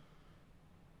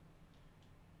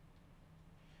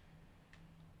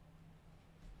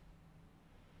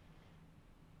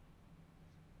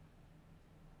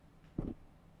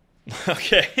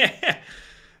 Okay.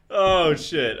 Oh,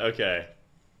 shit, okay.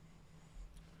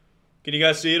 Can you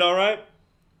guys see it all right?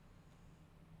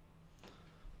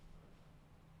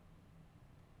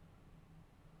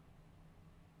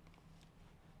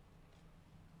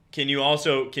 Can you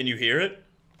hear it?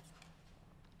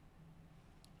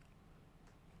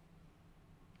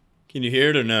 Can you hear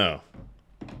it or no?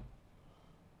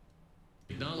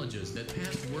 Acknowledges that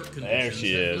past work There conditions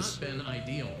she have is. not been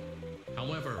ideal.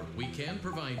 However, we can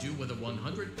provide you with a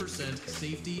 100%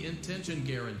 safety intention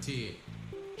guarantee.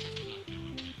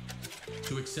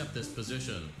 To accept this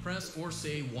position, press or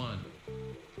say 1.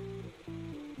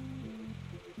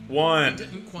 1. We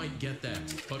didn't quite get that,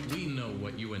 but we know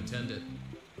what you intended.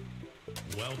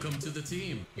 Welcome to the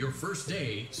team. Your first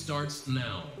day starts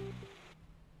now.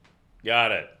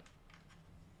 Got it.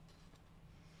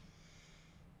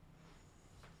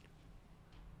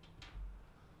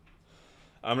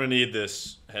 I'm gonna need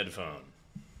this headphone.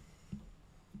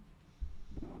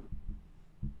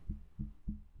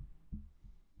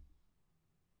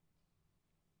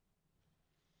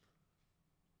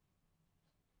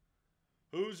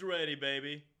 Who's ready,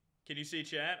 baby? Can you see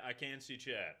chat? I can see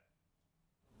chat.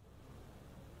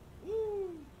 Woo!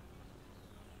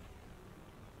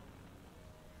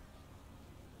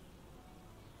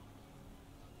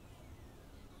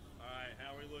 Alright,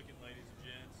 how are we looking, ladies and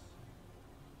gents?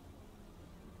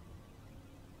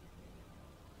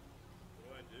 What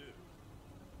do I do?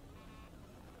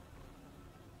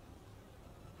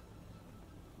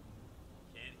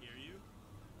 Can't hear you?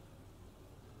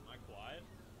 Am I quiet?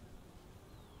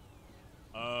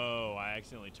 Oh, I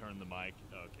accidentally turned the mic.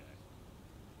 Okay.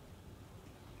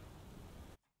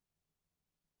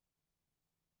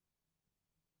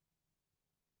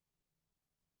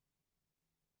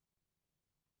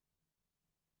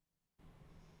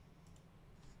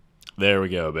 There we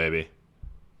go, baby.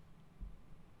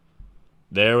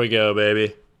 There we go,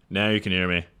 baby. Now you can hear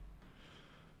me.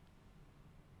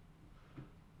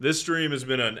 This stream has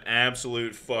been an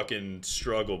absolute fucking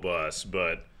struggle bus,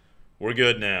 but we're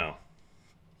good now.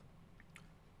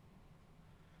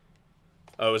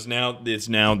 Oh, it's now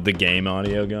the game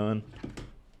audio gone.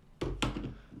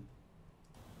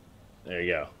 There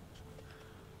you go.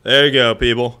 There you go,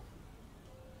 people.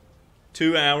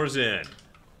 2 hours in.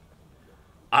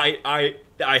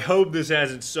 I hope this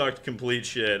hasn't sucked complete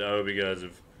shit. I hope you guys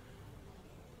have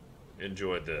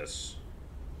enjoyed this.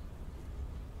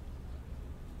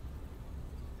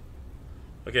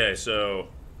 Okay, so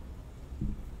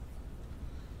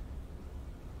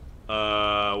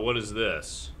what is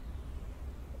this?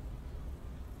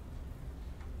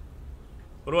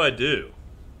 What do I do?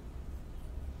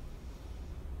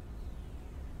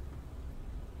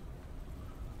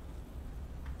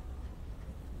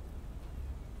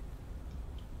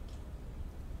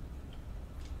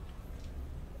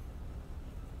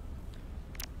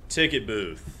 Ticket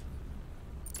booth.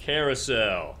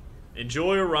 Carousel.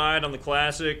 Enjoy a ride on the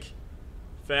classic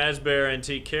Fazbear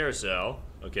Antique Carousel.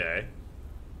 Okay.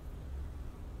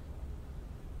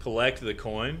 Collect the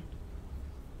coin.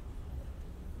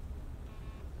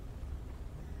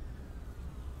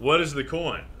 What is the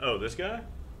coin? Oh, this guy?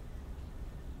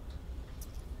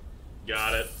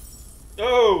 Got it.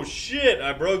 Oh, shit!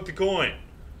 I broke the coin.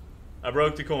 I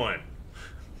broke the coin.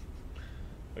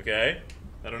 Okay.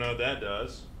 I don't know what that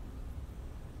does.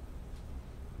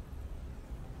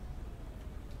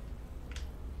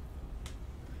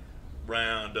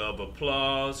 Round of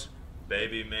applause.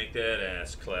 Baby, make that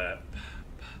ass clap.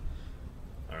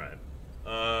 Alright.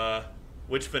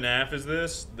 Which FNAF is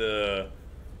this? The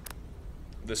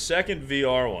second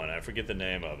VR one. I forget the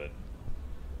name of it.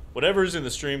 Whatever's in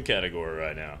the stream category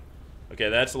right now. Okay,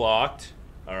 that's locked.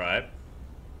 Alright.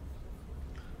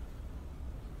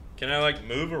 Can I, like,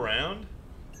 move around?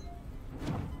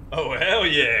 Oh, hell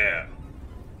yeah!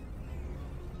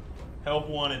 Help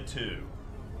 1 and 2.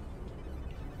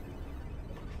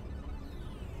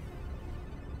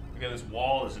 Okay, this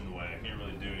wall is in the way. I can't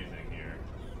really do anything here.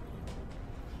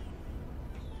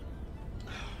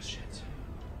 Oh, shit.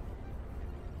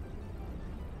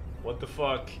 What the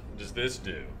fuck does this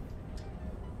do?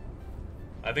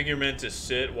 I think you're meant to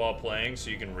sit while playing so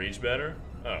you can reach better.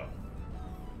 Oh.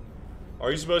 Are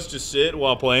you supposed to sit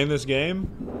while playing this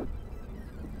game?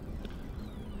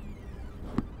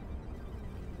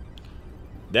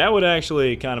 That would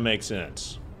actually kind of make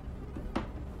sense.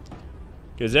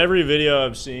 Because every video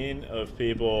I've seen of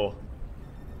people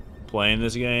playing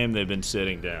this game, they've been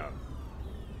sitting down.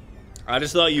 I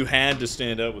just thought you had to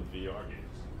stand up with VR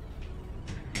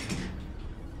games.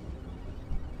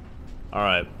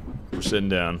 Alright, we're sitting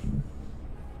down.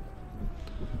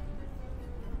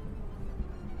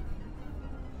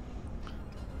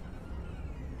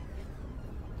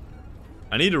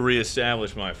 I need to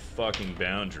reestablish my fucking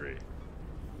boundary.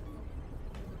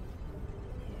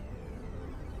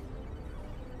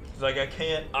 It's like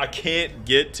I can't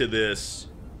get to this.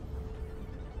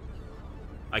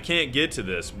 I can't get to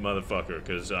this motherfucker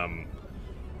because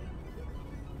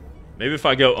maybe if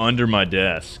I go under my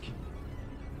desk.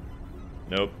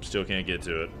 Nope, still can't get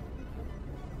to it.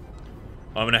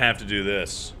 I'm gonna have to do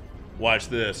this. Watch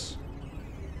this.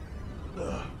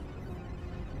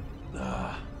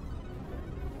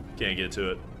 Can't get to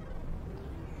it.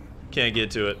 Can't get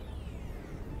to it.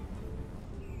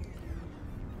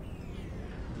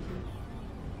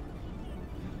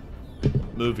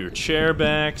 Move your chair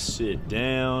back, sit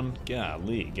down.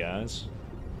 Golly, guys.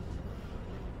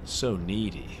 So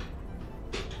needy.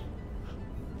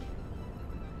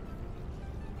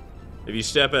 If you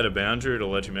step at a boundary,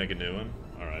 it'll let you make a new one.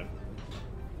 Alright.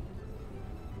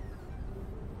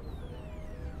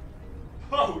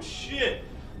 Oh, shit!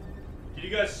 Can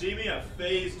you guys see me? I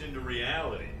phased into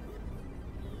reality.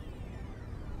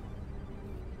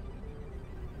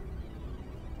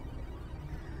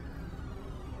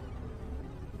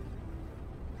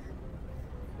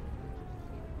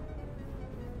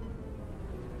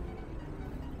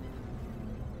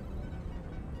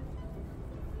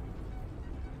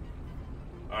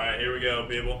 Alright, here we go,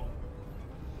 people.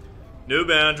 New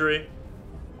boundary.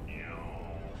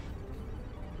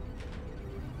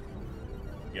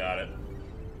 Got it.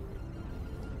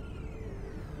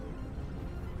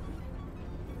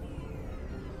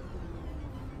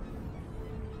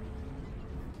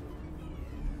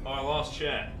 Oh, I lost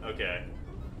chat. Okay.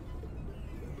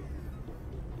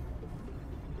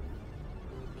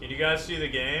 Can you guys see the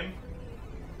game?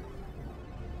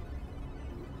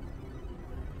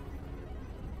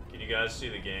 Can you guys see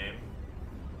the game?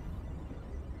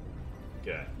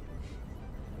 Okay.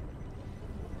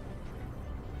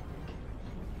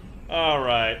 All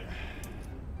right.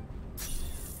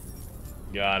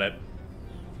 Got it.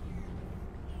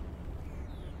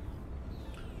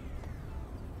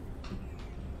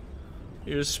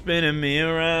 You're spinning me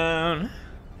around.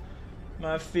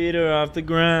 My feet are off the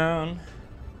ground.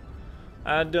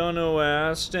 I don't know where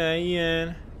I'll stay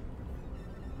in.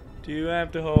 Do you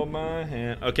have to hold my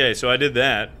hand? Okay, so I did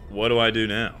that. What do I do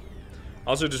now?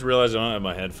 Also just realized I don't have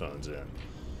my headphones in.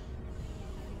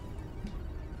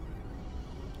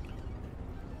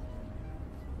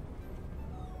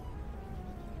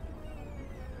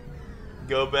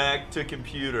 Go back to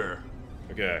computer.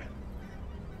 Okay.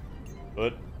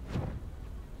 What?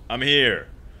 I'm here.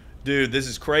 Dude, this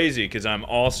is crazy because I'm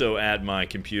also at my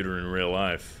computer in real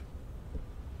life.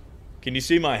 Can you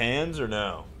see my hands or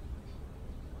no?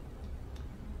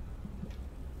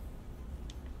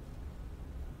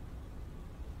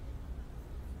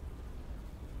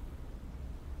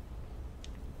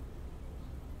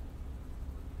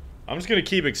 I'm just gonna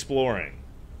keep exploring.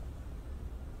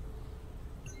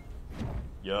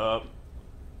 Yup.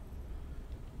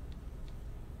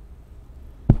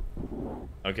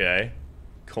 Okay.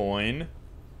 Coin.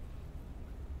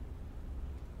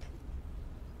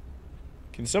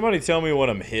 Can somebody tell me what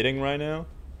I'm hitting right now?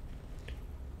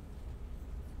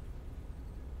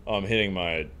 Oh, I'm hitting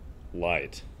my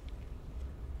light.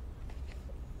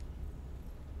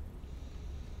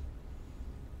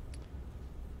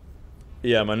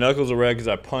 Yeah, my knuckles are red because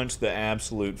I punched the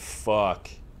absolute fuck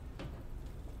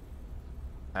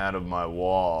out of my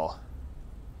wall.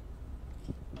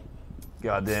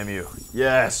 God damn you.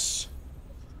 Yes!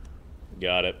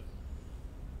 Got it.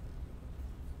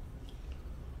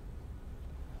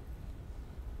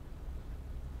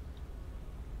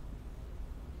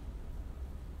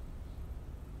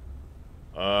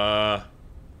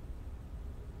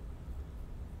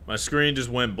 My screen just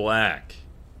went black.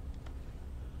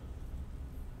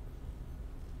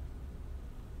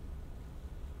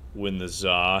 When the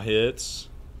za hits.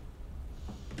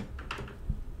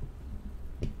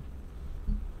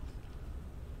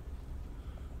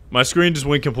 My screen just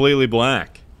went completely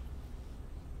black.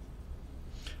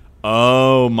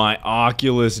 Oh, my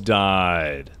Oculus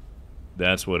died.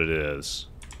 That's what it is.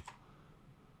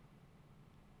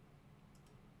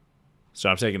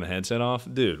 Stop taking the headset off?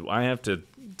 Dude, I have to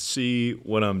see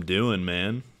what I'm doing,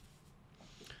 man.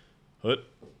 What?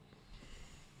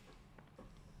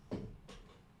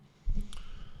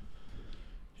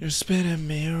 You're spinning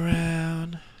me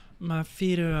around. My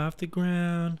feet are off the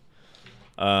ground.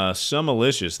 Some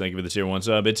malicious, thank you for the tier 1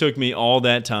 sub. It took me all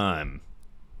that time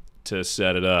to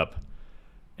set it up,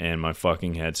 and my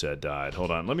fucking headset died. Hold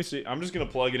on, let me see. I'm just gonna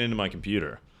plug it into my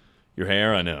computer. Your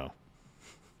hair, I know.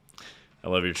 I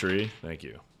love your tree. Thank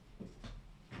you.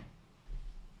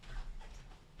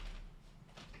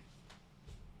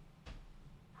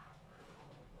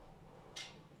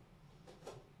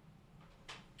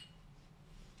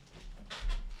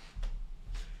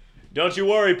 Don't you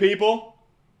worry, people.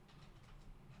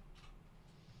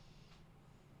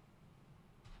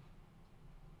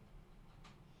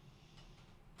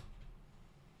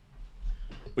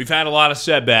 We've had a lot of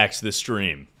setbacks this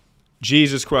stream.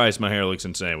 Jesus Christ, my hair looks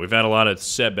insane. We've had a lot of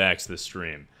setbacks this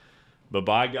stream. But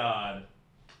by God,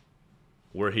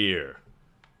 we're here.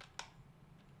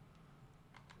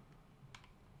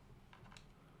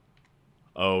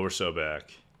 Oh, we're so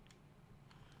back.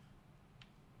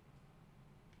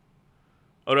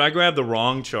 Oh, did I grab the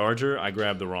wrong charger? I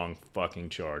grabbed the wrong fucking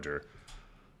charger.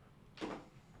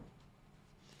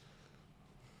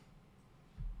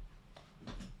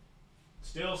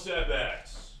 Still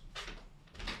setbacks.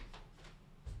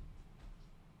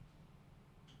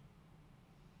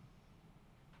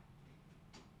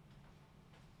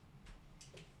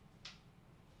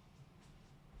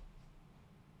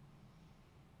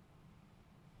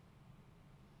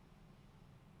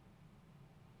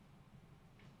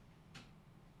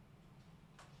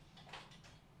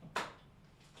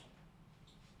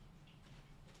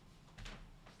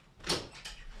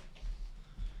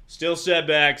 Still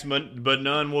setbacks, but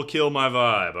none will kill my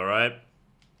vibe, alright?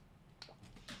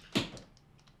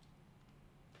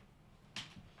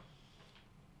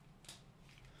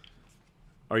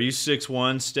 Are you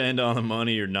 6'1", stand on the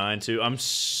money, or 9'2"? I'm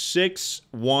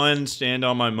 6'1", stand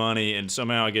on my money, and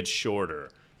somehow I get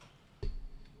shorter.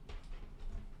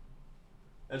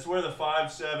 That's where the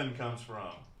 5'7" comes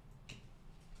from.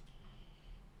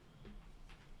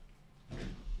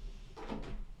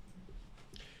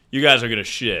 You guys are gonna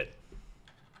shit.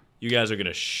 You guys are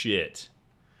gonna shit.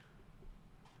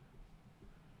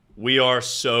 We are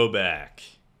so back.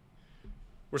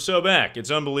 We're so back.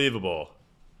 It's unbelievable.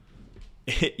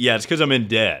 Yeah, it's because I'm in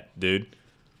debt, dude.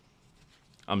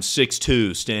 I'm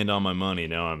 6'2", stand on my money.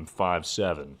 Now I'm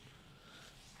 5'7".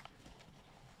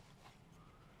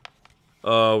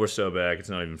 Oh, we're so back. It's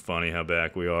not even funny how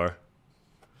back we are.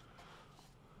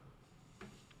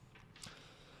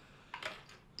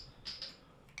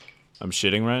 I'm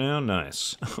shitting right now?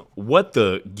 Nice. What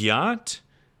the yacht?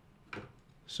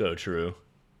 So true.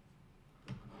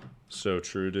 So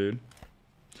true, dude.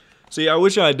 See, I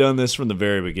wish I had done this from the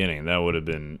very beginning. That would have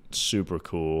been super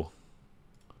cool.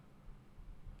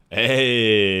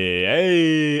 Hey,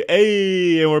 hey,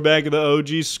 hey, and we're back at the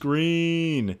OG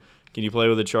screen. Can you play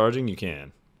with it charging? You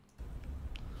can.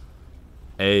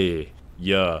 Hey,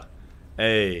 yeah.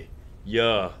 Hey,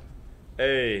 yeah.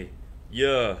 Hey,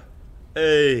 yeah.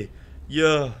 Hey.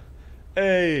 Yeah,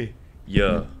 hey,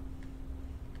 yeah.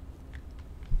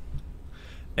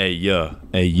 Hey, yeah,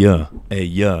 hey, yeah, hey,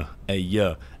 yeah, hey,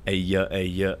 yeah, hey, yeah, hey,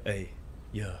 yeah, hey,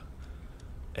 yeah.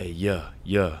 Hey, yeah,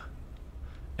 yeah.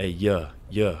 Hey, yeah,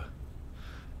 yeah.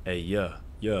 Hey, yeah,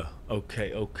 yeah.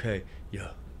 Okay, okay,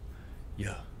 yeah,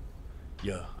 yeah,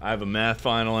 yeah. I have a math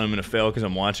final and I'm gonna fail because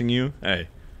I'm watching you. Hey,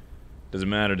 doesn't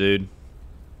matter, dude.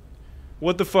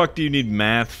 What the fuck do you need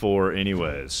math for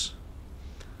anyways?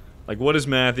 Like, what is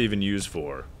math even used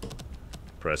for?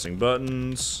 Pressing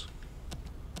buttons.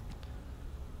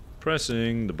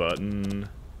 Pressing the button.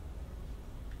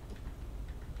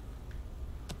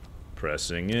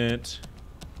 Pressing it.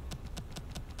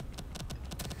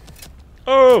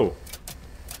 Oh!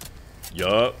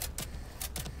 Yup.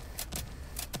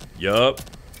 Yup.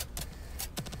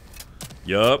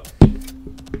 Yup.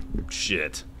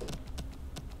 Shit.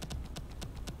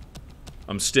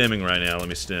 I'm stimming right now. Let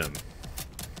me stim.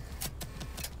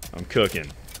 I'm cooking.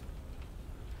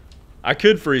 I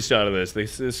could freestyle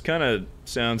this. This kind of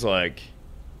sounds like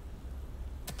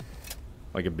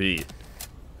a beat.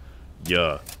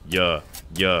 Yeah, yeah,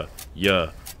 yeah,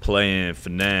 yeah. Playing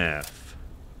FNAF.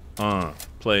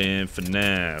 Playing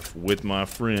FNAF with my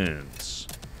friends.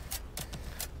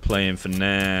 Playing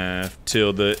FNAF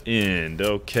till the end.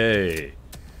 Okay.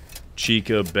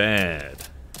 Chica bad.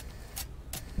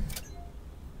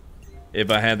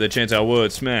 If I had the chance, I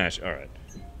would smash. All right.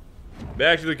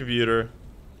 Back to the computer.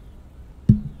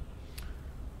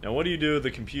 Now, what do you do with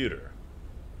the computer?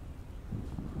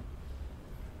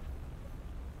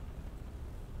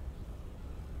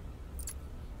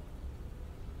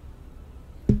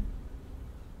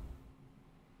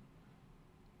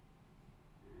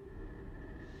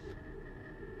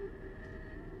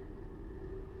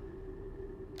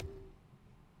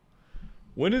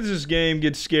 When does this game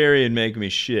get scary and make me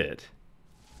shit?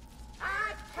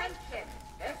 Attention!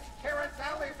 This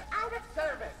carousel is out of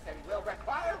service and will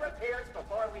require repairs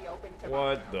before we open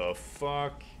tomorrow. What the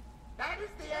fuck? That is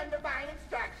the end of my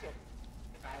instructions.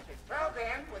 If I had been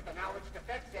programmed with the knowledge to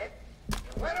fix it,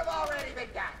 it would have already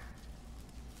been done.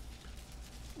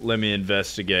 Let me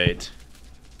investigate.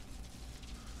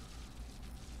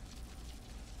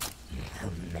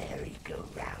 The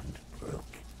merry-go-round broke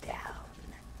down.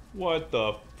 What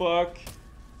the fuck?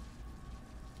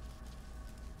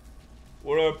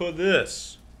 Where do I put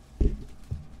this?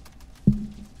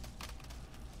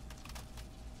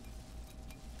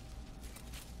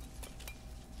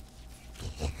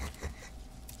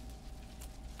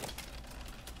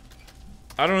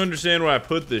 I don't understand where I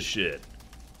put this shit.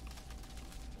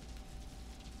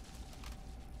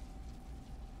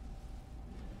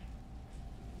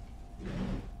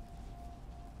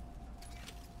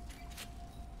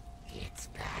 It's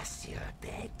past your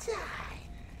bedtime.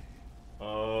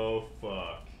 Oh,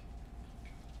 fuck.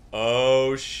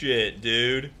 Oh, shit,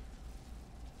 dude.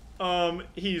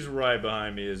 He's right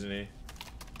behind me, isn't he?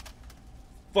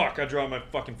 Fuck, I dropped my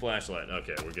fucking flashlight.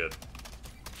 Okay, we're good.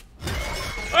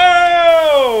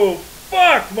 Oh!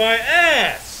 Fuck my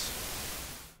ass!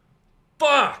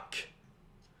 Fuck!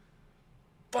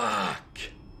 Fuck!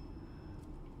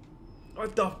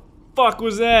 What the fuck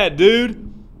was that,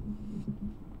 dude?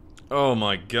 Oh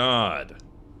my god.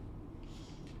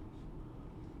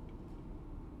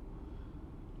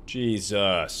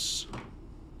 Jesus.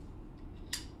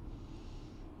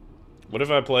 What if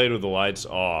I played with the lights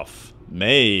off?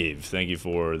 Maeve, thank you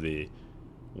for the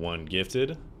one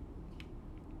gifted.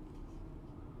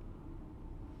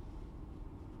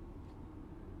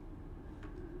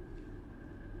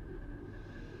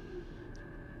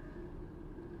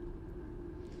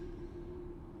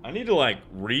 I need to, like,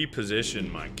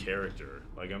 reposition my character.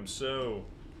 Like, I'm so...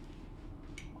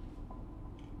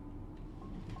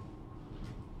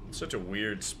 such a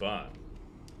weird spot.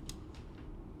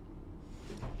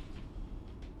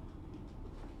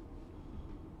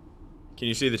 Can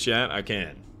you see the chat? I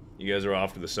can. You guys are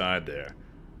off to the side there.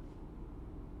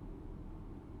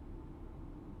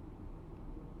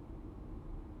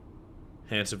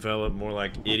 Handsome fella, more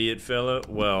like idiot fella?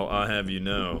 Well, I'll have you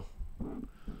know.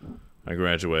 I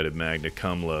graduated magna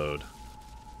cum laude.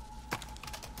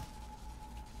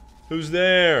 Who's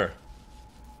there?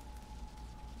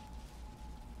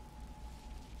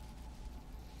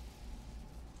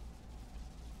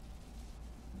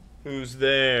 Who's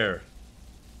there?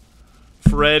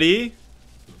 Freddy?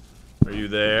 Are you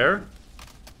there?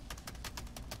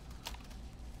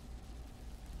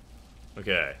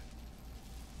 Okay.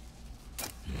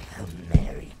 The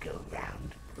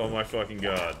merry-go-round. Oh my fucking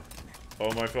god.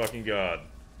 Oh my fucking god.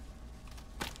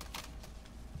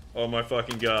 Oh my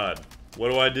fucking god. What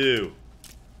do I do?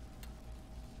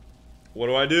 What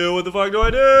do I do? What the fuck do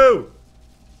I do?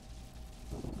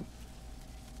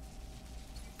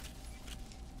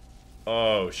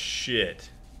 Oh shit.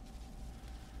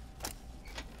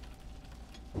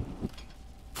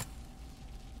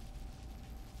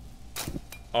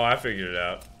 Oh, I figured it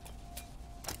out.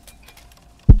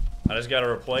 I just gotta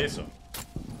replace them.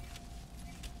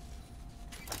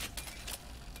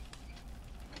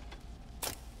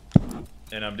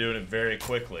 And I'm doing it very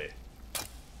quickly.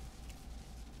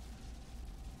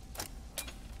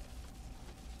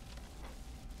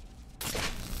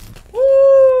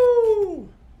 Woo!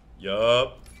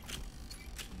 Yup.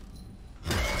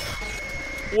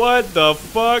 What the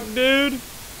fuck, dude?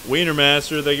 Wiener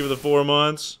Master, thank you for the 4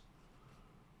 months.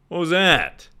 What was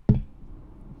that?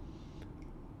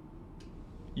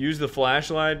 Use the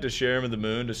flashlight to share him with the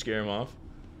moon to scare him off.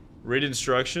 Read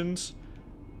instructions.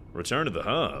 Return to the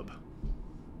hub.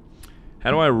 How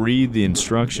do I read the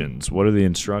instructions? What are the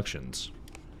instructions?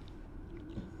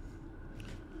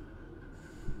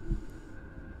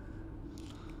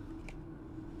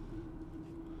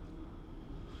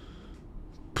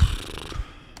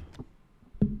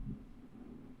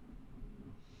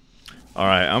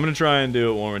 Alright, I'm gonna try and do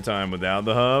it one more time without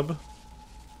the hub.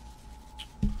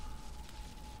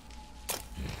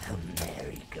 The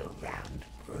merry-go-round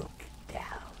broke down.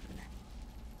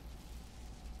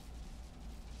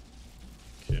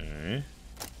 Okay.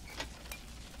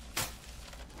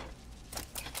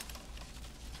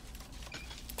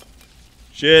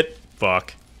 Shit.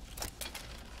 Fuck.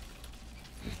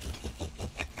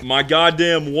 My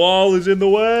goddamn wall is in the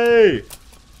way!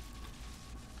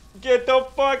 Get the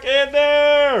fuck in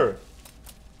there!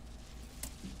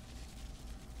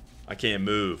 I can't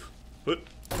move.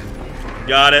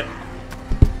 Got it.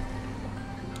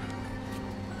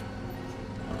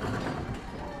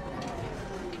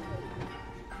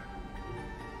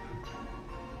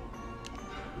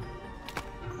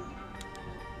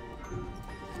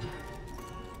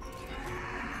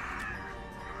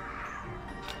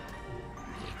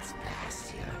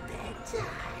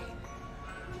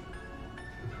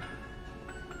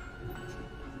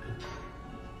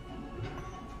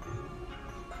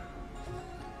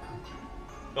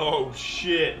 Oh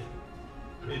shit.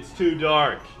 It's too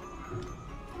dark.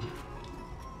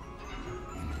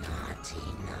 Naughty,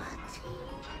 naughty.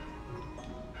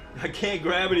 I can't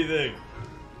grab anything.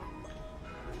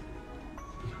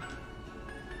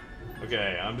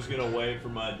 Okay, I'm just gonna wait for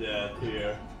my death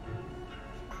here.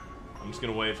 I'm just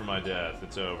gonna wait for my death.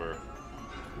 It's over.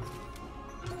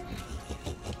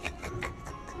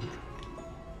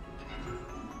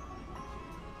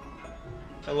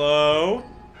 Hello?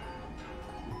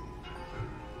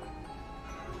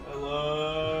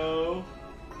 Hello?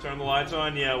 Turn the lights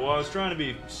on? Yeah, well, I was trying to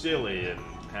be silly and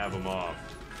have them off.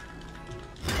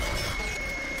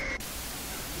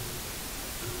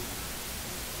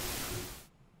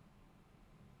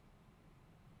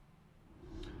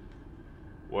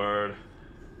 Word.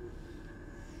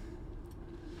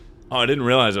 Oh, I didn't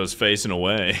realize I was facing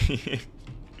away.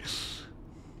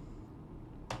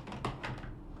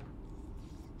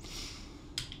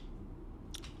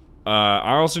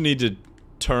 I also need to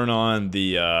turn on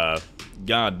the,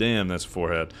 God damn, that's a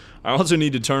forehead. I also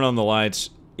need to turn on the lights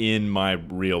in my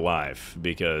real life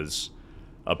because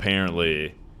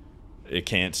apparently it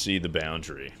can't see the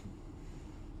boundary.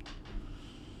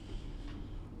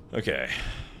 Okay.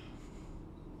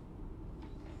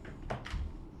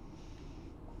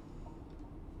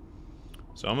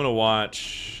 So I'm gonna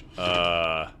watch,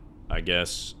 I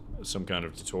guess, some kind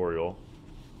of tutorial.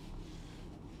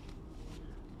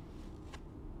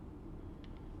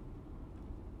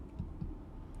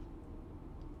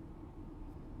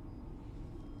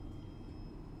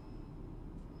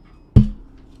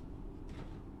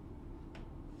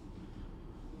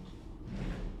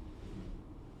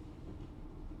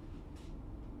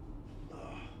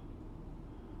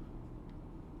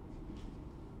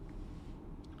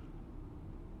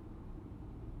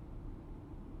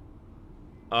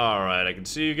 Alright, I can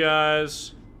see you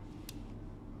guys.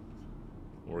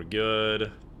 We're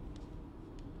good.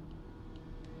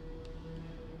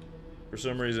 For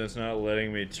some reason, it's not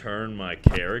letting me turn my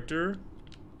character.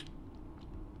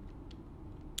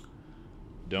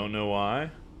 Don't know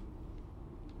why.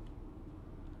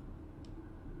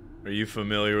 Are you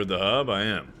familiar with the hub? I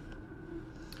am.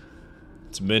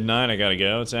 It's midnight, I gotta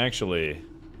go. It's actually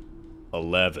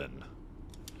 11.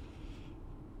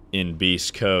 In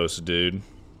Beast Coast, dude.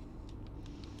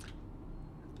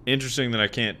 Interesting that I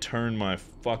can't turn my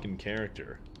fucking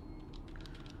character.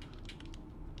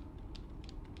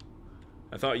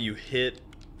 I thought you hit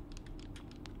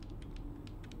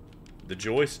the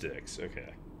joysticks. Okay.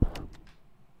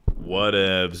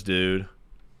 Whatevs, dude.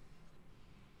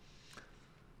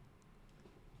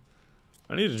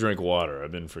 I need to drink water.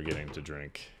 I've been forgetting to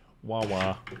drink. Wah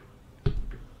wah.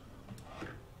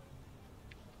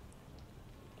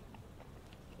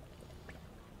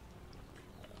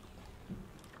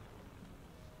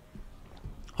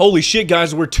 Holy shit,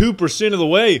 guys, we're 2% of the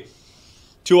way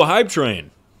to a hype train.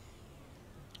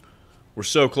 We're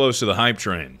so close to the hype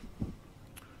train.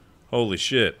 Holy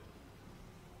shit.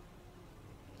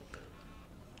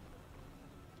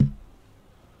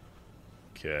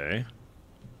 Okay.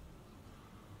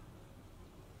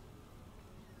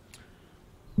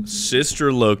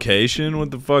 Sister location? What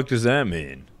the fuck does that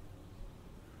mean?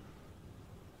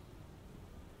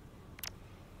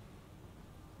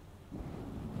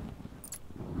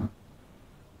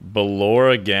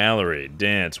 Ballora Gallery.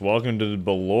 Dance. Welcome to the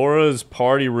Ballora's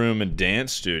Party Room and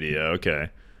Dance Studio. Okay.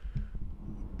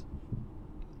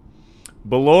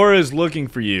 Ballora is looking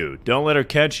for you. Don't let her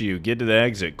catch you. Get to the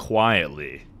exit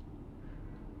quietly.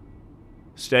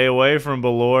 Stay away from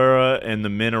Ballora and the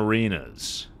Min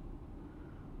Arenas.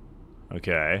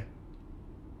 Okay.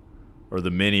 Or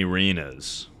the Mini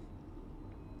Arenas.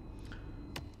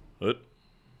 What?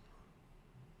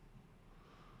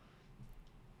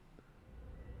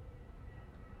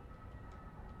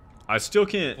 I still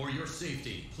can't. For your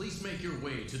safety, please make your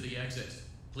way to the exit.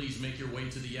 Please make your way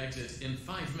to the exit in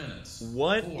 5 minutes.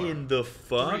 What 4, in the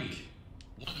fuck? 3,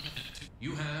 1 minute.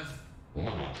 You have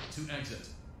to exit.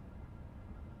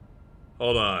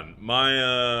 Hold on.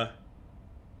 My,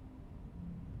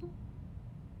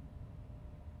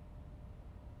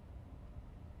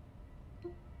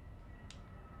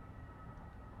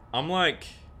 I'm like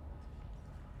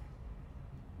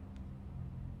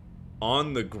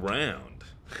on the ground.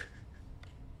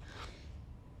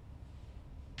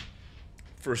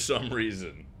 For some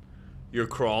reason. You're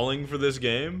crawling for this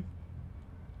game?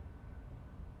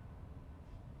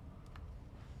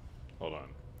 Hold on.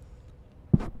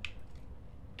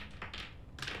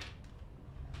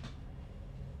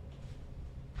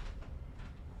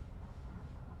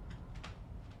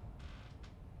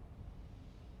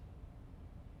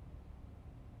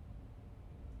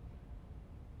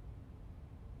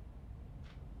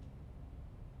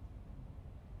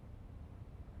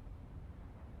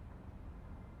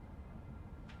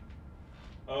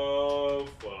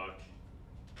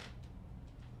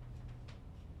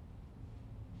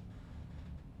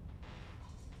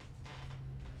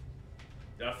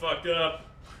 Got fucked up.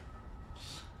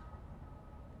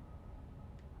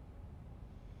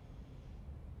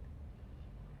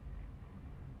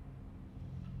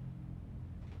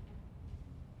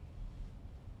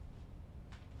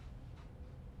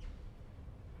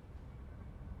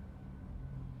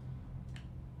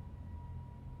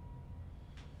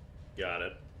 Got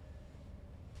it.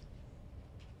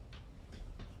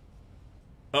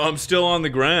 Oh, I'm still on the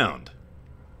ground.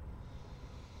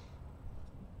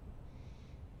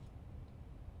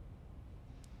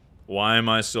 Why am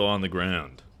I still on the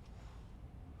ground?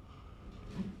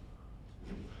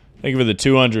 Thank you for the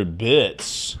 200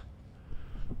 bits.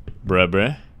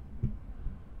 Bruh.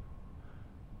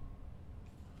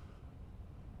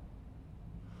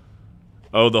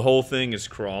 Oh, the whole thing is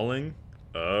crawling?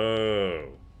 Oh.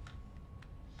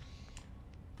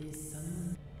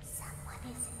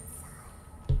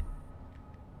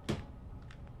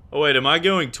 Oh wait, am I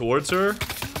going towards her?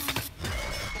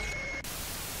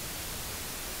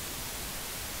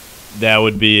 That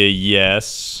would be a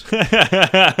yes.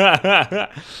 That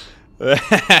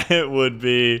would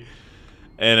be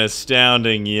an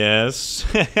astounding yes.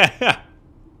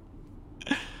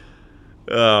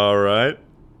 Alright.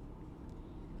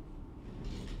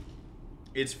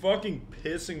 It's fucking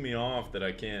pissing me off that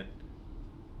I can't.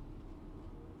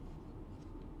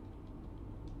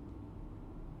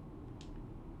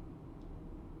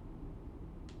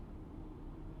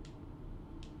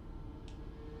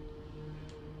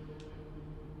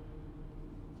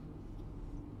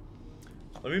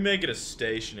 Let me make it a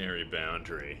stationary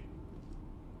boundary.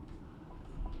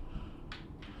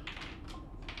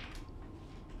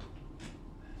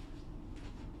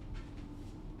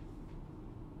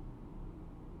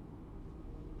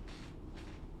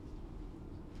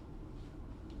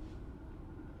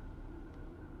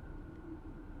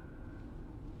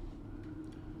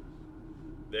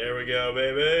 There we go,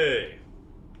 baby.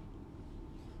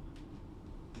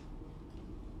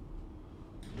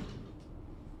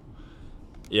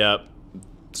 Yep.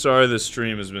 Sorry this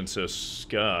stream has been so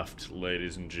scuffed,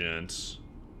 ladies and gents.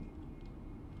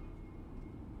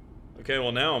 Okay,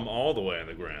 well now I'm all the way on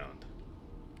the ground.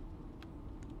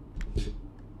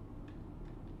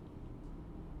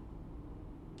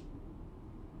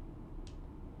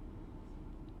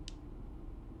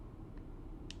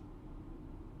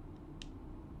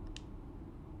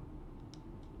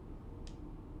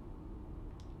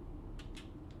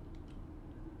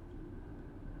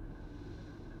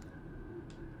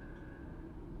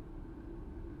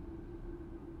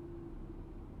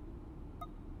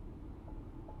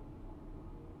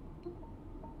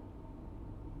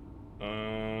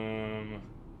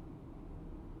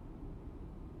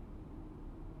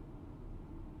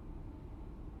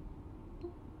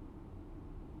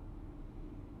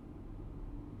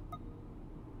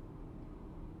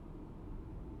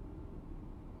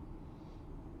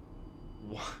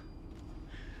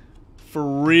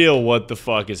 For real, what the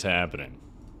fuck is happening?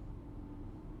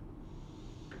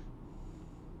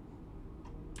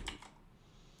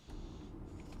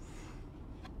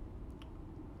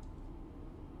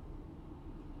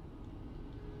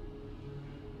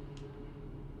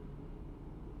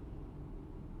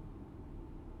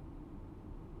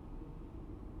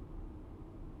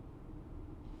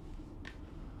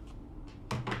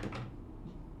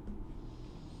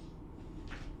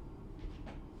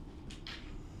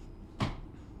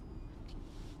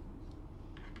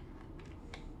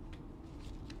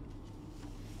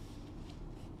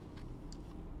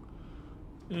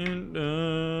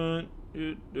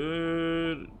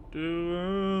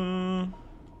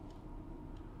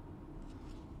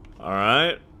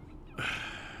 Alright.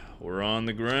 We're on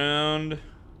the ground.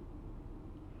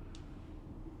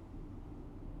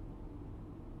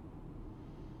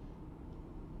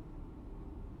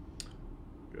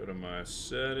 Go to my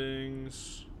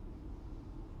settings.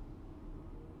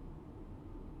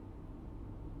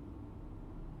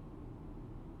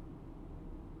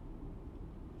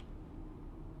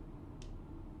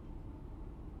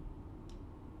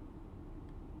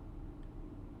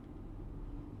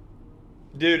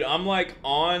 Dude, I'm like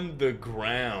on the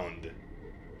ground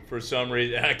for some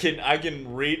reason. I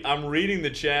can read. I'm reading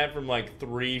the chat from like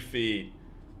 3 feet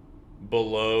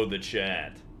below the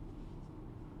chat.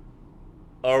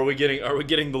 Are we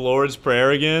getting the Lord's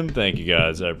Prayer again? Thank you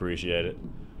guys, I appreciate it.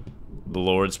 The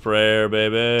Lord's Prayer,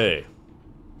 baby.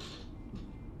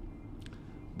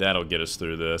 That'll get us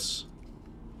through this.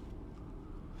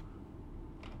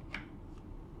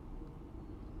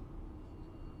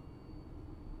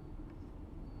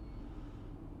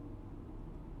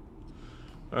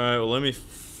 Alright, well let me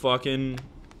fucking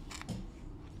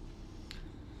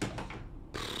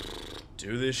do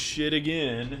do this shit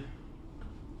again.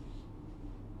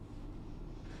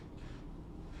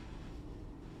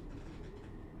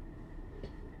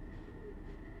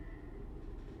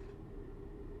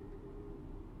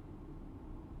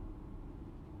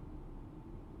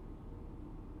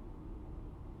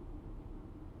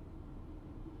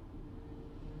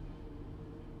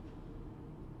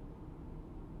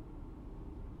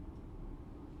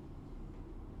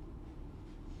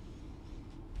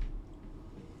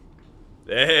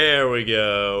 There we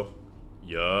go.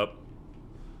 Yup.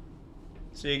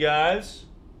 See you guys?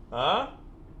 Huh?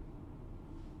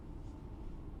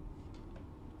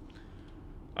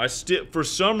 For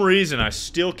some reason, I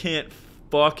still can't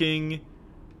fucking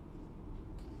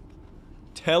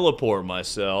teleport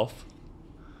myself.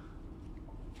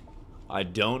 I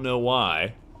don't know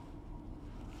why.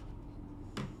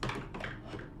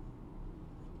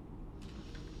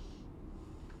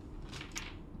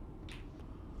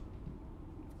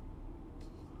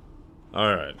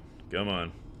 Alright, come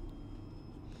on.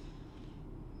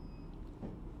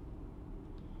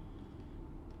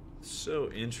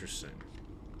 So interesting.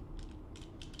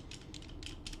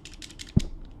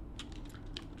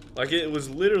 Like, it was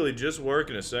literally just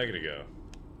working a second ago.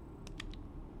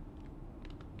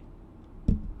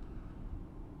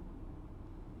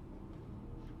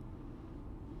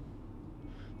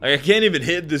 Like, I can't even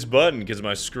hit this button because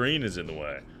my screen is in the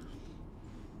way.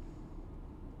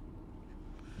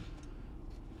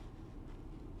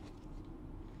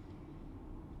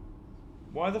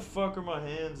 Why the fuck are my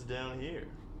hands down here?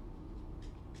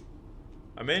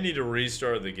 I may need to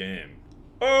restart the game.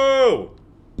 Oh!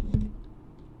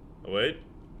 Oh, wait.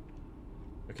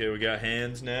 Okay, we got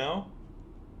hands now.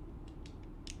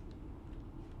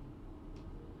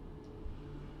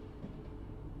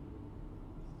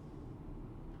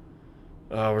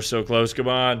 Oh, we're so close. Come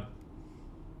on.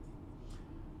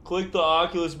 Click the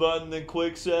Oculus button, then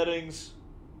quick settings.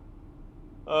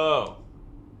 Oh.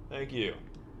 Thank you.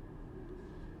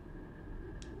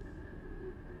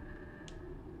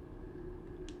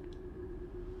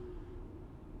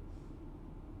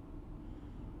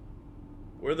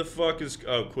 Where the fuck is...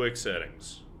 Oh, quick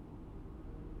settings.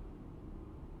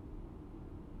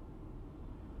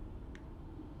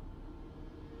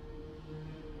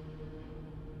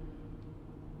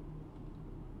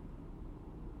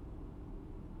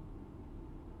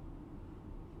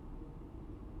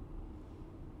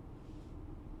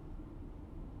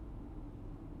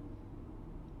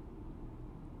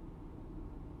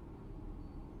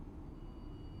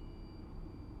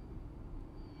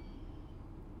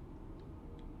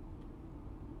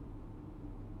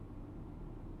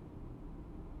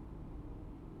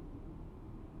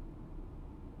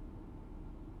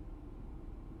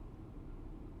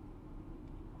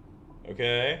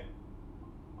 Okay.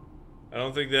 I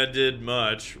don't think that did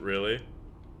much, really.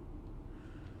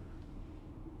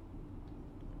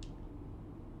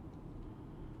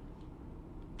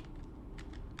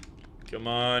 Come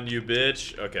on, you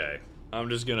bitch. Okay. I'm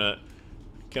just gonna...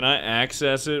 Can I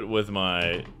access it with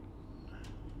my...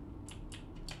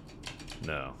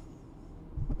 No.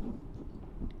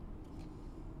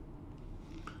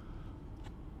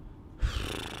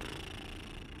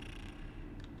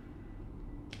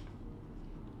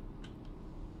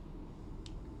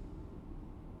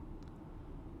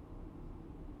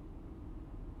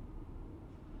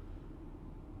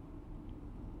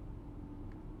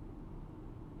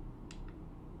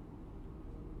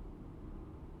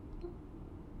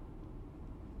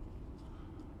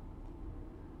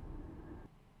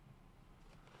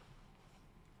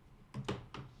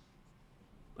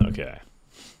 Okay.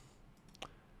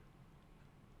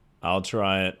 I'll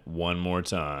try it one more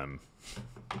time.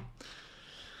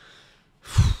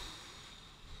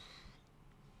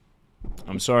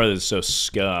 I'm sorry that it's so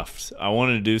scuffed. I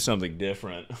wanted to do something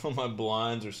different. My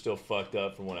blinds are still fucked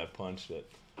up from when I punched it.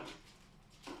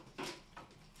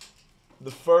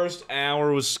 The first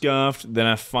hour was scuffed, then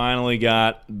I finally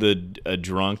got a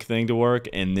drunk thing to work,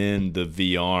 and then the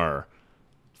VR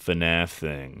FNAF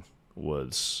thing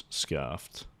was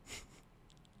scuffed.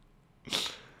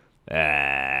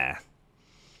 I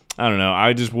don't know.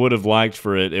 I just would have liked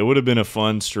for it. It would have been a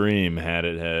fun stream had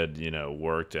it had, you know,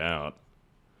 worked out.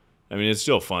 I mean, it's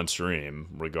still a fun stream,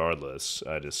 regardless.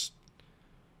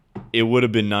 It would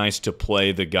have been nice to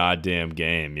play the goddamn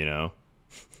game, you know?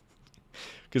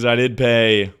 Because I did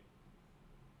pay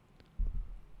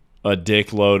a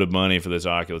dick load of money for this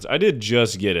Oculus. I did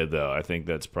just get it, though. I think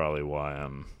that's probably why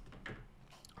I'm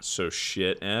so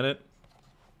shit at it.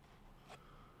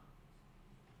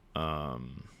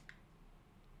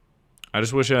 I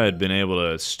just wish I had been able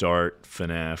to start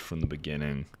FNAF from the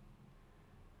beginning.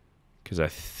 Because I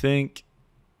think...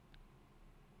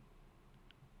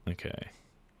 Okay.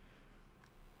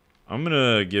 I'm going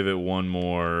to give it one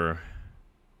more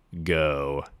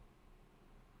go.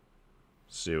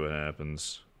 See what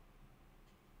happens.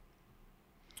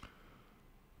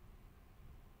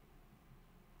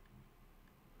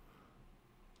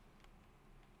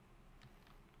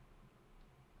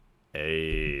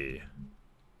 Hey.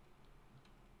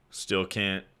 Still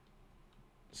can't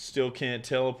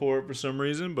teleport for some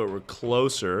reason, but we're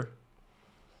closer.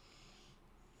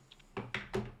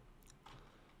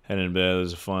 Heading to bed. It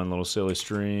was a fun little silly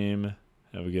stream.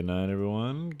 Have a good night,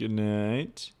 everyone. Good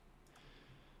night.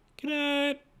 Good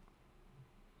night.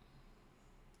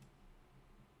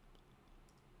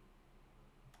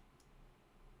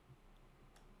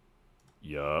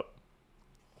 Yup.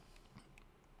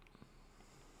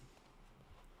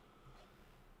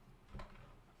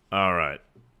 All right.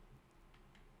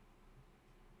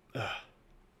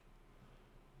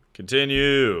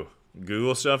 Continue.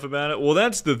 Google stuff about it. Well,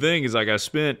 that's the thing is like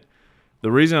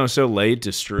the reason I was so late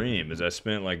to stream is I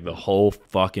spent like the whole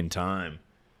fucking time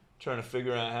trying to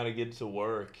figure out how to get to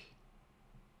work.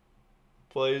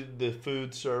 Play the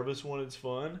food service when it's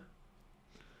fun.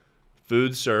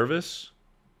 Food service?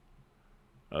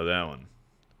 Oh, that one.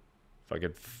 If I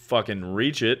could fucking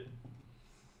reach it.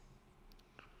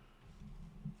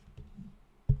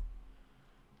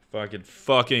 If I could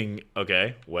fucking...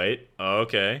 Okay, wait.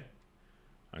 Okay.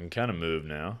 I can kind of move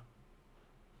now.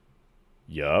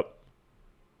 Yup.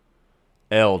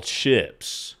 L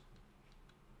chips.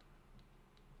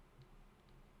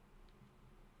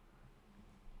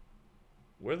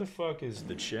 Where the fuck is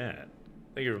the chat?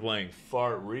 I think you're playing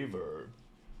fart reverb.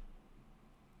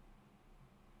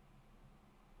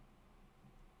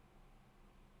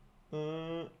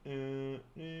 We're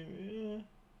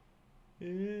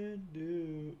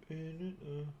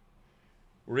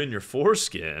in your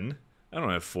foreskin. I don't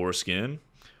have foreskin.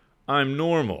 I'm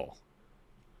normal.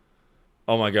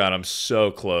 Oh my god, I'm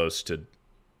so close to...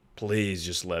 Please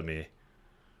just let me...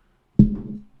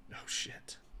 Oh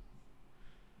shit.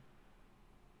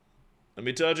 Let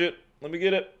me touch it. Let me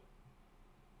get it.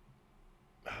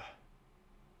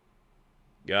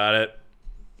 Got it.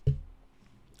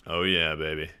 Oh yeah,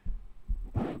 baby.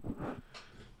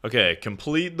 Okay,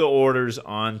 complete the orders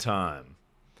on time.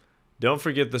 Don't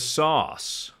forget the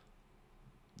sauce.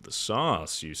 The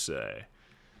sauce, you say?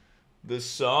 The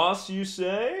sauce, you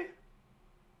say?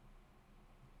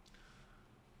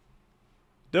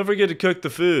 Don't forget to cook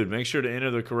the food. Make sure to enter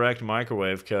the correct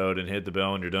microwave code and hit the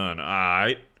bell when you're done.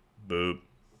 Alright. Boop.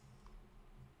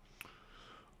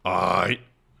 Alright.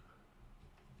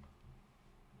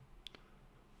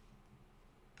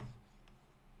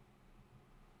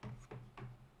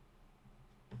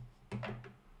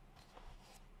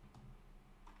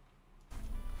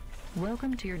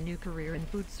 Welcome to your new career in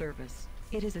food service.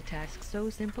 It is a task so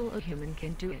simple a human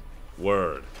can do it.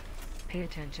 Word. Pay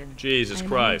attention. Jesus I am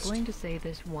Christ. only going to say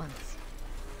this once.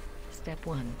 Step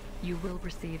 1. You will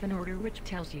receive an order which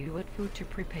tells you what food to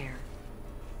prepare.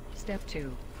 Step 2.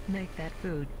 Make that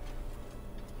food.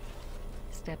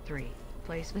 Step 3.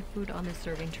 Place the food on the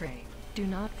serving tray. Do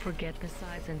not forget the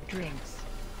sides and drinks.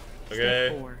 Okay.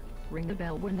 Step 4. Ring the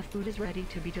bell when the food is ready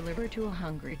to be delivered to a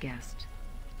hungry guest.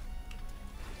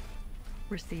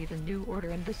 Receive a new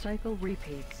order and the cycle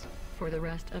repeats for the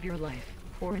rest of your life,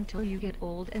 or until you get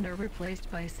old and are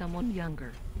replaced by someone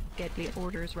younger. Get the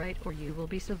orders right or you will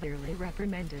be severely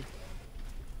reprimanded.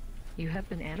 You have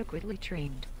been adequately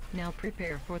trained. Now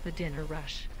prepare for the dinner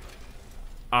rush.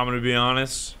 I'm gonna be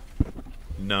honest.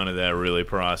 None of that really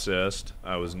processed.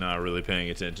 I was not really paying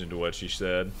attention to what she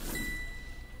said.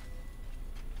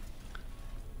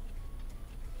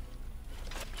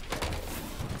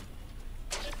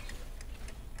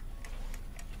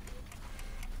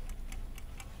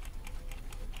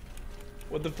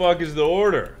 What the fuck is the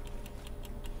order?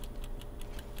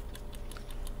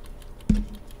 Vending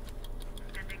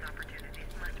opportunities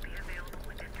must be available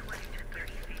within 20 to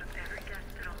 30 feet of every guest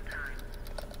at all times.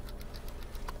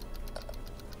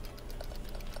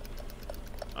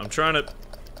 I'm trying to...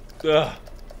 Ugh.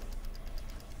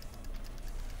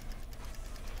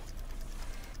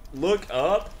 Look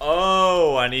up?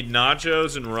 Oh, I need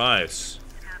nachos and rice.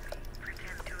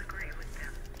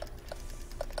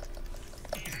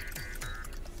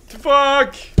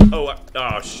 Fuck! Oh,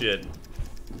 oh shit.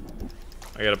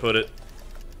 I gotta put it.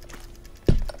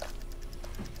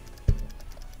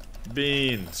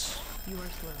 Beans. You are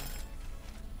slow.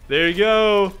 There you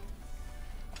go.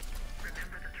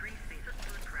 Remember the 3 C's of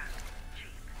food prep.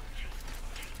 Cheap,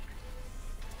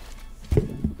 cheap,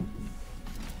 cheap.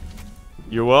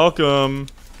 You're welcome.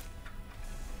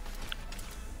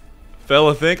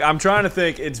 Fella, think? I'm trying to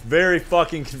think. It's very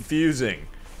fucking confusing.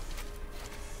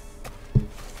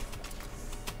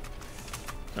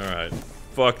 Alright.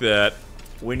 Fuck that.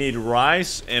 We need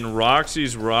rice and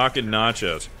Roxy's Rocket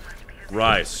Nachos.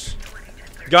 Rice.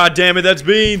 God damn it, that's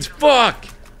beans! Fuck!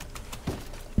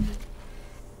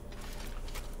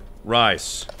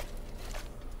 Rice.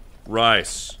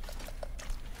 Rice.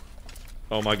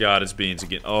 Oh my god, it's beans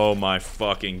again. Oh my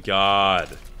fucking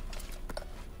god.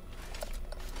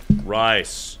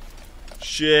 Rice.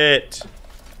 Shit.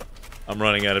 I'm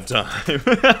running out of time.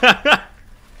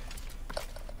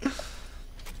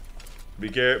 Be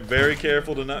very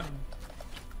careful to not...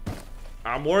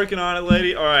 I'm working on it,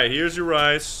 lady. Alright, here's your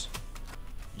rice.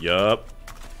 Yup.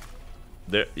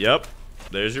 There. Yep.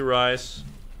 There's your rice.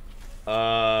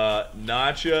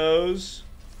 Nachos.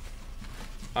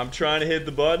 I'm trying to hit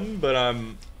the button, but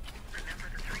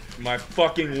my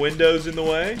fucking window's in the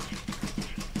way.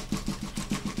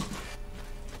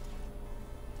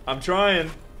 I'm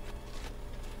trying.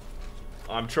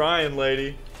 I'm trying,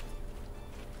 lady.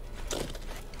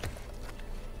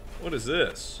 What is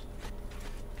this?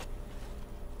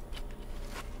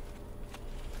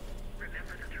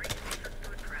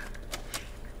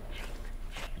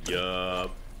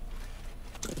 Yup.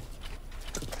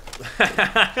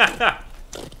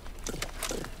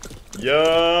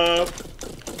 Yup.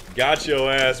 Got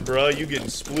your ass, bro. You getting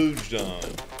splooged on.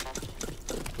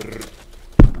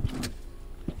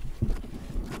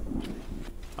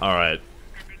 Alright.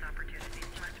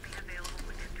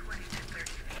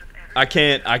 I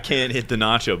can't hit the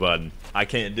nacho button. I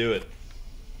can't do it.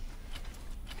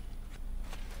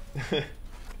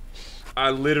 I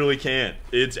literally can't.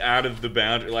 It's out of the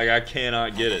boundary. Like, I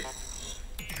cannot get it.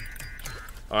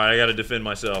 Alright, I gotta defend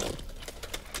myself.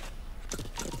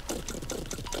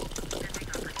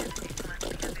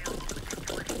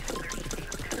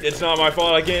 It's not my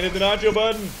fault. I can't hit the nacho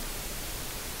button.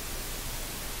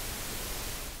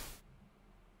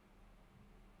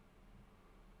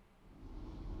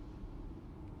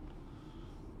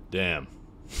 Damn.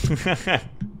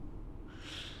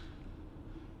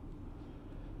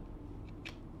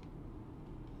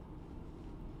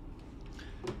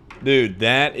 Dude,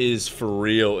 that is for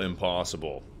real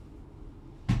impossible.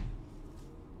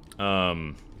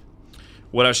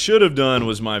 What I should have done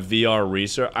was my VR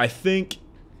research. I think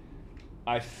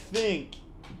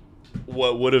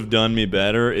what would have done me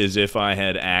better is if I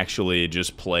had actually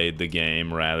just played the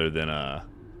game rather than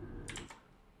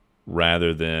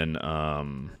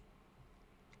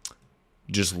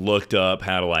just looked up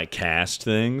how to like cast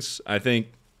things. I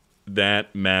think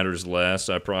that matters less.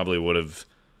 I probably would have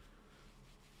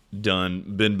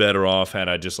been better off had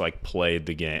I just like played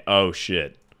the game. Oh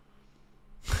shit.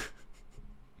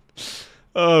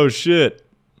 Oh shit.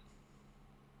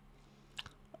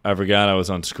 I forgot I was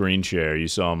on screen share. You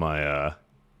saw my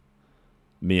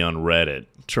me on Reddit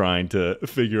trying to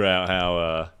figure out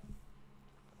how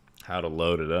to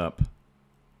load it up.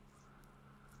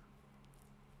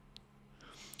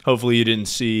 Hopefully you didn't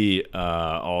see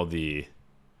all the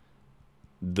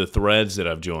threads that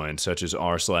I've joined, such as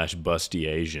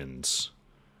r/bustyasians,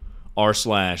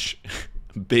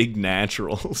 r/big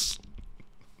naturals.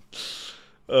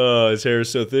 His hair is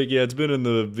so thick. Yeah, it's been in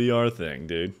the VR thing,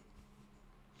 dude.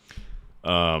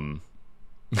 Oh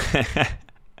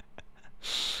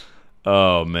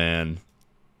man,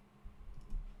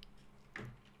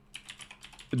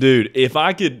 dude, if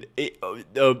I could,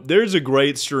 there's a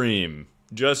great stream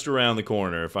just around the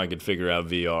corner if I could figure out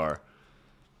VR.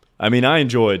 I mean, I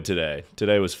enjoyed today.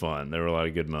 Today was fun. There were a lot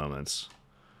of good moments.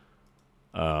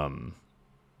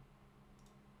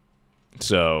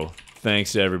 So,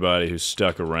 thanks to everybody who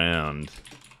stuck around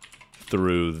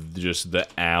through just the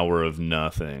hour of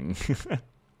nothing.